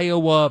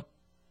Iowa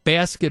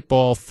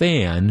basketball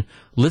fan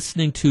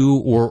listening to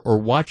or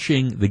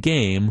watching the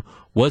game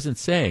wasn't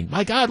saying,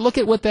 my God, look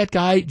at what that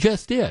guy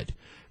just did.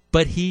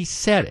 But he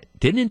said it.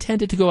 Didn't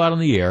intend it to go out on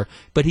the air,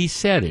 but he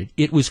said it.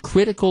 It was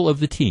critical of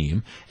the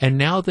team, and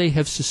now they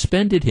have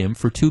suspended him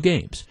for 2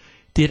 games.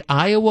 Did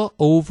Iowa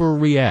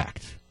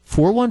overreact?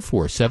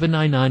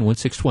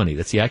 414-799-1620.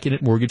 That's the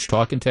Accunet Mortgage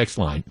talk and text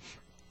line.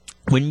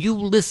 When you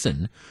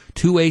listen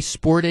to a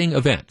sporting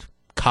event,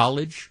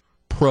 college,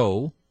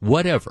 pro,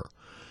 whatever,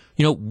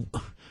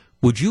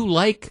 would you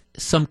like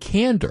some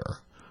candor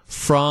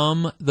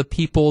from the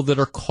people that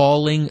are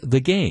calling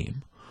the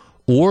game?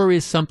 Or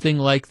is something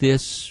like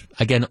this,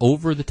 again,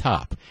 over the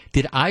top?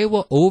 Did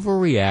Iowa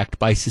overreact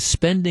by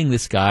suspending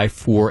this guy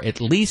for at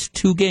least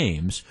 2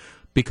 games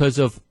because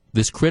of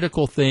this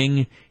critical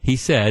thing he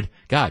said?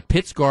 God,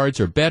 Pitt's guards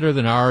are better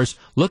than ours.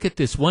 Look at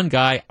this one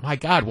guy. My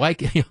God, why?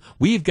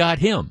 We've got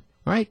him.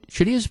 All right?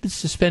 Should he have been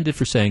suspended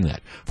for saying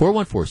that?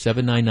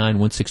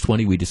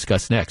 414-799-1620. We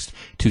discuss next.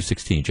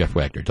 216, Jeff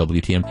Wagner,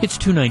 WTM. It's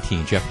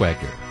 219, Jeff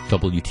Wagner,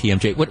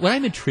 WTMJ. What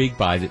I'm intrigued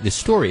by, this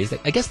story is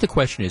that I guess the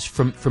question is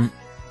from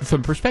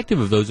from the perspective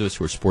of those of us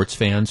who are sports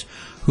fans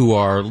who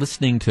are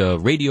listening to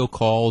radio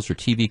calls or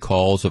TV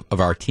calls of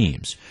our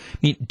teams, I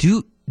mean,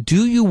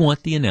 do you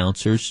want the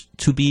announcers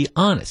to be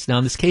honest? Now,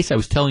 in this case I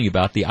was telling you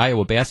about, the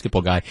Iowa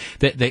basketball guy,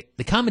 the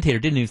commentator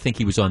didn't even think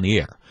he was on the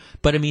air.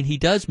 But, I mean, he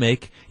does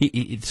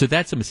so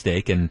that's a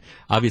mistake, and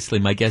obviously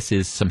my guess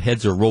is some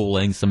heads are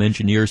rolling, some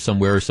engineer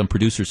somewhere, some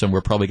producer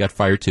somewhere probably got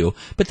fired too.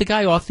 But the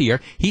guy off the air,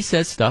 he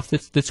says stuff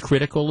that's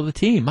critical of the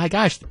team. My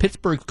gosh, the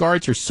Pittsburgh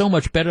guards are so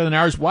much better than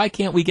ours. Why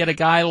can't we get a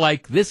guy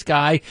like this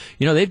guy?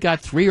 You know, they've got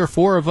 3 or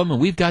 4 of them,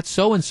 and we've got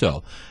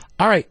so-and-so.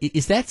 All right,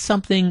 is that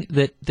something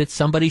that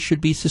somebody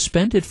should be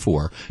suspended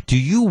for? Do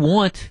you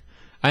want...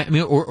 I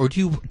mean, or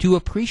do you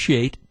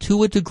appreciate,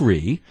 to a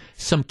degree,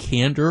 some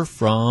candor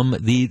from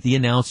the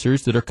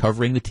announcers that are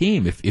covering the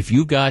team? If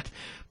you've got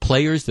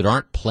players that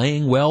aren't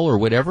playing well or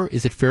whatever,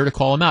 is it fair to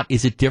call them out?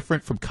 Is it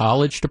different from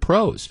college to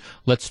pros?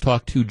 Let's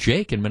talk to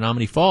Jake in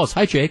Menominee Falls.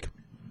 Hi, Jake.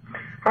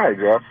 Hi,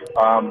 Jeff.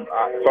 I'm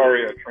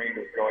sorry a train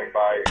is going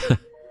by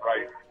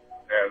right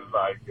as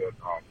I get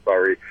home.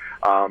 Sorry.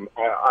 I'm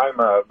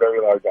a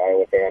very large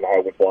Iowa fan. I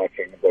was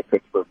watching the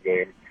Pittsburgh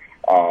game.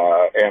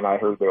 And I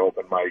heard the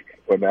open mic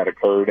when that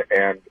occurred,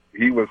 and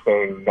he was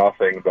saying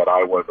nothing that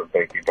I wasn't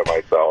thinking to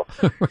myself.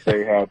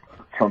 They had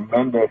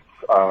tremendous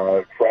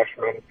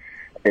freshmen,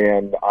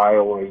 and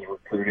Iowa's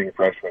recruiting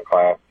freshman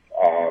class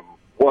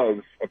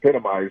was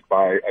epitomized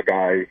by a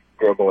guy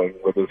dribbling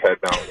with his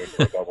head down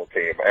into a double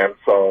team. And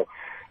so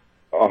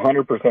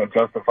 100%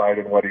 justified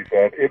in what he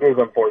said. It is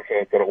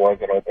unfortunate that it was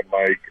an open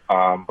mic,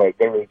 but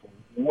there was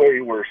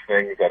way worse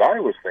things that I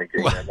was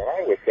thinking and that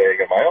I was saying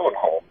in my own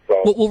home.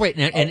 So, well, right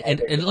now,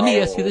 and let me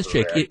ask you this,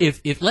 Jake.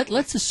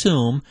 Let's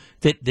assume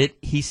that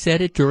he said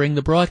it during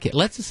the broadcast.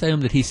 Let's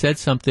assume that he said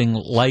something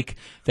like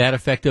that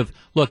effect of,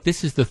 look,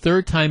 this is the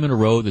 3rd time in a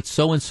row that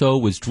so-and-so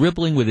was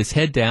dribbling with his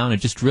head down and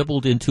just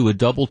dribbled into a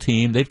double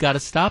team. They've got to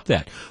stop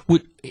that.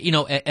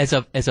 As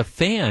a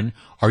fan,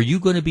 are you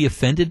going to be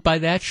offended by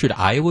that? Should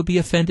Iowa be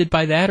offended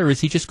by that, or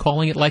is he just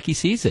calling it like he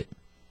sees it?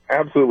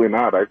 Absolutely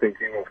not. I think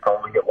he was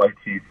calling it like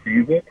he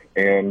sees it,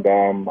 and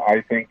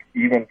I think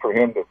even for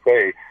him to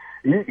say,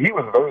 he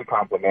was very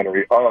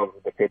complimentary of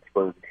the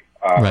Pittsburgh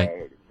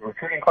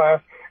recruiting class,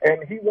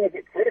 and he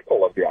wasn't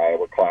critical of the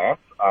Iowa class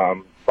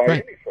by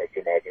any stretch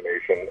of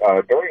imagination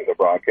during the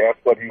broadcast,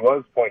 but he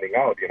was pointing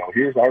out,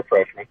 here's our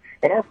freshmen,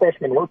 and our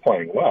freshmen were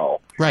playing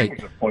well. Right. He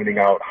was just pointing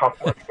out how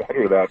much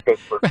better that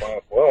Pittsburgh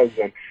class was,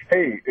 and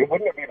hey,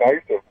 wouldn't it be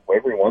nice if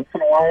every once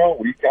in a while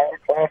we got a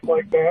class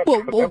like that?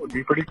 That would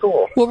be pretty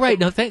cool. Well, right.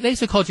 No, thanks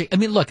for calling, Jake. I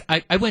mean, look,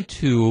 I'm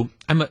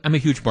a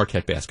huge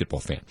Marquette basketball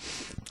fan,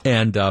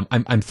 and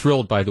I'm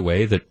thrilled, by the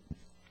way, that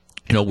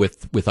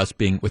with us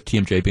with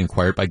TMJ being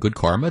acquired by Good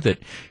Karma, that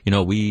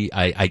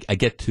I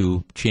get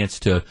to chance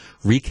to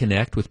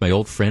reconnect with my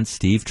old friend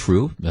Steve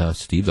True,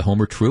 Steve the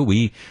Homer True.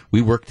 We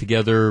worked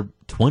together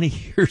 20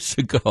 years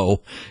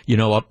ago,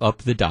 up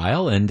the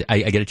dial, and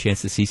I get a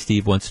chance to see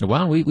Steve once in a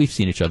while. We've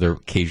seen each other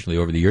occasionally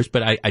over the years,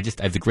 but I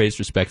have the greatest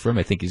respect for him.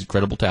 I think he's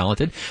incredibly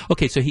talented.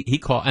 Okay, so he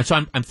called, and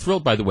so I'm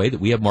thrilled, by the way, that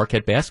we have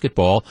Marquette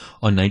basketball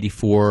on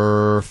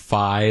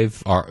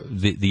 94.5,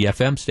 the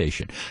FM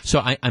station.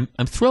 So I'm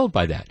thrilled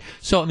by that.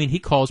 So I mean, he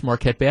calls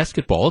Marquette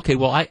basketball. Okay,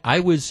 well I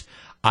was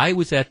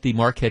at the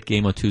Marquette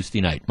game on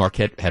Tuesday night.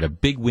 Marquette had a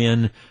big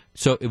win,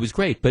 so it was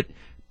great, but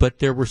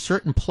there were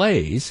certain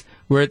plays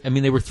where, I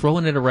mean, they were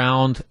throwing it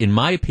around, in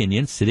my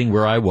opinion, sitting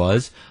where I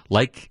was,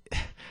 like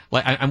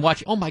I'm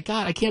watching, oh my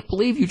God, I can't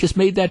believe you just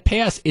made that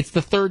pass. It's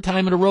the 3rd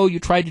time in a row you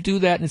tried to do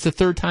that, and it's the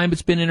 3rd time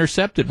it's been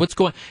intercepted. What's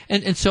going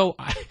on? And so,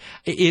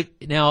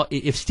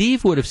 if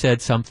Steve would have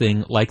said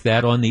something like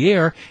that on the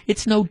air,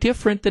 it's no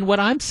different than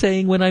what I'm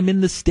saying when I'm in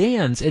the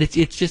stands. And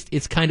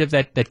it's kind of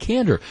that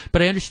candor.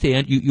 But I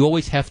understand you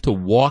always have to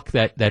walk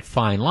that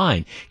fine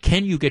line.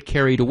 Can you get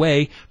carried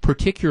away?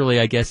 Particularly,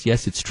 I guess,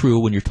 yes, it's true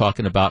when you're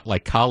talking about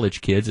like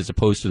college kids as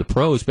opposed to the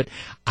pros. But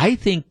I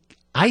think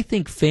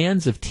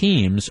fans of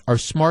teams are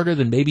smarter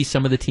than maybe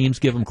some of the teams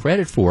give them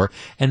credit for.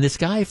 And this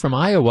guy from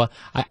Iowa,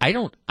 I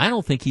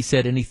don't think he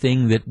said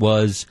anything that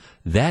was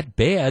that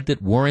bad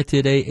that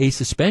warranted a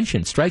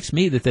suspension. Strikes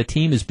me that the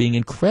team is being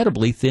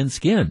incredibly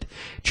thin-skinned.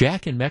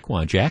 Jack in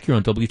Mequon. Jack, you're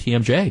on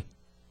WTMJ.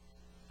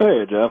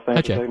 Hey, Jeff. Thanks Hi,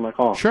 for Jack. taking my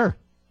call. Sure.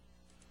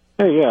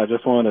 Hey, yeah, I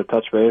just wanted to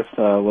touch base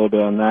a little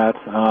bit on that.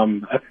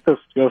 I think this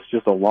goes to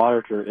just a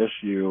larger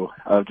issue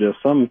of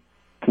just some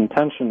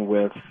contention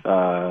with,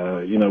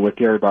 with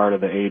Gary Barta,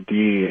 the AD,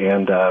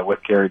 and with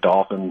Gary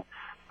Dolphin.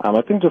 I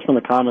think just from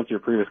the comments your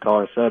previous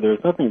caller said,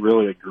 there's nothing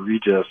really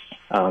egregious.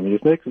 He's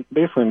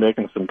basically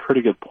making some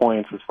pretty good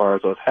points as far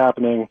as what's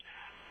happening.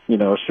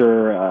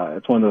 Sure,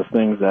 it's one of those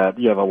things that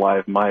you have a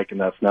live mic,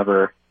 and that's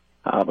never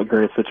a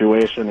great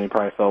situation. He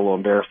probably felt a little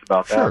embarrassed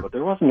about that, but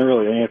there wasn't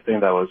really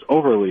anything that was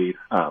overly,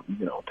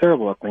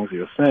 terrible about things he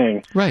was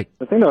saying. Right.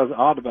 The thing that was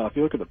odd about, if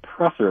you look at the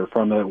presser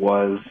from it,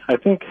 was I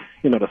think,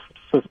 to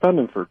suspend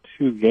him for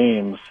 2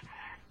 games,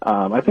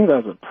 I think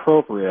that was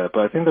appropriate,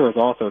 but I think there was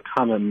also a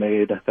comment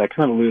made that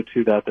kind of alluded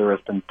to that there has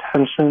been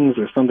tensions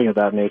or something of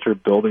that nature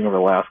building over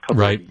the last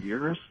couple of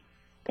years.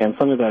 and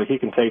something that he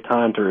can take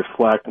time to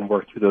reflect and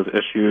work through those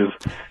issues.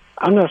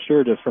 I'm not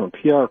sure, just from a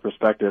PR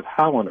perspective,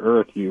 how on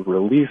earth you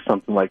release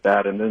something like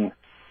that and then,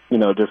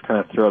 just kind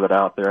of throw that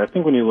out there. I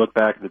think when you look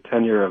back at the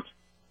tenure of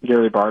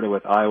Gary Barta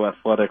with Iowa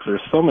Athletics,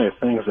 there's so many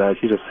things that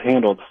he just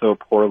handled so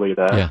poorly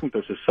that I think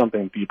there's just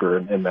something deeper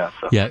in that.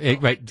 So. Yeah,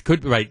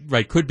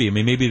 could be. I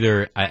mean, maybe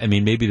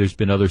maybe there's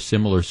been other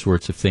similar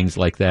sorts of things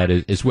like that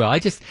as well. I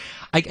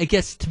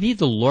guess to me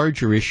the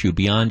larger issue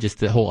beyond just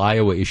the whole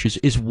Iowa issues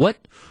is what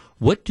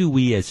do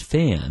we as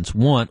fans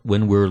want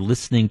when we're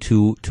listening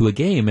to a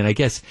game? And I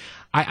guess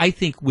I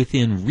think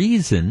within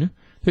reason,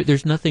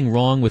 there's nothing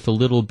wrong with a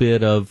little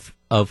bit of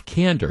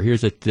candor.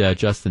 Here's what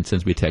Justin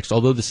sends me a text.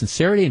 Although the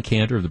sincerity and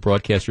candor of the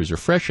broadcaster is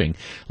refreshing,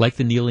 like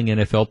the kneeling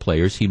NFL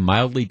players, he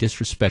mildly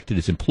disrespected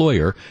his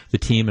employer, the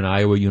team in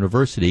Iowa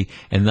University,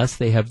 and thus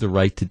they have the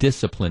right to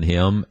discipline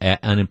him,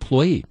 an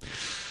employee.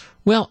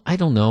 Well, I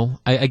don't know.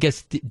 I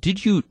guess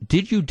did you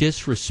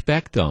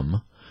disrespect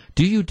them?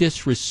 Do you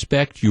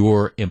disrespect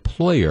your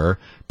employer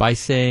by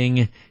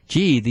saying,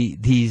 "Gee,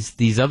 this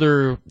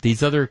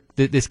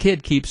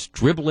kid keeps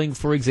dribbling,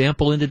 for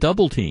example, into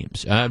double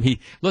teams. He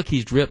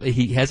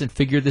hasn't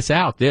figured this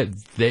out.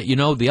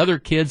 The other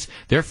kids,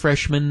 they're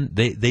freshmen,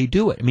 they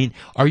do it. I mean,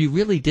 are you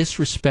really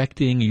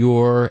disrespecting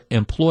your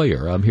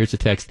employer?" Here's a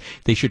text.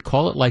 "They should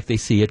call it like they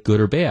see it,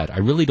 good or bad. I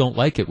really don't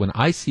like it when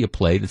I see a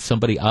play that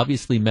somebody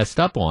obviously messed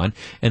up on,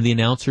 and the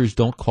announcers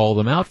don't call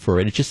them out for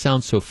it. It just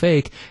sounds so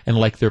fake and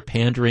like they're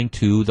pandering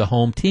to the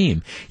home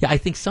team." Yeah, I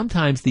think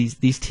sometimes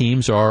these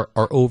teams are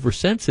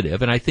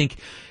oversensitive, and I think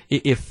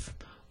if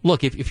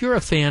you're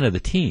a fan of the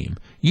team,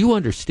 you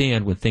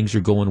understand when things are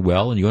going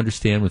well and you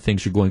understand when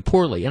things are going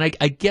poorly. And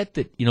I get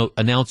that,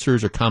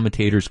 announcers or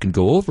commentators can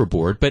go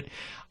overboard, but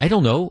I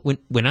don't know,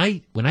 when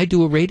I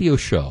do a radio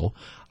show,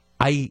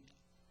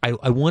 I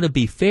want to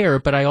be fair,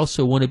 but I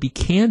also want to be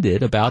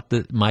candid about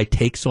my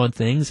takes on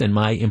things and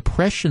my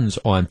impressions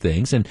on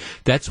things. And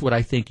that's what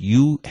I think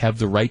you have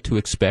the right to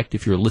expect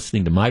if you're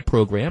listening to my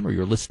program or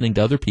you're listening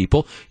to other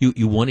people.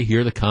 You want to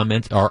hear the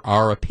comments,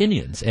 our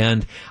opinions.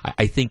 And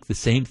I think the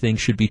same thing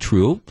should be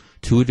true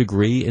to a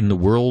degree in the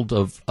world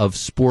of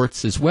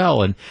sports as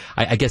well. And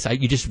I guess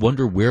you just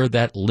wonder where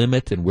that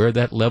limit and where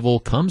that level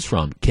comes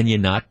from. Can you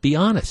not be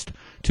honest?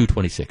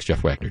 226,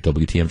 Jeff Wagner,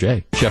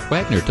 WTMJ. Jeff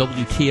Wagner,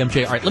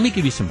 WTMJ. All right, let me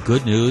give you some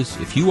good news.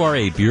 If you are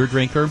a beer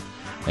drinker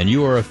and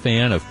you are a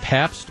fan of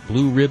Pabst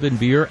Blue Ribbon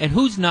beer, and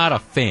who's not a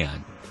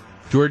fan?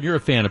 Jordan, you're a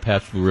fan of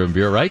Pabst Blue Ribbon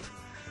beer, right?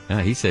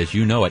 He says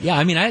you know it. Yeah,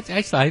 I mean,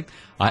 I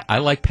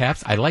like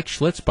Pabst. I like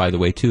Schlitz, by the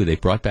way, too. They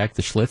brought back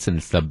the Schlitz, and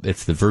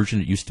it's the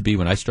version it used to be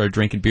when I started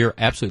drinking beer.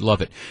 Absolutely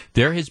love it.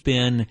 There has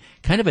been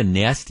kind of a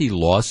nasty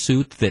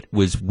lawsuit that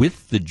was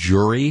with the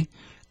jury,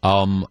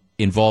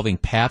 involving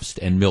Pabst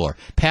and Miller.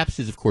 Pabst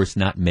is, of course,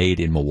 not made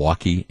in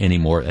Milwaukee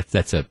anymore.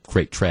 That's a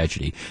great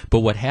tragedy. But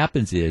what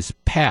happens is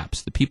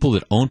Pabst, the people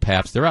that own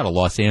Pabst, they're out of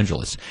Los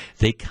Angeles.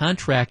 They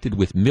contracted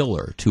with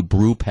Miller to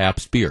brew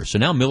Pabst beer. So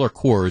now Miller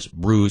Coors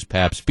brews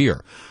Pabst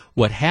beer.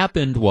 What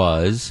happened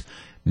was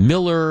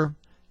Miller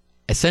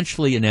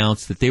essentially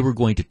announced that they were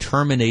going to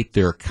terminate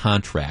their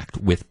contract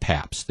with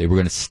Pabst. They were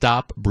going to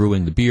stop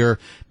brewing the beer.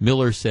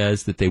 Miller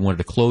says that they wanted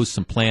to close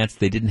some plants.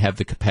 They didn't have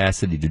the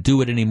capacity to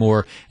do it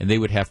anymore, and they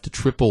would have to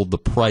triple the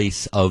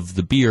price of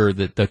the beer,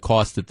 the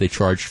cost that they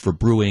charged for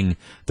brewing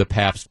the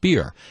Pabst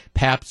beer.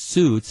 Pabst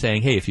sued,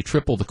 saying, "Hey, if you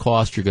triple the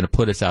cost, you're going to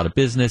put us out of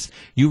business.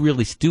 You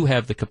really do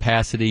have the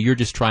capacity. You're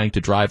just trying to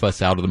drive us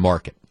out of the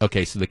market."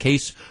 Okay, so the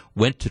case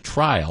went to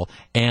trial,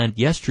 and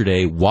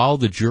yesterday, while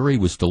the jury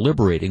was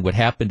deliberating, what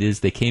happened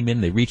is they came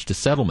in, they reached a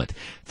settlement.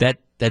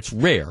 That's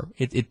rare.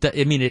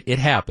 It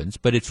happens,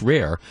 but it's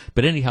rare.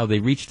 But anyhow, they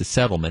reached a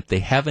settlement. They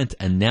haven't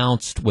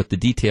announced what the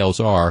details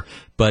are,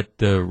 but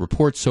the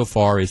report so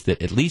far is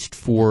that at least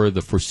for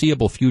the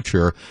foreseeable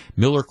future,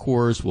 Miller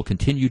Coors will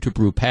continue to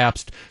brew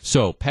Pabst.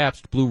 So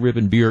Pabst Blue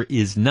Ribbon beer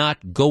is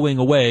not going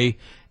away.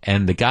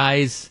 And the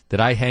guys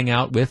that I hang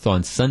out with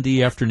on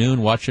Sunday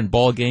afternoon watching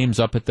ball games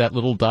up at that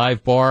little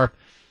dive bar,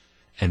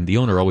 and the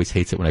owner always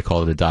hates it when I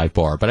call it a dive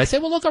bar. But I say,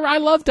 well, look, I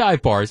love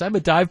dive bars. I'm a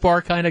dive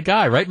bar kind of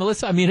guy, right,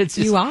 Melissa? I mean, it's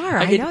just, you are.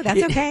 I know.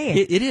 That's okay.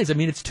 It is. I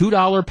mean, it's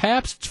 $2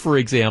 Pabsts, for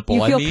example.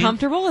 You feel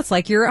comfortable? It's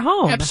like you're at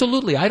home.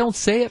 Absolutely. I don't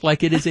say it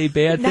like it is a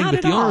bad thing.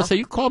 But the owner will say,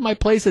 you called my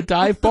place a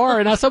dive bar.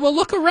 And I said, well,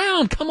 look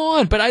around. Come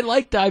on. But I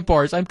like dive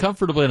bars. I'm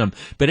comfortable in them.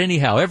 But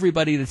anyhow,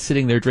 everybody that's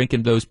sitting there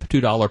drinking those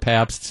 $2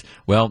 Pabsts,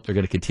 well, they're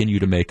going to continue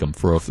to make them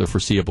for the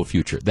foreseeable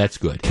future. That's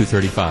good.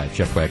 235,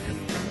 Jeff Wagner,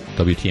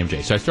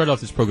 WTMJ. So I started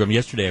off this program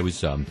yesterday.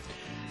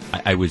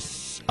 I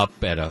was up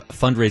at a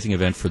fundraising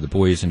event for the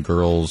Boys and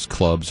Girls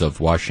Clubs of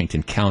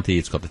Washington County.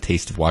 It's called the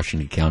Taste of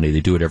Washington County.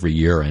 They do it every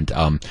year. And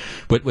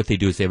what they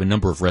do is they have a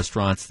number of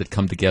restaurants that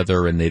come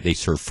together and they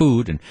serve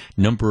food. And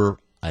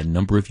a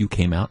number of you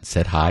came out and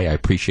said hi. I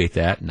appreciate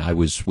that. And I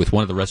was with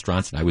one of the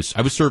restaurants, and I was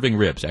serving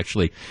ribs.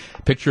 Actually,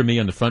 picture me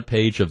on the front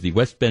page of the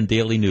West Bend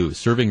Daily News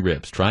serving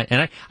ribs.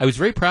 And I was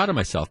very proud of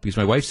myself because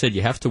my wife said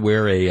you have to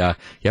wear a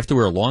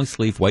long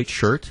sleeve white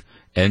shirt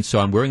And so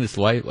I'm wearing this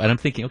light, and I'm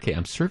thinking, okay,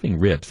 I'm serving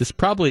ribs.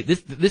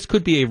 This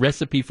could be a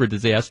recipe for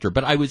disaster.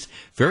 But I was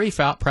very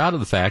proud of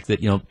the fact that,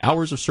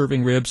 hours of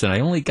serving ribs, and I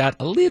only got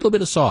a little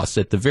bit of sauce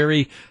at the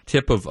very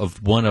tip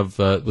of one of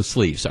the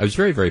sleeves. So I was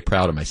very, very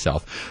proud of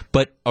myself.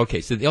 But, okay,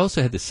 so they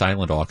also had this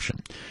silent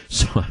auction.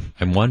 So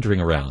I'm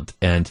wandering around,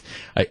 and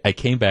I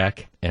came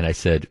back, and I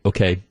said,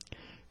 okay,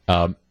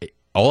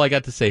 all I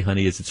got to say,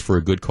 honey, is it's for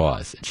a good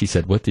cause. And she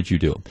said, what did you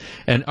do?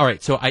 And, all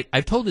right, so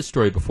I've told this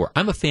story before.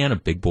 I'm a fan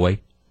of Big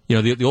Boy.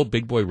 The old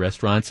Big Boy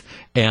restaurants.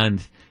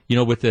 And,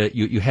 with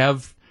you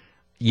have,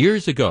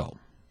 years ago,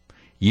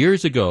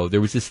 there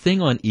was this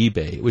thing on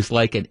eBay. It was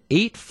like an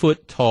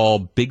 8-foot tall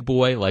Big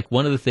Boy, like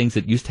one of the things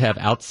that used to have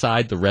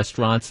outside the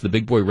restaurants, the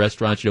Big Boy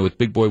restaurants, with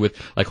Big Boy with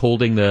like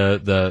holding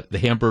the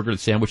hamburger, the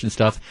sandwich and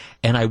stuff.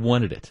 And I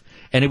wanted it.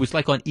 And it was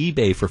like on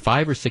eBay for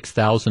 $5,000 or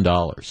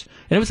 $6,000.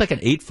 And it was like an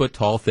 8-foot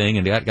tall thing,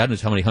 and God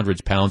knows how many hundreds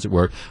of pounds it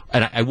were.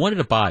 And I wanted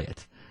to buy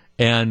it.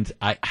 And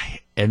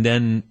and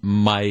then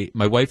my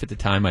wife at the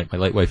time, my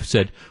late wife,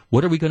 said,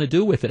 "What are we going to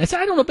do with it?" I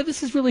said, "I don't know, but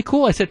this is really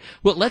cool." I said,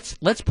 "Well,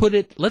 let's put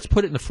it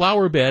in the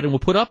flower bed, and we'll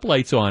put up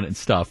lights on it and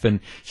stuff."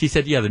 And she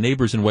said, "Yeah, the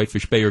neighbors in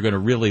Whitefish Bay are going to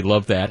really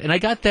love that." And I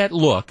got that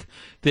look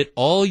that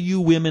all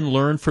you women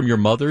learn from your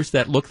mothers,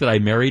 that look that I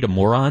married a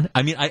moron.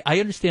 I mean, I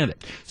understand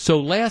it. So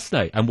last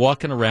night I'm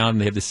walking around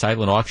and they have this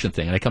silent auction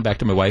thing, and I come back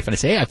to my wife and I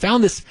say, "Hey, I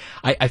found this.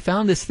 I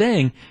found this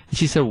thing." And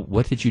she said,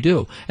 "What did you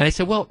do?" And I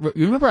said, "Well,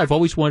 remember I've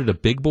always wanted a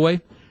Big Boy?"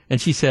 And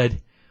she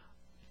said,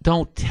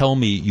 "Don't tell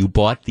me you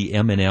bought the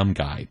M&M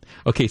guy."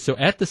 Okay, so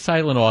at the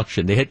silent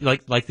auction, they had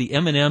like the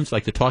M&Ms,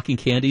 like the talking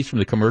candies from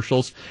the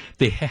commercials.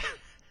 They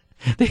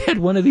had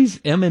one of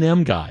these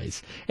M&M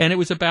guys, and it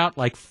was about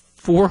like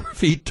 4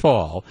 feet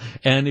tall,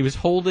 and he was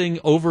holding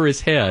over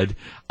his head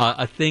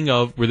a thing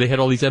of where they had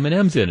all these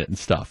M&Ms in it and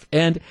stuff.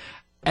 And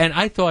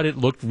I thought it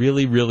looked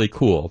really, really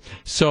cool.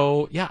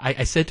 So, yeah,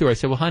 I said to her, I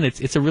said, "Well, hon,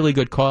 it's a really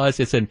good cause."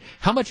 I said,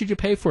 "How much did you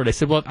pay for it?" I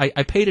said, "Well,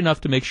 I paid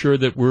enough to make sure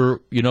that we're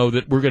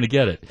going to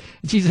get it."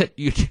 And she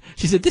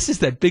said, "This is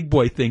that Big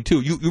Boy thing,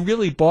 too. You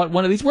really bought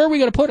one of these. Where are we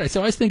going to put it?" I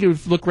said, "I was thinking it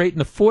would look great in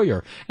the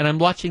foyer." And I'm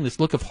watching this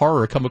look of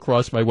horror come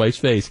across my wife's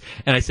face.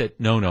 And I said,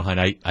 No,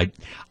 hon,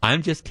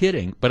 I'm just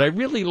kidding. But I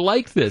really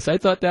like this. I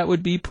thought that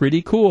would be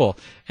pretty cool.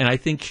 And I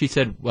think she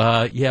said,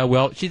 "Yeah,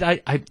 well,"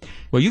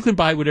 well, you can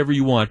buy whatever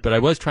you want, but I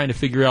was trying to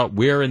figure out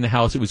where in the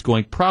house it was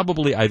going,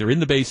 probably either in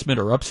the basement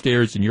or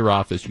upstairs in your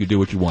office. You could do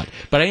what you want.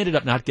 But I ended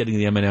up not getting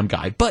the M&M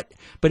guy. But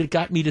it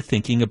got me to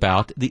thinking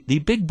about the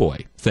Big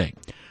Boy thing.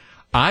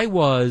 I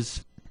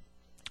was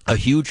a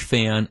huge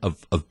fan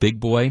of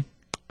Big Boy.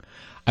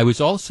 I was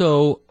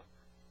also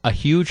a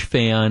huge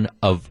fan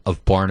of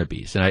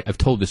Barnaby's. And I've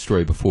told this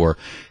story before.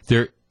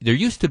 There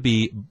used to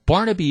be,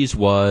 Barnaby's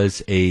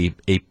was a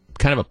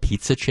kind of a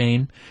pizza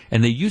chain,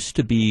 and they used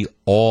to be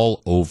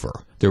all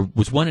over. There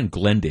was one in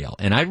Glendale,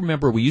 and I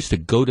remember we used to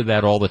go to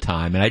that all the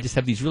time, and I just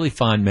have these really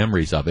fond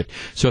memories of it.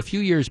 So a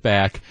few years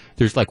back,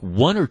 there's like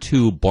 1 or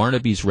 2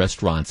 Barnaby's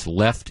restaurants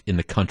left in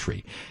the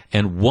country,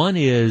 and one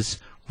is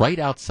right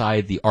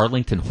outside the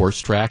Arlington Horse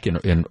Track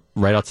in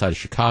right outside of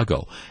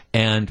Chicago.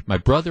 And my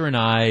brother and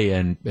I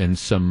and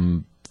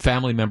some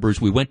family members,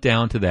 we went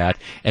down to that,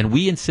 and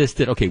we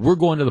insisted, okay, we're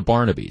going to the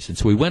Barnaby's. And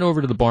so we went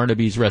over to the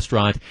Barnaby's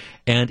restaurant,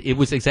 and it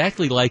was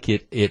exactly like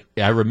it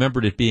I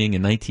remembered it being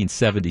in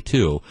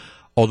 1972.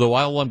 Although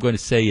all I'm going to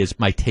say is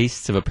my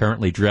tastes have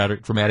apparently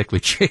dramatically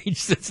changed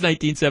since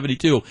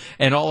 1972.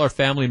 And all our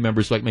family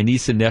members, like my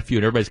niece and nephew,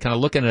 and everybody's kind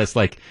of looking at us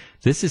like,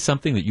 this is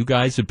something that you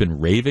guys have been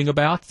raving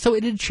about? So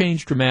it did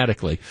change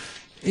dramatically.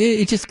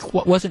 It just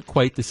wasn't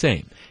quite the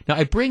same. Now,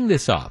 I bring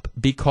this up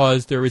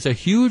because there is a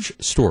huge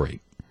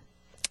story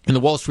in the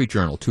Wall Street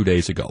Journal 2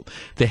 days ago.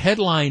 The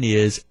headline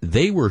is,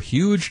 "They were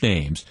huge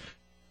names.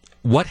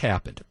 What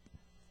happened?"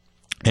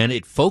 And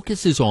it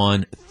focuses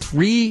on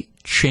 3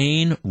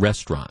 chain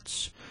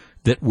restaurants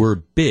that were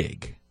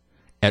big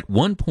at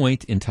one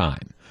point in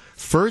time.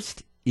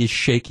 First is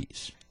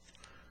Shakey's.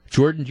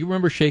 Jordan, do you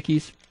remember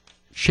Shakey's?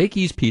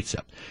 Shakey's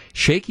Pizza.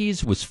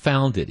 Shakey's was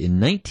founded in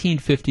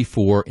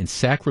 1954 in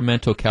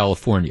Sacramento,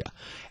 California.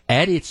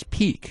 At its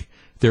peak,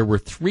 there were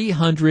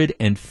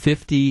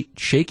 350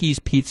 Shakey's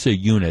Pizza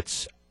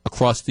units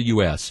across the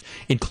U.S.,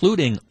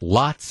 including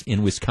lots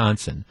in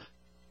Wisconsin.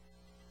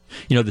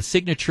 You know, the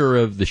signature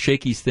of the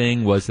Shakey's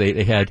thing was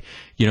they had,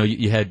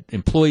 you had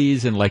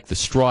employees in like the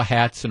straw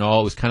hats and all.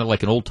 It was kind of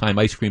like an old-time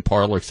ice cream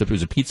parlor, except it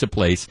was a pizza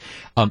place.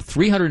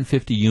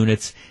 350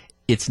 units.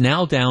 It's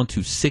now down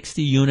to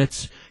 60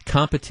 units.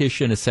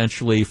 Competition,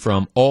 essentially,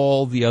 from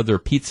all the other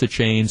pizza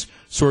chains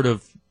sort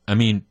of,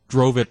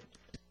 drove it,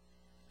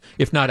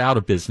 if not out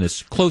of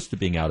business, close to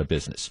being out of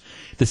business.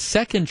 The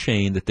second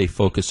chain that they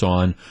focus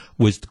on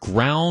was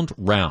Ground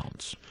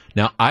Rounds.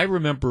 Now, I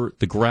remember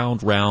the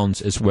Ground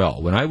Rounds as well.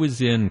 When I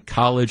was in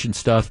college and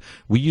stuff,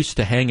 we used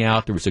to hang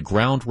out. There was a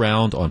Ground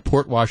Round on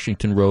Port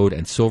Washington Road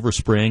and Silver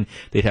Spring.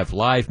 They'd have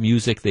live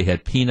music. They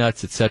had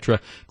peanuts, etc.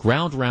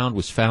 Ground Round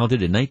was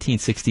founded in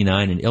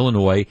 1969 in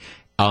Illinois.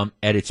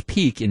 At its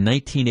peak in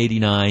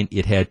 1989,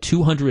 it had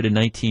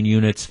 219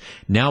 units.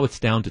 Now it's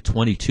down to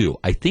 22.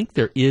 I think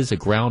there is a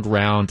ground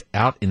round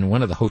out in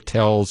one of the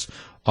hotels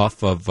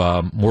off of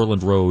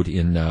Moreland Road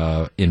in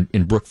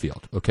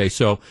Brookfield. Okay,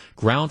 so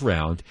ground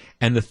round.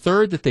 And the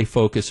third that they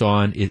focus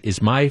on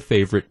is my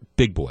favorite,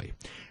 Big Boy.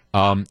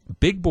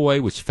 Big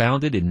Boy was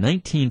founded in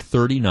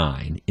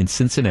 1939 in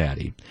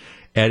Cincinnati.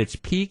 At its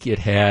peak, it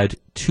had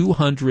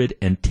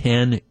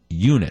 210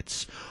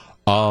 units.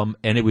 And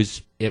it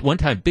was, at one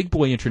time, Big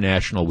Boy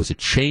International was a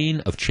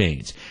chain of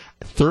chains,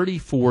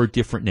 34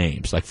 different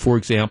names. Like, for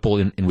example,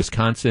 in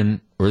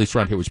Wisconsin, or at least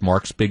around here, was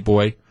Mark's Big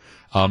Boy.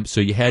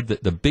 So you had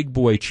the Big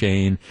Boy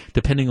chain,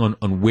 depending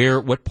on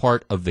what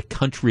part of the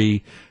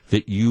country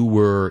that you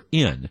were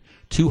in,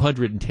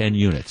 210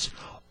 units.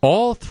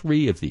 All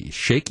three of these,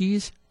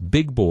 Shakey's,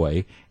 Big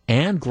Boy,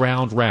 and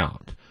Ground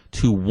Round,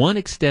 to one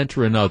extent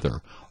or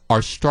another,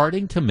 are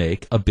starting to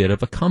make a bit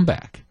of a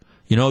comeback.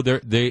 You know,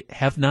 they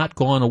have not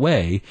gone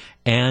away,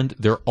 and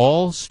they're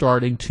all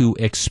starting to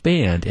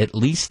expand at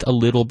least a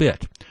little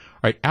bit.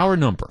 All right, our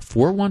number,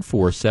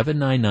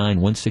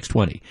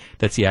 414-799-1620.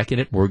 That's the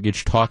Accunet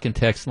Mortgage talk and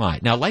text line.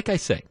 Now, like I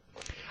say,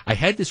 I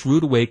had this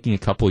rude awakening a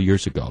couple of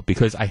years ago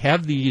because I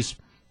have these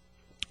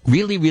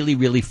really, really,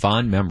 really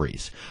fond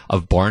memories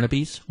of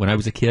Barnaby's when I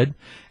was a kid.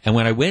 And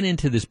when I went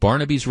into this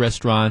Barnaby's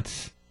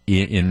restaurant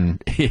in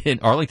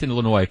Arlington,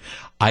 Illinois,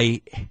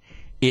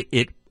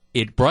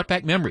 it brought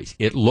back memories.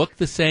 It looked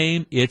the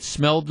same. It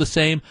smelled the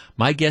same.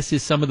 My guess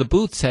is some of the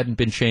booths hadn't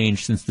been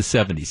changed since the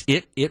 70s.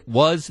 It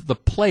was the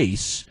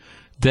place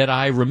that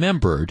I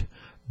remembered,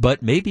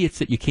 but maybe it's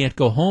that you can't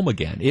go home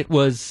again. It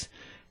was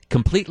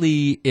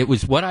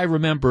what I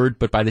remembered,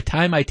 but by the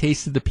time I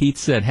tasted the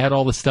pizza and had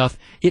all the stuff,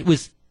 it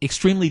was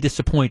extremely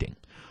disappointing.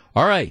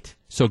 All right,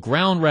 so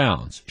ground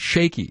rounds,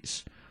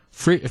 Shakey's,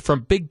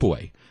 from Big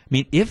Boy. I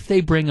mean, if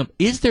they bring them,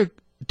 do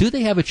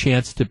they have a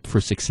chance for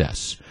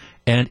success?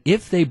 And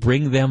if they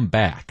bring them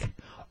back,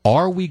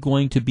 are we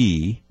going to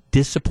be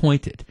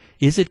disappointed?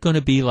 Is it going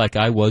to be like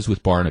I was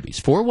with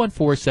Barnaby's?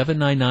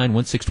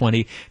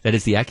 414-799-1620. That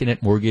is the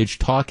Accunet Mortgage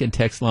talk and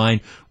text line.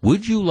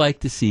 Would you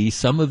like to see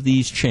some of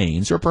these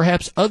chains, or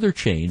perhaps other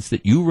chains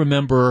that you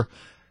remember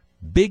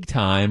big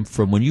time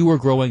from when you were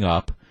growing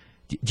up?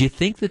 Do you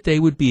think that they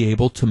would be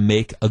able to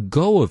make a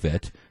go of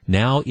it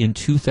now in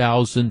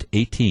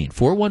 2018?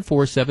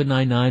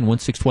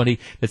 414-799-1620.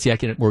 That's the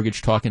Accunet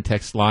Mortgage talk and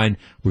text line.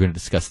 We're going to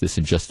discuss this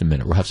in just a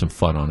minute. We'll have some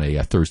fun on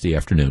a Thursday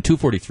afternoon.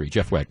 2:43,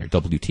 Jeff Wagner,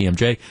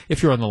 WTMJ.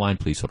 If you're on the line,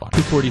 please hold on.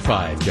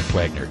 2:45, Jeff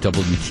Wagner,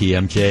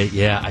 WTMJ.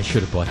 Yeah, I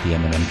should have bought the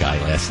M&M guy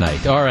last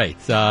night. All right,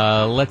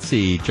 let's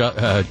see.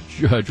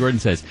 Jordan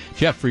says,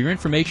 Jeff, for your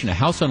information, a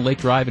house on Lake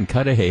Drive in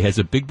Cudahy has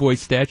a Big Boy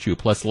statue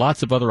plus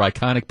lots of other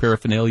iconic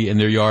paraphernalia in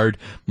their yard.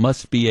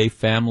 Must be a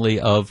family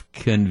of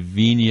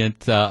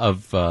convenient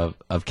of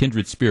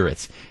kindred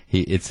spirits.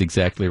 It's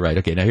exactly right.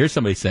 Okay, now here's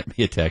somebody sent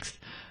me a text.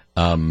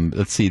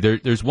 Let's see.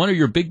 There's one of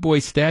your Big Boy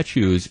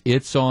statues.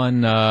 It's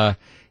on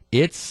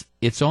it's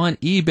on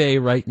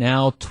eBay right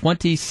now,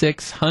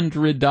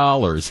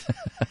 $2,600.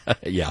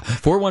 Yeah,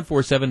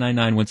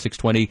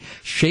 414-799-1620.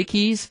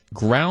 Shakey's,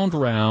 Ground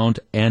Round,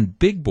 and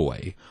Big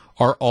Boy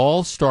are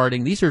all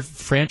starting. These are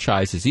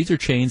franchises. These are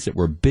chains that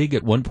were big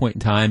at one point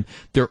in time.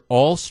 They're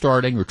all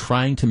starting or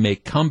trying to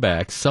make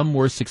comebacks, some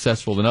more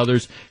successful than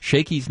others.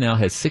 Shakey's now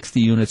has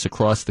 60 units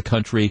across the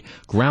country.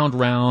 Ground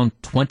Round,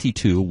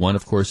 22. One,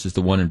 of course, is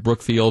the one in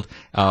Brookfield.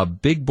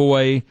 Big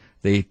Boy,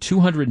 they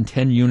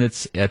 210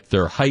 units at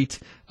their height,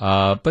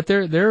 but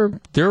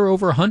they're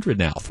over 100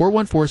 now.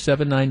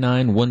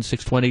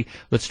 414-799-1620.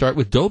 Let's start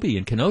with Dobie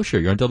in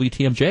Kenosha. You're on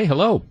WTMJ.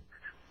 Hello.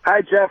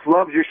 Hi, Jeff.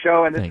 Love your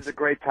show, and this Thanks. is a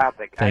great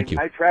topic. Thank you.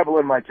 I travel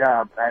in my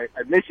job.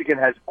 Michigan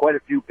has quite a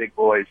few Big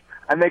Boys.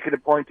 I make it a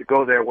point to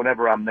go there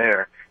whenever I'm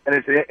there. And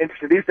it's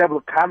interesting. They used to have a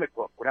comic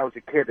book when I was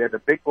a kid. They had the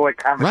Big Boy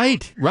comic book.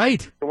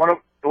 Right. The one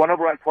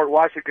over on Fort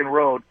Washington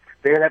Road,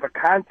 they'd have a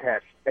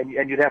contest, and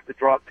you'd have to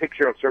draw a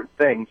picture of certain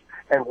things.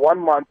 And 1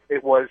 month,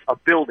 it was a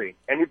building.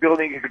 Any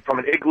building, from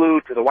an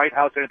igloo to the White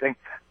House or anything.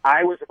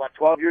 I was about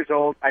 12 years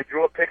old. I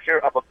drew a picture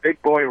of a Big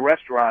Boy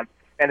restaurant,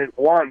 and it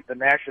won the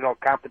national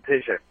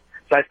competition.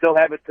 So I still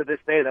have it to this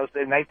day. That was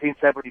in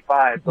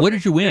 1975. What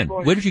did you win?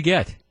 What did you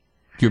get?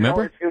 Do you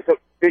remember?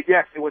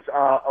 Yes, it was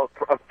a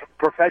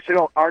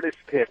professional artist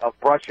kit of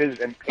brushes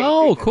and painting.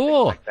 Oh,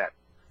 cool. And things like that.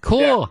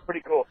 Cool. Yeah,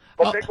 pretty cool.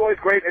 But Big Boy is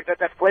great.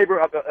 That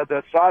flavor of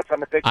the sauce on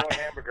the Big Boy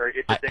hamburger,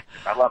 it's addictive.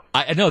 I love it.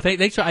 I know.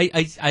 Thanks.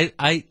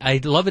 I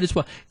love it as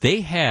well.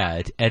 They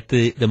had at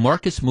the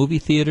Marcus movie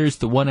theaters,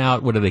 the one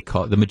out. What do they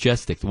call it? The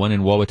Majestic, the one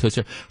in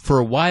Wauwatosa. For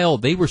a while,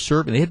 they were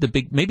serving. They had the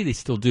big. Maybe they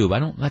still do.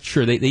 But I'm not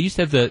sure. They used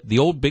to have the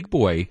old Big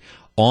Boy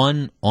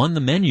on the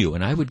menu,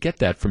 and I would get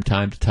that from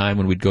time to time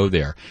when we'd go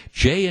there.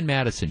 Jay in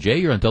Madison. Jay,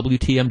 you're on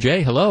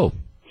WTMJ. Hello.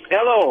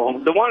 Hello.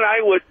 The one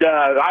I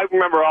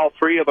remember all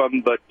three of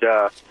them, but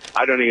I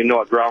don't even know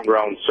what Ground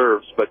Round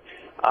serves. But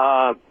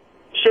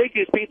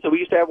Shakey's Pizza, we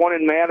used to have one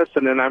in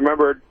Madison, and I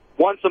remember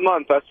once a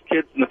month, us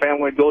kids in the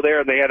family would go there,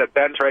 and they had a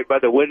bench right by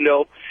the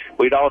window.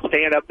 We'd all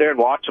stand up there and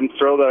watch them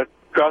throw the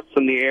crusts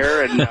in the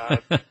air, and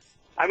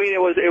I mean, it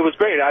was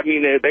great. I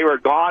mean, they were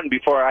gone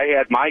before I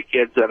had my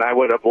kids, and I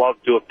would have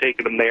loved to have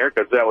taken them there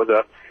because that was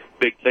a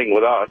big thing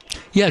with us.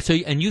 Yeah. So,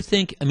 and you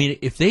think? I mean,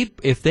 if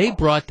they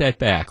brought that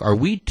back, are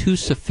we too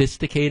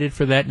sophisticated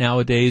for that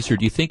nowadays, or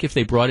do you think if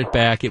they brought it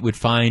back, it would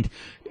find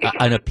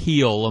an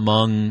appeal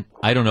among,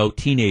 I don't know,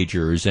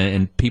 teenagers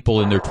and people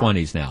in their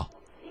 20s now?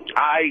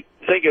 I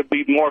think it'd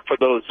be more for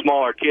those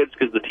smaller kids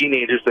because the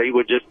teenagers, they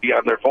would just be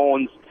on their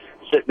phones,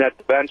 sitting at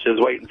the benches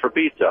waiting for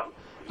pizza.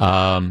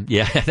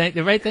 Yeah,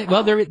 right.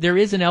 Well, there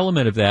is an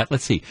element of that.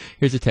 Let's see.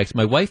 Here's a text.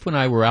 My wife and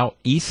I were out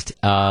east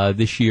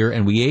this year,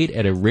 and we ate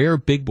at a rare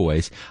Big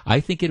Boys.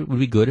 I think it would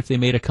be good if they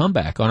made a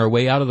comeback. On our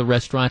way out of the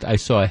restaurant, I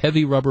saw a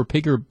heavy rubber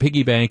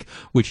piggy bank,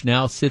 which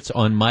now sits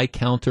on my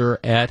counter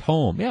at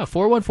home. Yeah,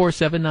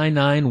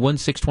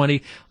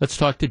 414-799-1620. Let's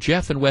talk to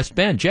Jeff in West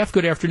Bend. Jeff,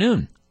 good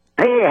afternoon.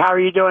 Hey, how are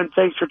you doing?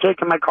 Thanks for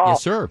taking my call.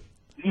 Yes, sir.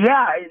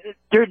 Yeah,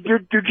 there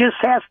just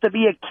has to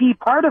be a key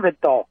part of it,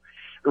 though.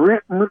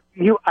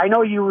 I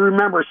know you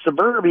remember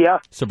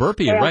Suburbia.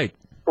 Suburbia, right.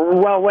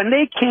 Well, when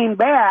they came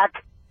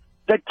back,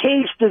 the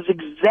taste is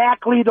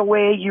exactly the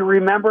way you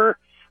remember.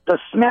 The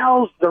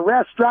smells, the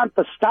restaurant,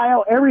 the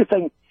style,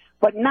 everything.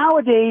 But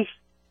nowadays,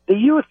 the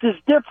youth is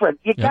different.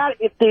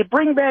 If they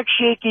bring back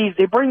Shakey's,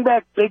 they bring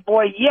back Big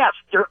Boy, yes,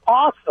 they're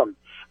awesome.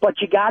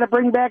 But you got to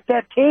bring back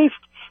that taste,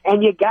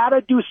 and you got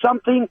to do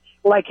something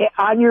like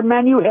on your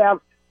menu have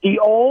the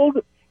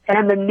old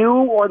and the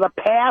new or the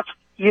past.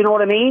 You know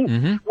what I mean?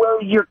 Mm-hmm.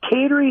 Where you're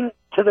catering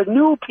to the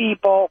new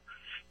people,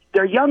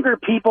 they're younger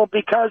people,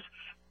 because,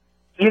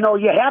 you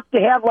have to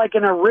have like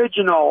an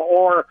original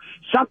or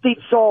something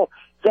so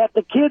that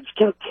the kids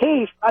can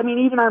taste. I mean,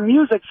 even our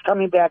music's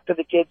coming back to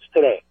the kids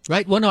today.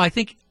 Right. Well, no, I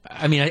think,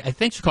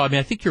 thanks for calling.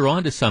 I think you're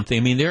onto something.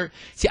 I mean,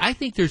 I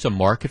think there's a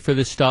market for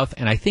this stuff,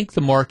 and I think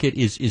the market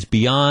is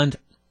beyond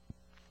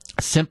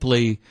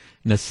simply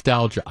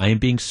nostalgia. I am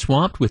being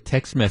swamped with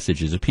text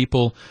messages of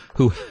people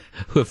who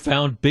have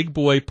found Big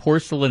Boy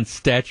porcelain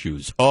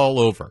statues all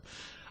over.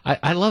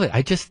 I love it.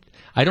 I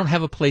don't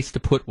have a place to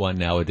put one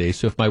nowadays.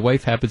 So if my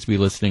wife happens to be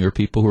listening, or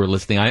people who are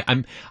listening,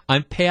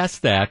 I'm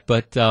past that.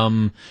 But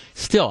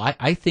still,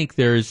 I think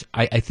there's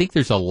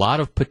a lot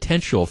of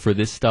potential for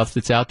this stuff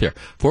that's out there.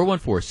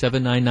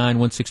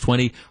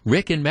 414-799-1620.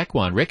 Rick in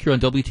Mequon. Rick, you're on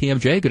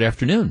WTMJ. Good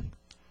afternoon.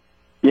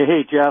 Yeah,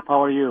 hey, Jeff,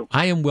 how are you?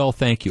 I am well,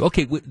 thank you.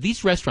 Okay,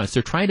 these restaurants,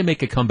 they're trying to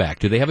make a comeback.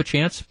 Do they have a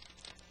chance?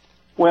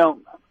 Well,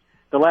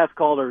 the last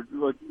caller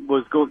said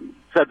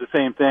the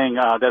same thing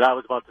that I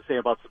was about to say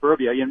about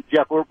Suburbia.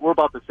 Jeff, we're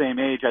about the same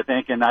age, I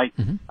think, and I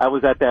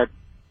was at the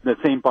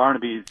same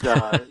Barnaby's.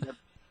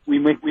 We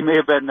may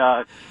have been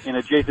in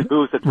adjacent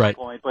booths at some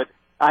point, but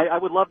I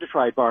would love to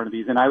try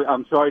Barnaby's, and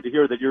I'm sorry to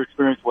hear that your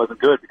experience wasn't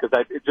good, because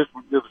it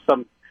was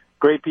some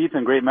great pizza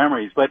and great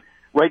memories. But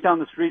right down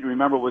the street,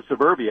 remember, was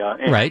Suburbia.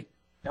 And right.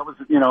 That was,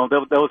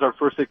 that was our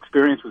first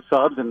experience with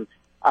subs, and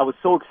I was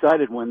so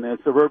excited when the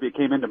Suburbia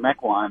came into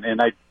Mequon. And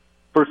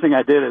first thing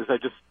I did is I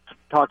just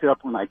talked it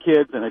up with my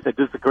kids, and I said,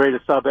 "This is the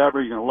greatest sub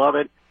ever. You're gonna love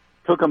it."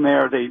 Took them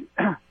there. They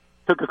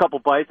took a couple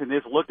bites, and they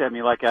just looked at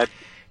me like I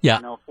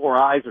had, four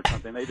eyes or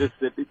something. They just,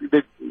 they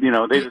didn't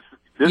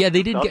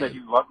get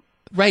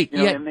right.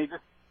 And they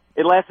just.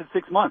 It lasted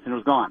 6 months and it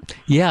was gone.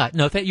 Yeah,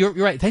 no, you're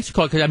right. Thanks for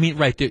calling.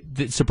 Because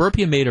the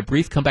Suburbia made a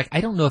brief comeback.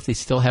 I don't know if they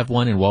still have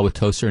one in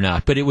Wauwatosa or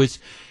not, but it was.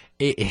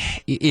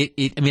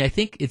 I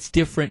think it's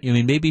different. I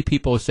mean, maybe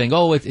people are saying,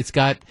 "Oh, it's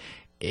got."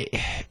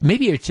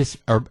 Maybe it's just,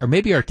 or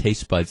maybe our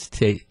taste buds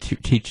treat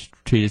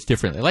us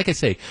differently. Like I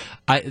say,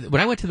 when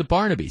I went to the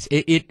Barnaby's,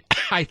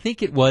 I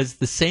think it was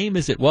the same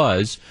as it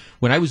was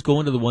when I was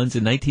going to the ones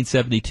in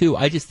 1972.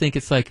 I just think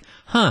it's like,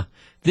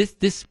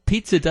 this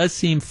pizza does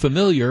seem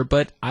familiar,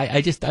 but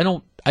I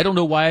don't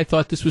know why I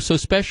thought this was so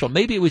special.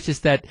 Maybe it was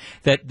just that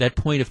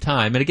point of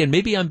time. And again,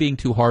 maybe I'm being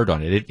too hard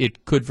on it.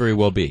 It could very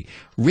well be.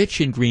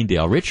 Rich in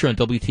Greendale. Rich, you're on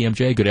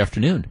WTMJ. Good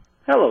afternoon.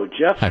 Hello,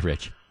 Jeff. Hi,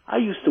 Rich. I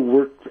used to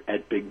work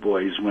at Big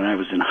Boys when I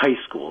was in high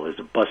school as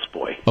a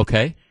busboy.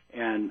 Okay.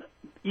 And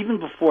even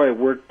before I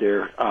worked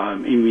there,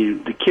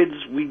 the kids,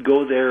 we'd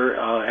go there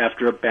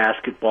after a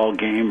basketball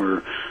game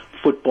or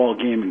football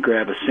game and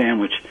grab a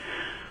sandwich.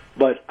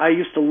 But I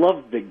used to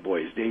love Big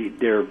Boys.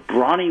 Their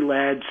brawny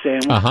lad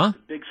sandwich,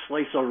 big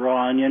slice of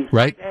raw onion,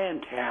 right?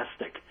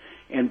 Fantastic.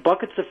 And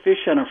buckets of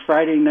fish on a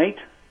Friday night,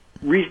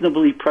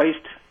 reasonably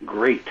priced,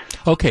 great.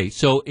 Okay,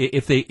 so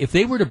if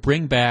they were to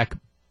bring back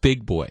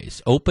Big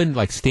Boys, open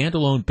like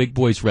standalone Big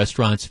Boys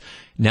restaurants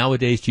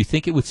nowadays, do you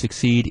think it would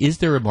succeed? Is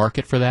there a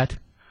market for that?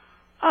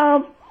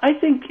 I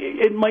think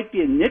it might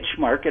be a niche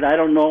market. I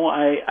don't know.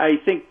 I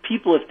think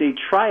people, if they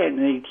try it and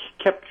they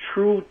kept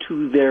true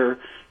to their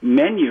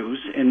menus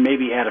and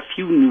maybe add a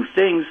few new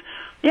things,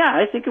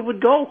 I think it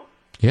would go.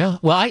 Yeah,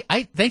 well,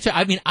 I think so.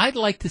 I mean, I'd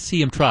like to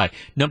see him try. A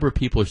number of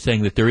people are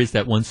saying that there is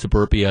that one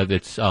Suburbia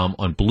that's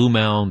on Blue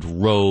Mound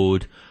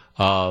Road.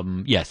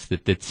 Yes,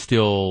 that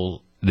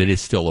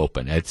is still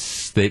open.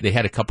 They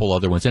had a couple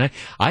other ones, and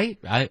I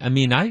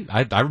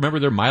remember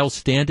their Miles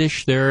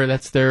Standish.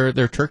 That's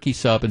their turkey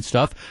sub and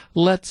stuff.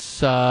 Let's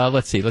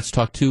see. Let's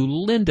talk to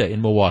Linda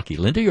in Milwaukee.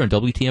 Linda, you're on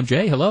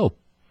WTMJ. Hello.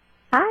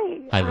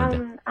 Hi. Hi,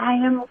 Linda. I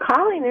am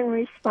calling in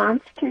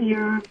response to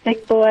your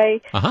big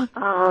boy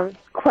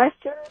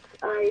questions.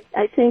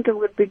 I think it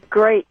would be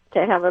great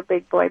to have a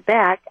big boy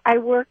back. I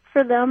worked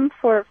for them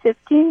for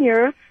 15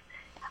 years.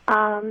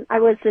 I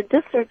was a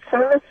district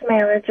service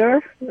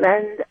manager,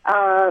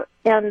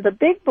 and the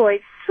big boy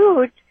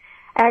suit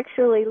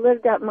actually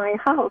lived at my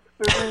house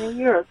for many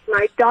years.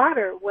 My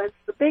daughter was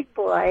the big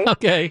boy.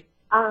 Okay.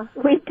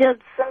 We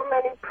did so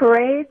many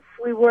parades.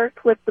 We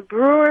worked with the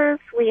Brewers.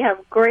 We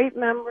have great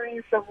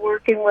memories of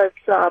working with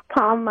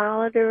Paul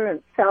Molitor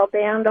and Sal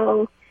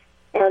Bando,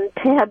 and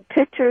had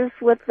pictures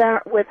with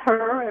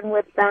her and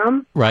with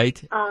them.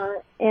 Right.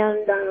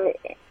 And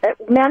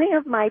many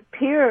of my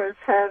peers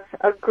have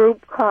a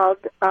group called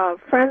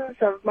Friends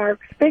of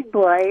Mark's Big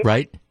Boy.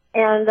 Right.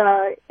 And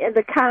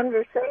the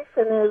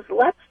conversation is,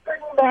 let's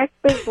bring back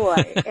Big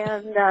Boy.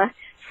 And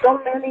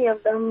so many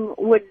of them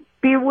would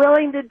be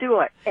willing to do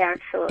it,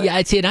 actually. Yeah,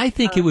 I'd say, and I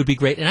think it would be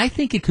great, and I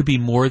think it could be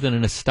more than a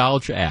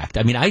nostalgia act.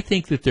 I mean, I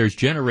think that there's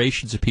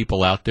generations of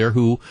people out there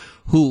who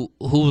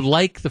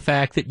like the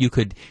fact that you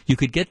could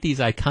get these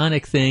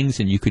iconic things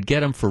and you could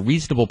get them for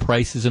reasonable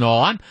prices and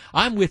all.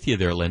 I'm with you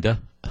there, Linda.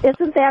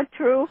 Isn't that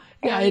true?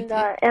 Yeah,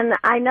 and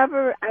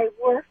I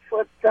worked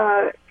with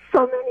so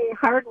many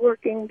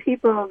hardworking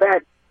people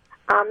that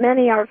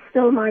many are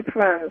still my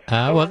friends.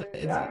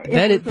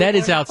 That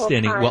is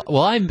outstanding.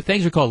 Well,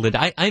 thanks for calling,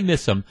 Linda. I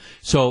miss them.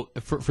 So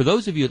for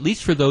those of you, at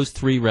least for those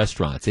three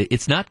restaurants,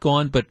 it's not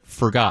gone but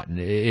forgotten.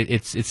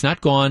 It's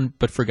not gone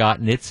but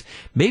forgotten. It's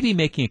maybe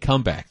making a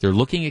comeback. They're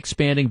looking at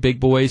expanding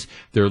Big Boys.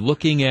 They're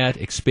looking at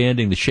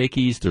expanding the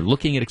Shakies. They're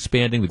looking at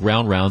expanding the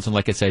Ground Rounds. And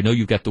like I said, I know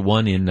you've got the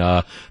one in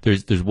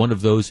there's one of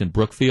those in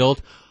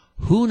Brookfield.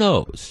 Who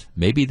knows?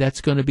 Maybe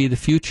that's going to be the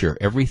future.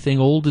 Everything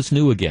old is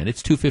new again.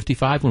 It's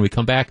 2:55. When we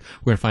come back,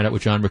 we're going to find out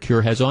what John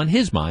Mercure has on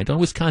his mind on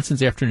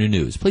Wisconsin's Afternoon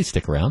News. Please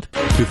stick around.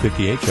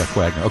 2:58, Jeff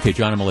Wagner. Okay,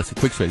 John and Melissa,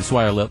 quick story. This is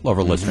why I love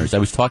our listeners. I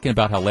was talking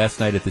about how last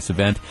night at this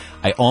event,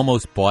 I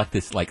almost bought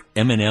this, like,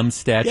 M&M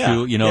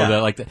statue,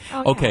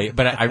 Okay,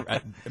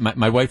 but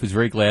my wife was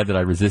very glad that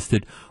I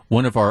resisted.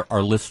 One of our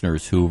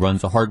listeners who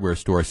runs a hardware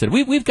store said,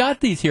 "We've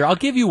got these here. I'll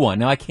give you one."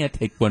 Now I can't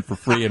take one for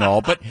free and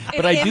all, but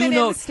I do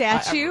know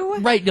statue.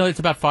 Right? No, it's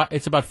about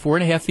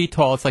 4.5 feet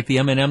tall. It's like the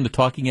M&M, the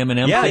talking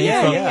M&M thing.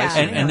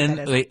 And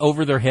then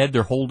over their head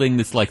they're holding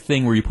this like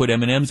thing where you put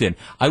M&Ms in.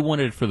 I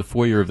wanted it for the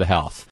foyer of the house.